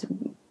inside,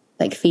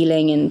 like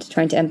feeling and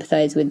trying to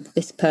empathize with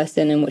this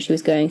person and what she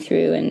was going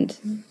through and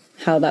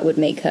how that would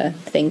make her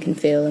think and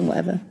feel and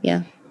whatever.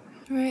 Yeah.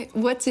 Right.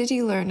 What did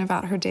you learn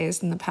about her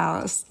days in the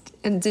palace?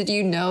 And did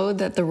you know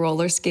that the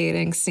roller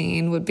skating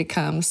scene would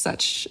become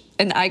such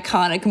an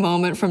iconic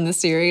moment from the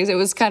series? It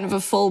was kind of a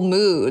full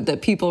mood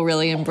that people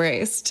really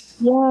embraced.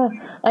 Yeah,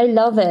 I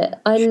love it.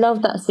 I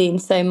love that scene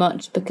so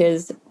much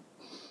because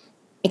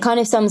it kind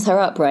of sums her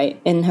up, right,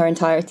 in her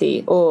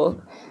entirety,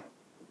 or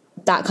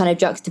that kind of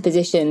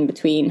juxtaposition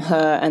between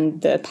her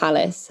and the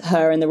palace,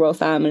 her and the royal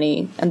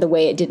family, and the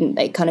way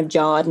it kind of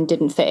jarred and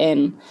didn't fit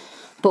in.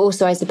 But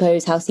also, I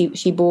suppose, how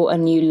she brought a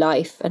new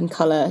life and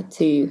colour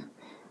to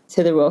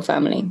the royal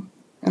family.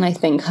 And I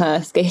think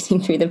her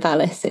skating through the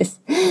palace is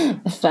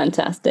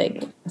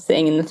fantastic,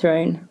 sitting in the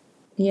throne.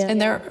 Yeah. And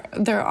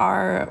there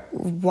are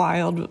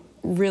wild,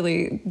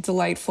 really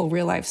delightful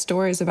real-life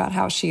stories about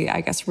how she,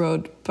 I guess,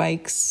 rode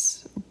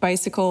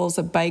bicycles,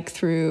 a bike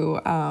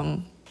through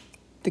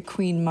the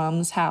Queen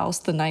Mum's house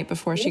the night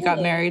before she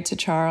got married to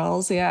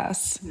Charles.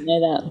 Yes. I know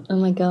that. Oh,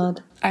 my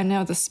God. I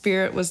know, the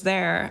spirit was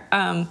there.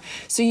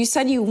 So you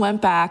said you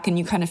went back and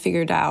you kind of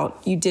figured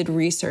out, you did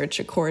research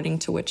according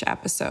to which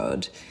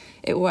episode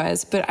it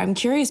was. But I'm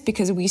curious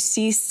because we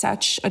see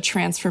such a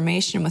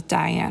transformation with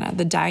Diana.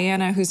 The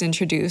Diana who's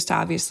introduced,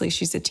 obviously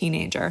she's a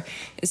teenager,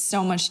 is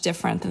so much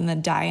different than the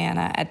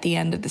Diana at the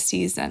end of the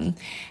season.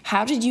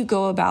 How did you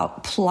go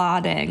about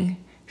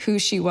plotting who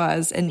she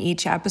was in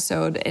each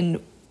episode?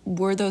 And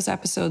were those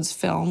episodes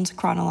filmed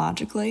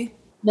chronologically?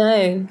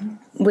 No,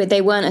 they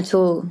weren't at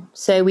all.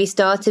 So we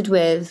started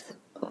with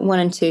 1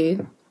 and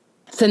 2.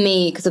 For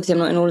me, because obviously I'm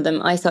not in all of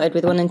them, I started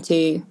with 1 and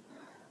 2,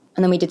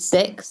 and then we did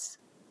 6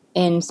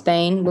 in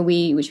Spain,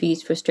 which we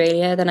used for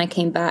Australia. Then I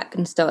came back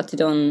and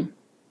started on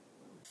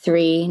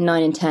 3,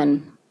 9, and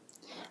 10.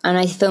 And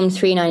I filmed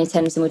 3, 9, and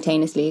 10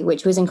 simultaneously,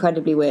 which was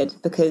incredibly weird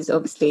because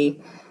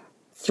obviously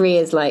 3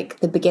 is like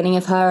the beginning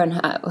of her and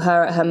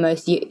her at her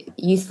most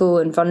youthful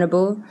and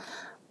vulnerable,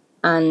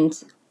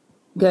 and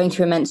going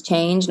through immense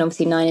change. And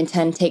obviously 9 and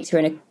 10 takes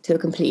her to a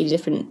completely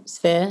different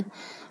sphere.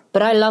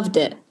 But I loved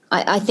it.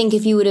 I think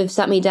if you would have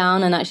sat me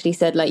down and actually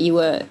said like you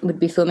would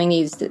be filming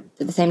these at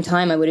the same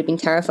time, I would have been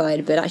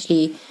terrified. But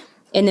actually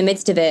in the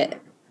midst of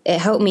it, it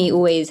helped me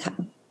always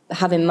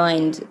have in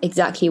mind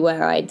exactly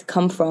where I'd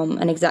come from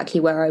and exactly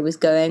where I was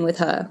going with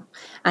her,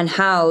 and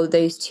how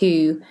those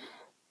two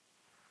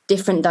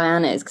different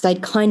Dianas, because I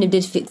kind of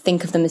did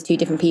think of them as two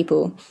different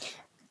people,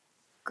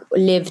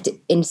 lived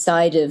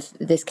inside of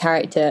this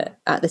character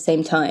at the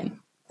same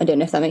time. I don't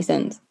know if that makes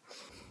sense.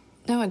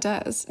 No, it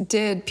does.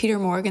 Did Peter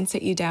Morgan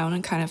sit you down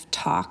and kind of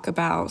talk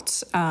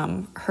about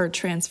her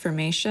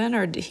transformation,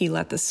 or did he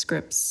let the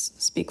scripts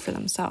speak for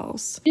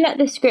themselves? He let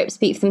the scripts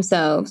speak for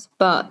themselves,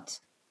 but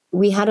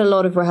we had a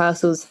lot of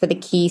rehearsals for the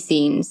key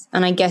scenes,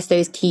 and I guess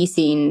those key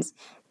scenes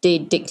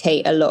did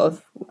dictate a lot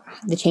of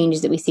the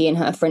changes that we see in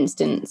her. For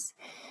instance,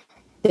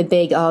 the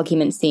big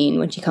argument scene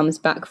when she comes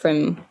back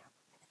from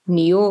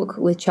New York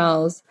with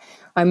Charles.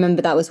 I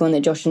remember that was one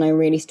that Josh and I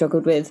really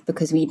struggled with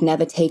because we'd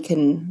never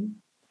taken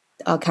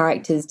our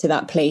characters to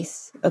that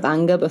place of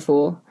anger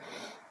before.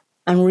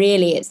 And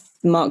really it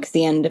marks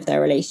the end of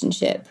their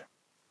relationship.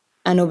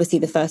 And obviously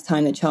the first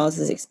time that Charles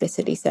has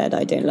explicitly said,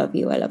 "I don't love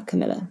you, I love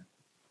Camilla."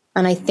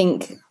 And I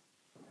think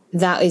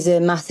that is a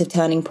massive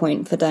turning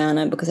point for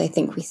Diana, because I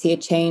think we see a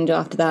change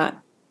after that,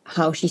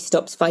 how she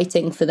stops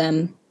fighting for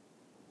them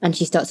and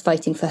she starts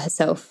fighting for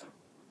herself.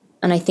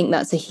 And I think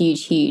that's a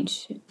huge,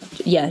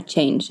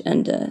 change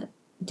and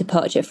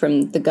departure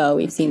from the girl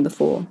we've seen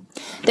before.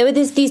 There were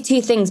these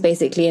two things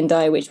basically in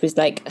Di, which was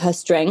like her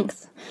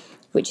strength,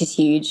 which is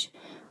huge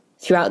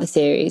throughout the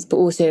series, but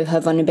also her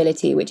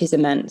vulnerability, which is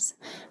immense.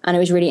 And it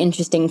was really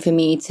interesting for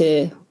me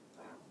to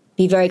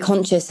be very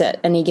conscious at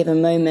any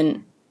given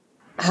moment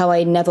how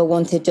I never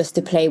wanted just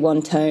to play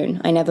one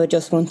tone. I never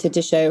just wanted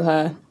to show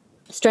her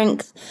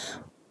strength,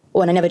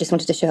 and I never just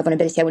wanted to show her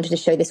vulnerability. I wanted to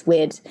show this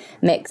weird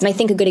mix. And I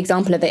think a good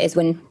example of it is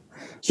when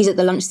she's at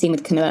the lunch scene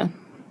with Camilla,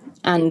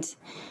 and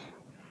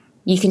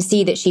you can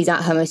see that she's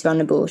at her most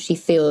vulnerable. She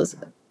feels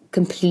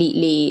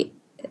completely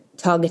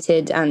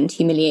targeted and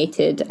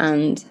humiliated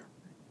and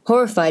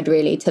horrified,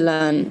 really, to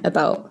learn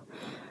about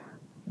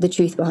the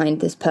truth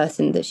behind this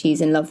person that she's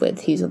in love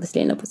with, who's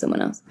obviously in love with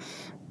someone else.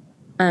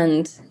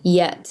 And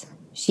yet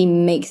she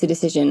makes a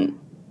decision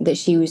that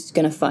she was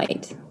going to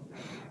fight.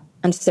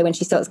 And so when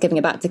she starts giving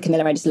it back to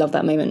Camilla, I just love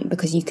that moment,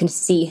 because you can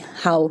see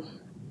how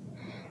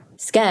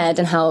scared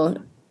and how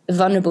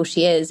vulnerable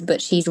she is,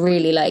 but she's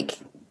really like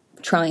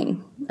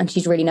trying, and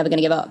she's really never going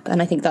to give up.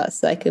 And I think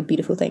that's like a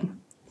beautiful thing.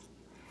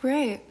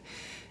 Right.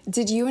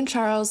 Did you and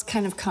Charles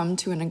kind of come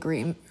to an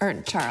agreement, or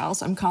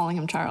Charles, I'm calling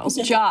him Charles,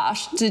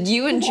 Josh, did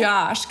you and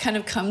Josh kind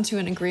of come to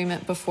an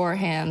agreement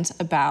beforehand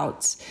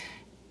about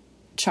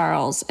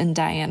Charles and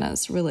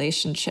Diana's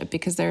relationship?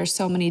 Because there are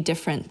so many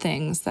different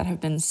things that have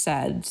been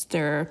said.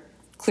 There are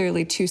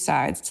clearly two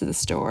sides to the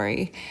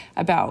story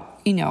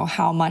about,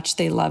 how much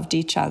they loved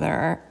each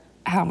other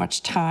how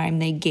much time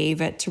they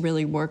gave it to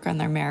really work on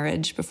their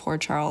marriage before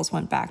Charles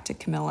went back to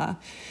Camilla.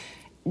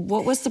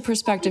 What was the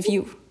perspective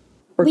you...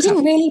 We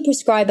didn't really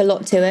prescribe a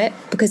lot to it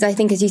because I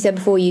think, as you said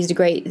before, you used a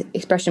great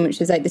expression, which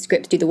was like the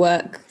scripts do the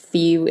work for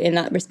you in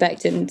that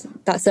respect. And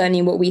that's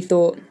certainly what we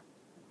thought.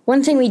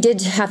 One thing we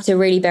did have to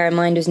really bear in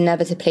mind was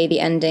never to play the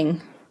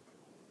ending.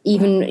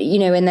 Even, you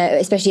know,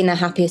 especially in their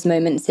happiest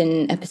moments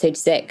in episode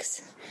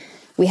 6,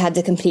 we had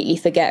to completely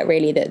forget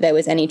really that there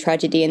was any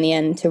tragedy in the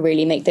end to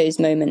really make those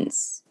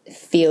moments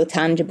feel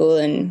tangible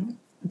and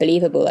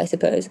believable, I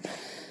suppose.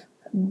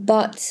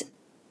 But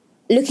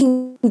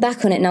looking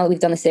back on it now that we've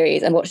done the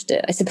series and watched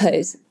it, I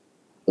suppose,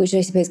 which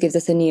I suppose gives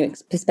us a new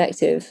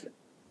perspective,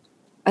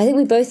 I think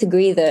we both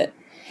agree that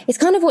it's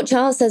kind of what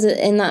Charles says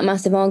in that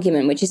massive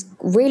argument, which is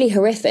really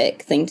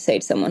horrific thing to say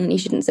to someone, and you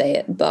shouldn't say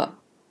it, but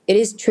it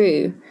is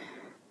true.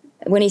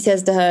 When he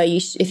says to her,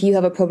 if you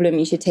have a problem,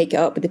 you should take it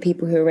up with the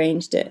people who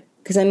arranged it.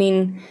 Because, I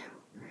mean,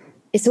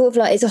 it's sort of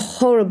like, it's a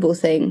horrible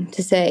thing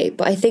to say,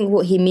 but I think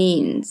what he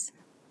means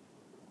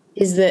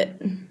is that,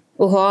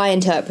 or how I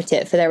interpret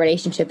it for their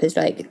relationship is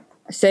like,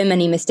 so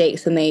many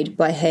mistakes were made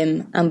by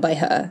him and by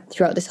her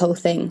throughout this whole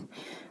thing.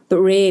 But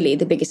really,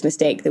 the biggest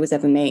mistake that was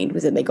ever made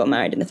was that they got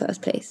married in the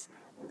first place.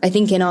 I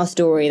think in our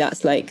story,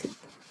 that's like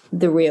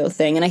the real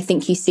thing. And I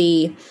think you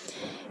see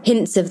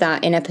hints of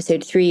that in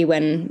episode 3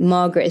 when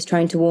Margaret is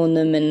trying to warn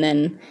them and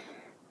then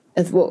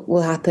of what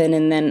will happen.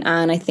 And then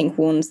Anne, I think,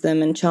 warns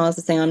them. And Charles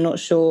is saying, I'm not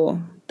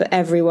sure. But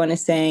everyone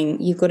is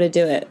saying, you've got to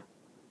do it.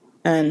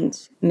 And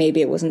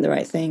maybe it wasn't the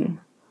right thing.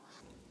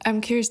 I'm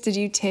curious, did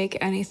you take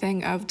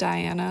anything of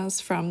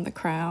Diana's from The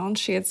Crown?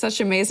 She had such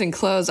amazing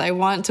clothes. I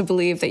want to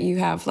believe that you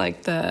have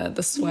like the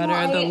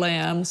sweater, the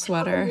lamb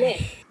sweater.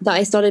 That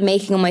I started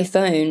making on my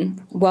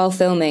phone while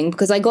filming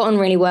because I got on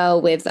really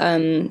well with,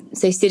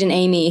 so Sid and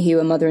Amy, who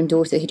are mother and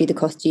daughter who do the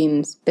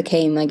costumes,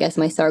 became, I guess,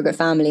 my surrogate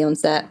family on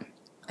set.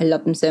 I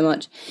love them so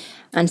much.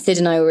 And Sid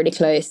and I were really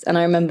close. And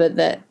I remember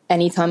that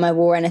anytime I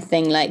wore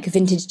anything like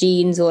vintage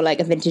jeans or like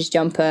a vintage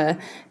jumper,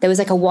 there was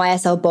like a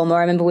YSL bomber.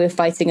 I remember we were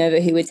fighting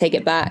over who would take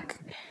it back.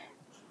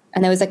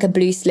 And there was like a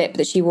blue slip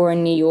that she wore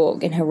in New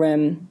York in her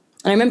room.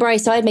 And I remember I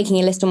started making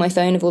a list on my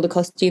phone of all the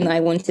costume that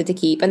I wanted to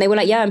keep. And they were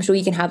like, yeah, I'm sure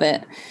you can have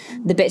it.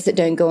 The bits that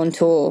don't go on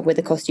tour with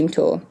the costume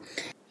tour.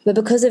 But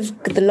because of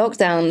the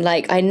lockdown,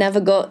 like I never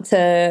got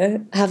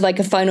to have like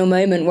a final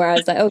moment where I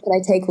was like, oh, can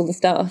I take all the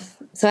stuff?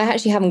 So I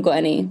actually haven't got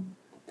any.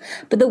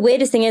 But the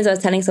weirdest thing is, I was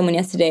telling someone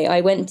yesterday,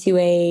 I was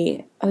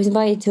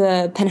invited to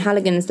a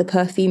Penhaligon's, the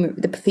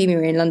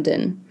perfumery in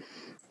London,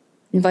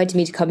 invited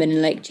me to come in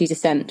and like choose a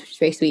scent, which is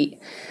very sweet.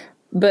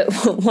 But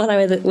while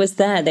I was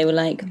there, they were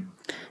like,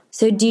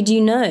 so did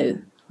you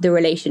know the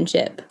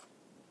relationship?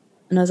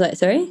 And I was like,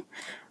 sorry?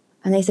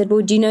 And they said,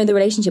 well, do you know the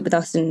relationship with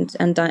us and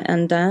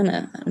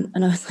Diana?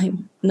 And I was like,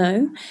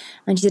 no.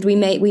 And she said, we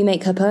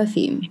make her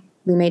perfume.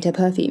 We made her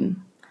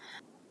perfume.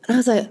 And I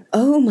was like,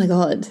 oh my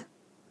God.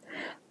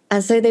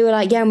 And so they were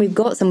like, yeah, and we've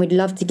got some, we'd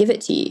love to give it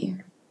to you.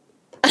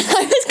 And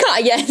I was kind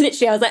of, yeah,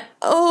 literally, I was like,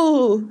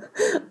 oh,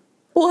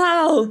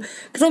 wow.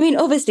 Because I mean,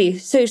 obviously,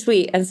 so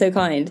sweet and so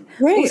kind.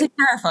 Right. Also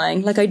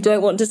terrifying. Like, I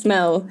don't want to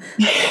smell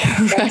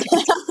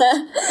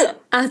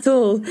at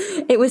all.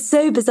 It was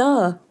so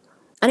bizarre.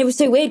 And it was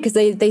so weird because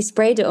they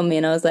sprayed it on me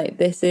and I was like,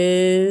 this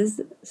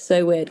is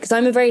so weird. Because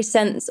I'm a very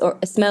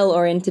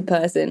smell-oriented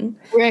person.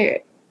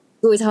 Right.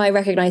 Always how I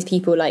recognize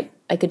people, like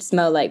I could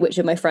smell like which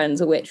of my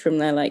friends or which from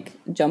their like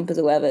jumpers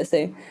or whatever.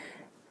 So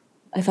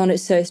I found it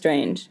so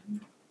strange.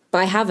 But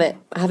I have it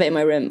in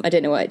my room. I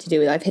don't know what to do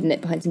with it. I've hidden it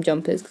behind some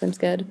jumpers because I'm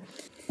scared.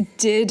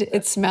 Did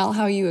it smell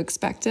how you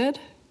expected?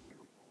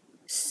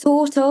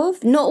 Sort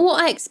of. Not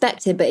what I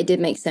expected, but it did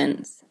make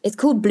sense. It's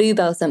called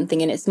Bluebell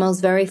something and it smells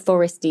very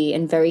foresty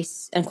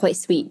and quite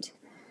sweet.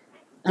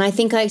 And I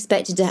think I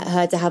expected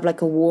her to have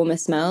like a warmer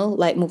smell,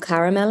 like more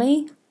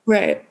caramelly.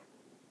 Right.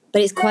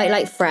 But it's quite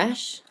like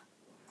fresh.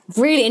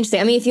 Really interesting.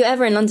 I mean, if you're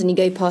ever in London, you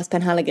go past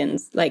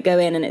Penhaligon's, like go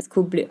in and it's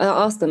called Blue.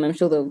 I'll ask them. I'm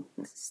sure they'll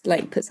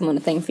like put some on a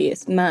thing for you.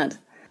 It's mad.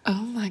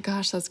 Oh my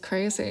gosh, that's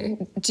crazy.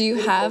 Do you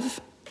have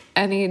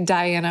any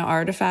Diana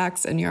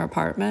artifacts in your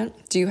apartment?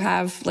 Do you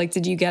have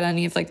did you get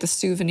any of like the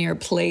souvenir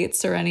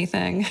plates or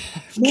anything?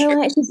 No,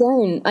 I actually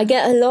don't. I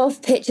get a lot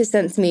of pictures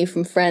sent to me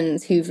from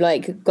friends who've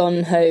like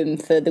gone home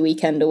for the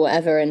weekend or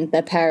whatever, and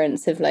their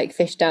parents have like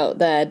fished out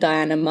their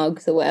Diana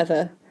mugs or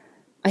whatever.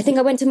 I think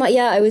I went to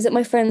I was at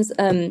my friend's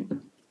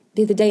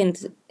the other day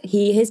and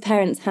his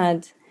parents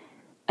had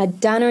a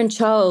Diana and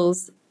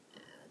Charles,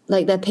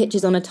 like their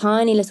pictures on a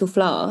tiny little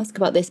flask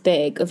about this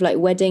big of like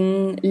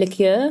wedding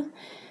liqueur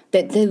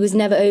that was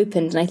never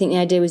opened. And I think the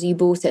idea was you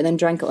bought it and then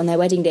drank it on their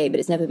wedding day, but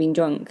it's never been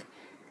drunk.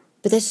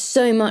 But there's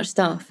so much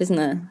stuff, isn't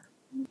there?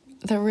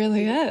 There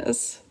really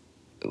is.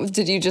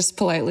 Did you just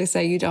politely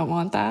say you don't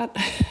want that?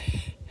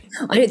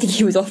 I don't think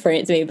he was offering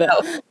it to me,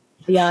 but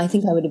yeah, I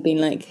think I would have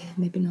been like,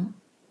 maybe not.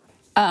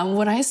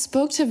 When I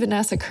spoke to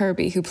Vanessa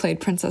Kirby, who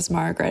played Princess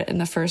Margaret in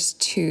the first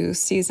 2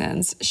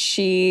 seasons,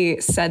 she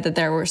said that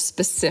there were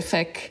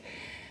specific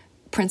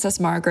Princess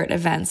Margaret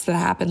events that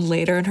happened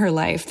later in her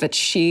life that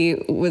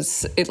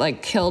it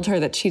like killed her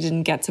that she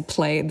didn't get to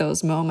play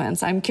those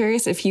moments. I'm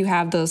curious if you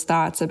have those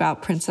thoughts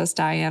about Princess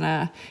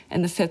Diana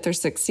in the 5th or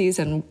 6th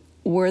season.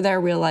 Were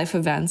there real life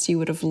events you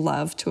would have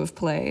loved to have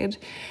played?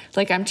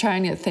 Like, I'm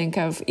trying to think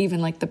of even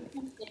like the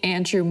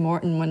Andrew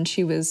Morton when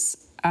she was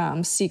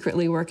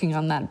secretly working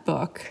on that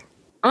book.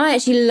 I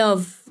actually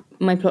love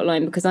my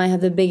plotline because I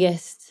have the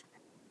biggest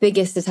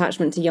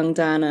attachment to young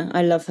Diana.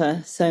 I love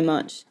her so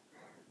much.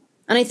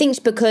 And I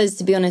think because,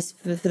 to be honest,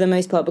 for the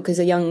most part, because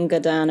a younger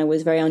Diana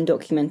was very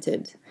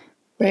undocumented.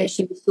 Right.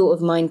 She was sort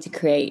of mine to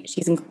create.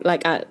 She's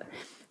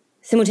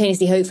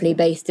simultaneously, hopefully,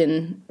 based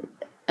in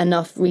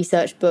enough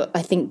research, but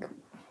I think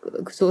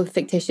sort of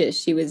fictitious.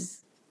 She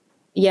was,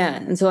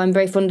 and so I'm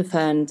very fond of her.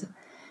 And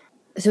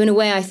so in a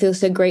way, I feel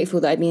so grateful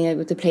that I've been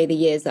able to play the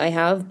years that I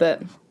have.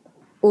 But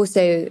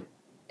also,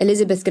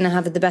 Elizabeth's going to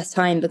have the best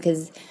time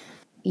because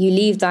you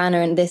leave Diana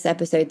in this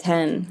episode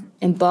 10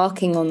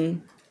 embarking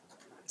on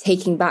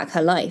taking back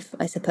her life,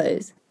 I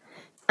suppose.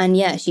 And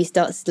she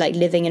starts like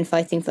living and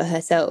fighting for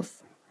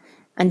herself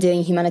and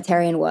doing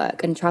humanitarian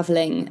work and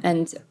traveling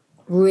and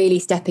really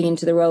stepping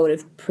into the role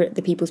of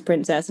the people's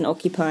princess and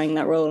occupying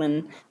that role.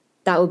 And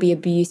that will be a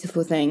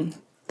beautiful thing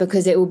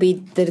because it will be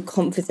the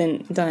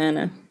confident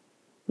Diana.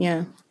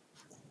 Yeah.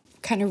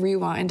 Kind of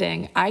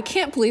rewinding. I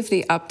can't believe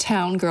the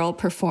Uptown Girl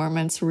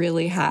performance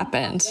really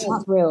happened.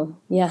 That's real.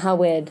 Yeah, how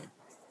weird.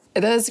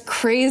 It is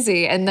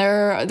crazy. And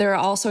there are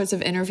all sorts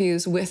of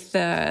interviews with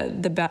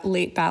the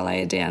late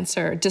ballet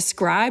dancer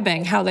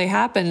describing how they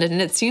happened.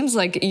 And it seems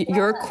like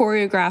your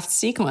choreographed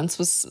sequence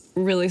was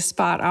really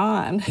spot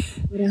on.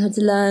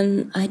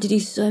 I had to do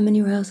so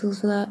many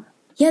rehearsals for that.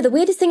 Yeah, the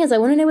weirdest thing is I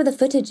want to know where the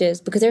footage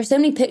is because there are so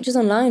many pictures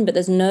online, but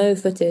there's no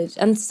footage.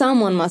 And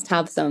someone must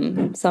have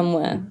some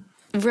somewhere.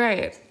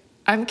 Right.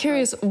 I'm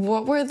curious,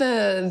 what were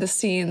the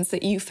scenes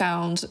that you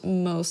found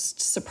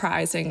most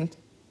surprising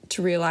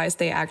to realize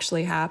they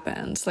actually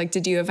happened? Like,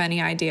 did you have any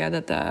idea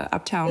that the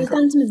Uptown... The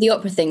Phantom of the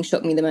Opera thing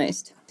shocked me the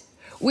most.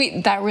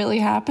 Wait, that really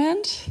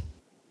happened?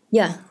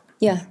 Yeah.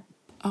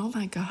 Oh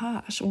my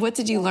gosh. What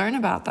did you learn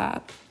about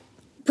that?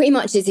 Pretty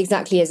much it's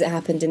exactly as it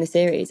happened in the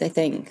series, I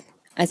think.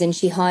 As in,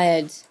 she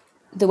hired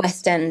the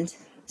West End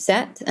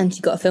set and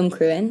she got a film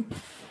crew in.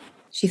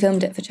 She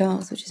filmed it for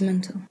Charles, which is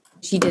mental.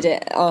 She did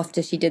it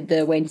after she did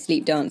the Wayne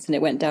Sleep dance and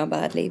it went down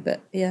badly,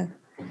 but yeah.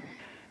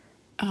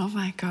 Oh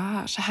my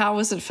gosh. How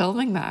was it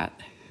filming that?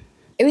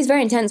 It was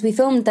very intense. We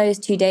filmed those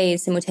 2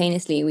 days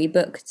simultaneously. We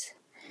booked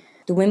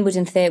the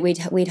Wimbledon Theatre.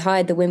 We'd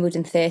hired the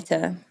Wimbledon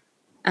Theatre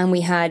and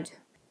we had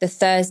the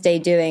Thursday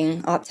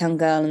doing Uptown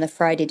Girl and the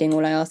Friday doing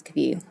All I Ask of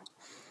You.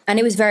 And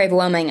it was very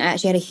overwhelming. I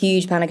actually had a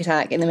huge panic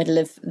attack in the middle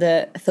of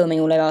the filming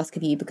All I Ask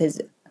of You because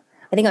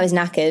I think I was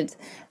knackered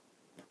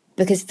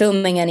because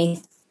filming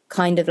any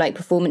kind of like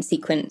performance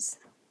sequence,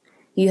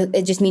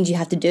 it just means you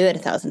have to do it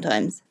 1,000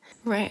 times.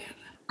 Right.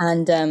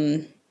 And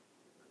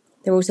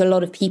there were also a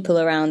lot of people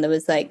around. There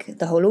was like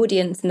the whole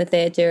audience in the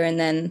theatre. And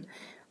then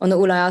on the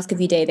All I Ask of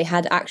You day, they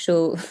had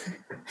actual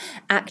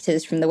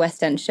actors from the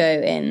West End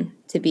show in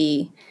to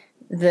be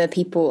the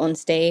people on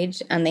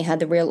stage. And they had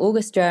the real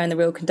orchestra and the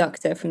real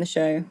conductor from the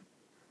show.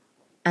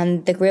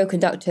 And the real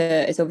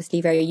conductor is obviously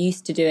very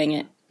used to doing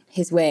it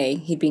his way.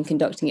 He'd been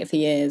conducting it for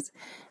years.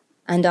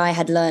 And I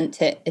had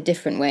learnt it a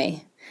different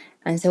way.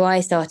 And so I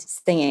started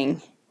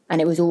singing,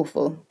 and it was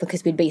awful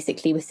because we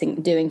basically were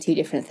doing two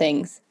different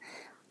things.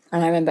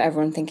 And I remember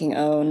everyone thinking,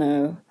 oh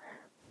no.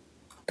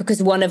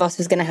 Because one of us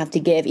was going to have to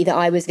give. Either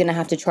I was going to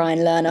have to try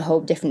and learn a whole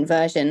different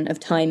version of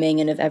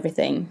timing and of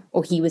everything,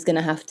 or he was going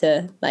to have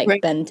to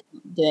bend to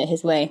do it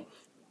his way.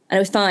 And it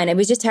was fine. It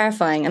was just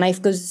terrifying. And I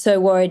was so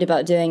worried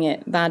about doing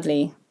it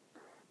badly.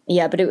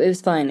 Yeah, but it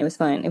was fine. It was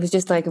fine. It was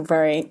just like a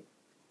very...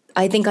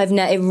 I think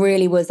it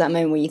really was that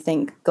moment where you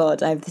think, God,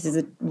 this is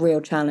a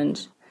real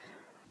challenge.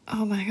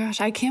 Oh my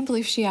gosh, I can't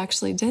believe she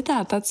actually did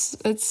that.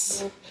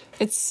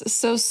 It's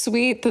so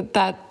sweet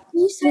that...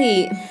 So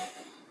sweet.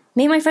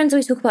 Me and my friends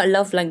always talk about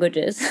love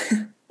languages.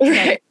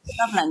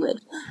 Love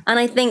language. And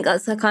I think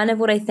that's kind of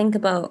what I think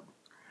about.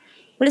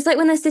 Well, it's like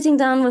when they're sitting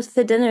down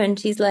for dinner and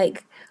she's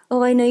like,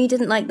 oh, I know you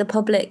didn't like the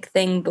public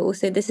thing, but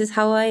also this is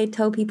how I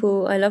tell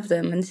people I love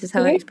them and this is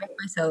how I express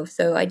myself.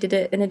 So I did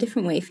it in a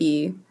different way for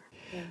you.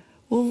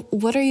 Well,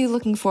 what are you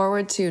looking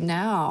forward to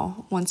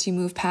now, once you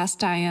move past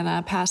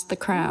Diana, past The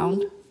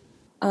Crown?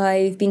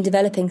 I've been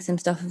developing some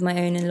stuff of my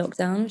own in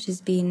lockdown, which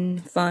has been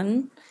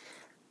fun.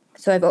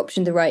 So I've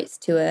optioned the rights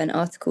to an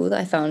article that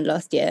I found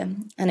last year,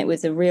 and it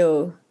was a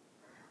real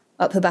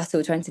uphill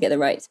battle trying to get the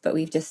rights, but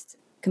we've just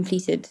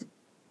completed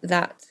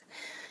that.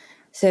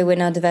 So we're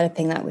now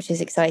developing that, which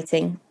is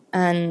exciting.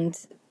 And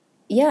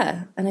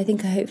yeah, and I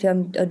think hopefully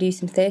I'll do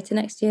some theatre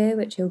next year,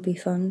 which will be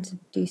fun to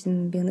be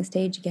on the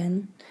stage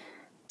again.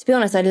 To be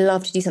honest, I'd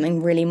love to do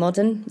something really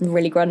modern,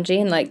 really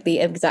grungy, and like the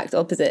exact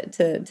opposite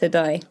to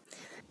Di.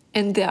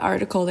 In the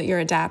article that you're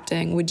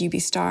adapting, would you be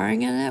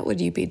starring in it?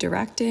 Would you be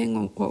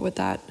directing? What would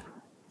that...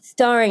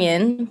 Starring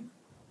in,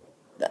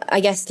 I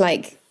guess,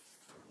 like,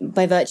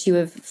 by virtue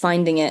of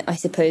finding it, I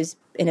suppose,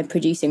 in a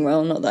producing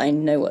role. Not that I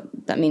know what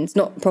that means,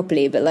 not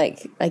properly, but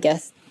like I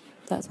guess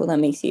that's what that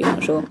makes you. I'm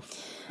not sure.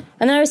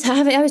 And then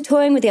I was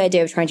toying with the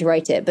idea of trying to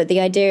write it, but the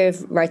idea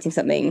of writing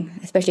something,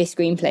 especially a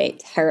screenplay,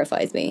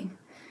 terrifies me.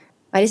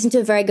 I listened to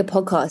a very good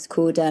podcast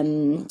called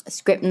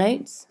Script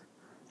Notes,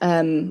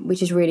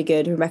 which is really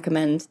good. I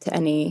recommend to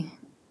any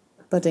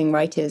budding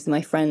writers.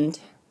 My friend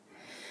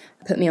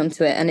put me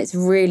onto it, and it's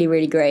really,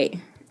 really great.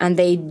 And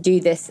they do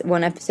this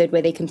one episode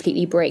where they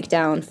completely break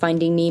down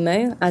Finding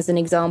Nemo as an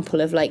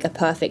example of like a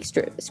perfect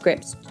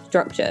script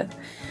structure.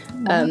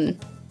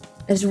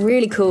 It's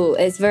really cool.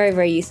 It's very,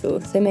 very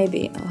useful. So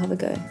maybe I'll have a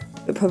go,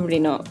 but probably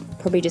not.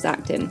 Probably just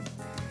acting.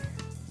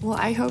 Well,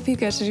 I hope you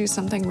get to do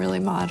something really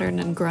modern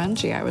and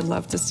grungy. I would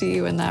love to see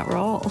you in that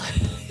role.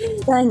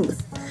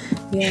 Thanks.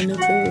 Yeah, me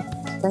too.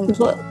 Thank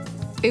you.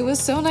 It was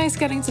so nice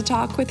getting to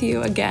talk with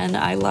you again.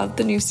 I love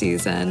the new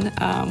season.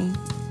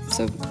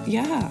 So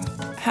yeah,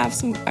 have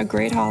a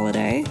great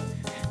holiday.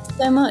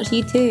 So much.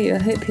 You too.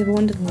 I hope you have a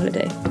wonderful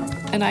holiday.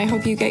 And I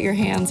hope you get your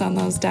hands on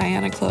those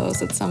Diana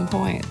clothes at some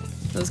point.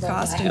 Those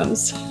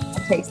costumes. I'll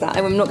take that.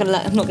 I'm not gonna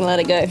let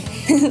it go.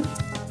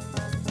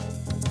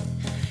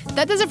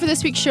 That does it for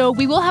this week's show.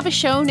 We will have a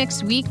show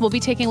next week. We'll be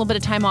taking a little bit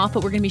of time off,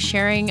 but we're going to be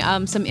sharing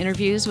some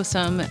interviews with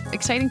some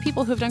exciting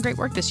people who have done great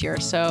work this year.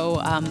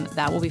 So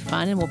that will be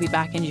fun, and we'll be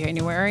back in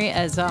January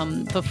as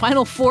the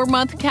final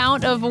 4-month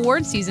count of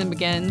award season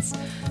begins.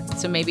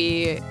 So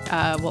maybe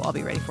we'll all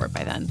be ready for it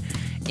by then.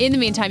 In the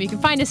meantime, you can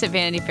find us at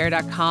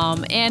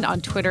VanityFair.com and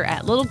on Twitter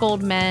at Little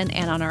Gold Men,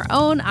 and on our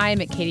own, I'm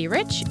at Katie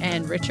Rich,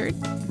 and Richard.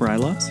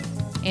 Rylos.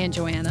 And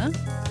Joanna.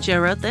 Joe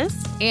wrote this.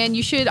 And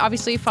you should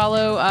obviously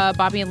follow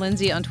Bobby and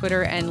Lindsay on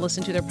Twitter and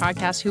listen to their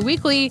podcast, Who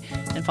Weekly,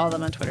 and follow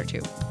them on Twitter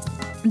too.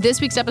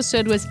 This week's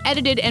episode was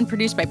edited and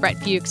produced by Brett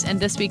Fuchs, and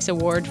this week's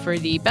award for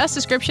the best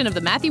description of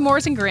the Matthew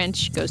Morrison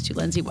Grinch goes to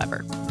Lindsay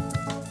Weber.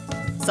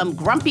 Some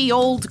grumpy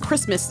old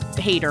Christmas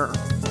hater.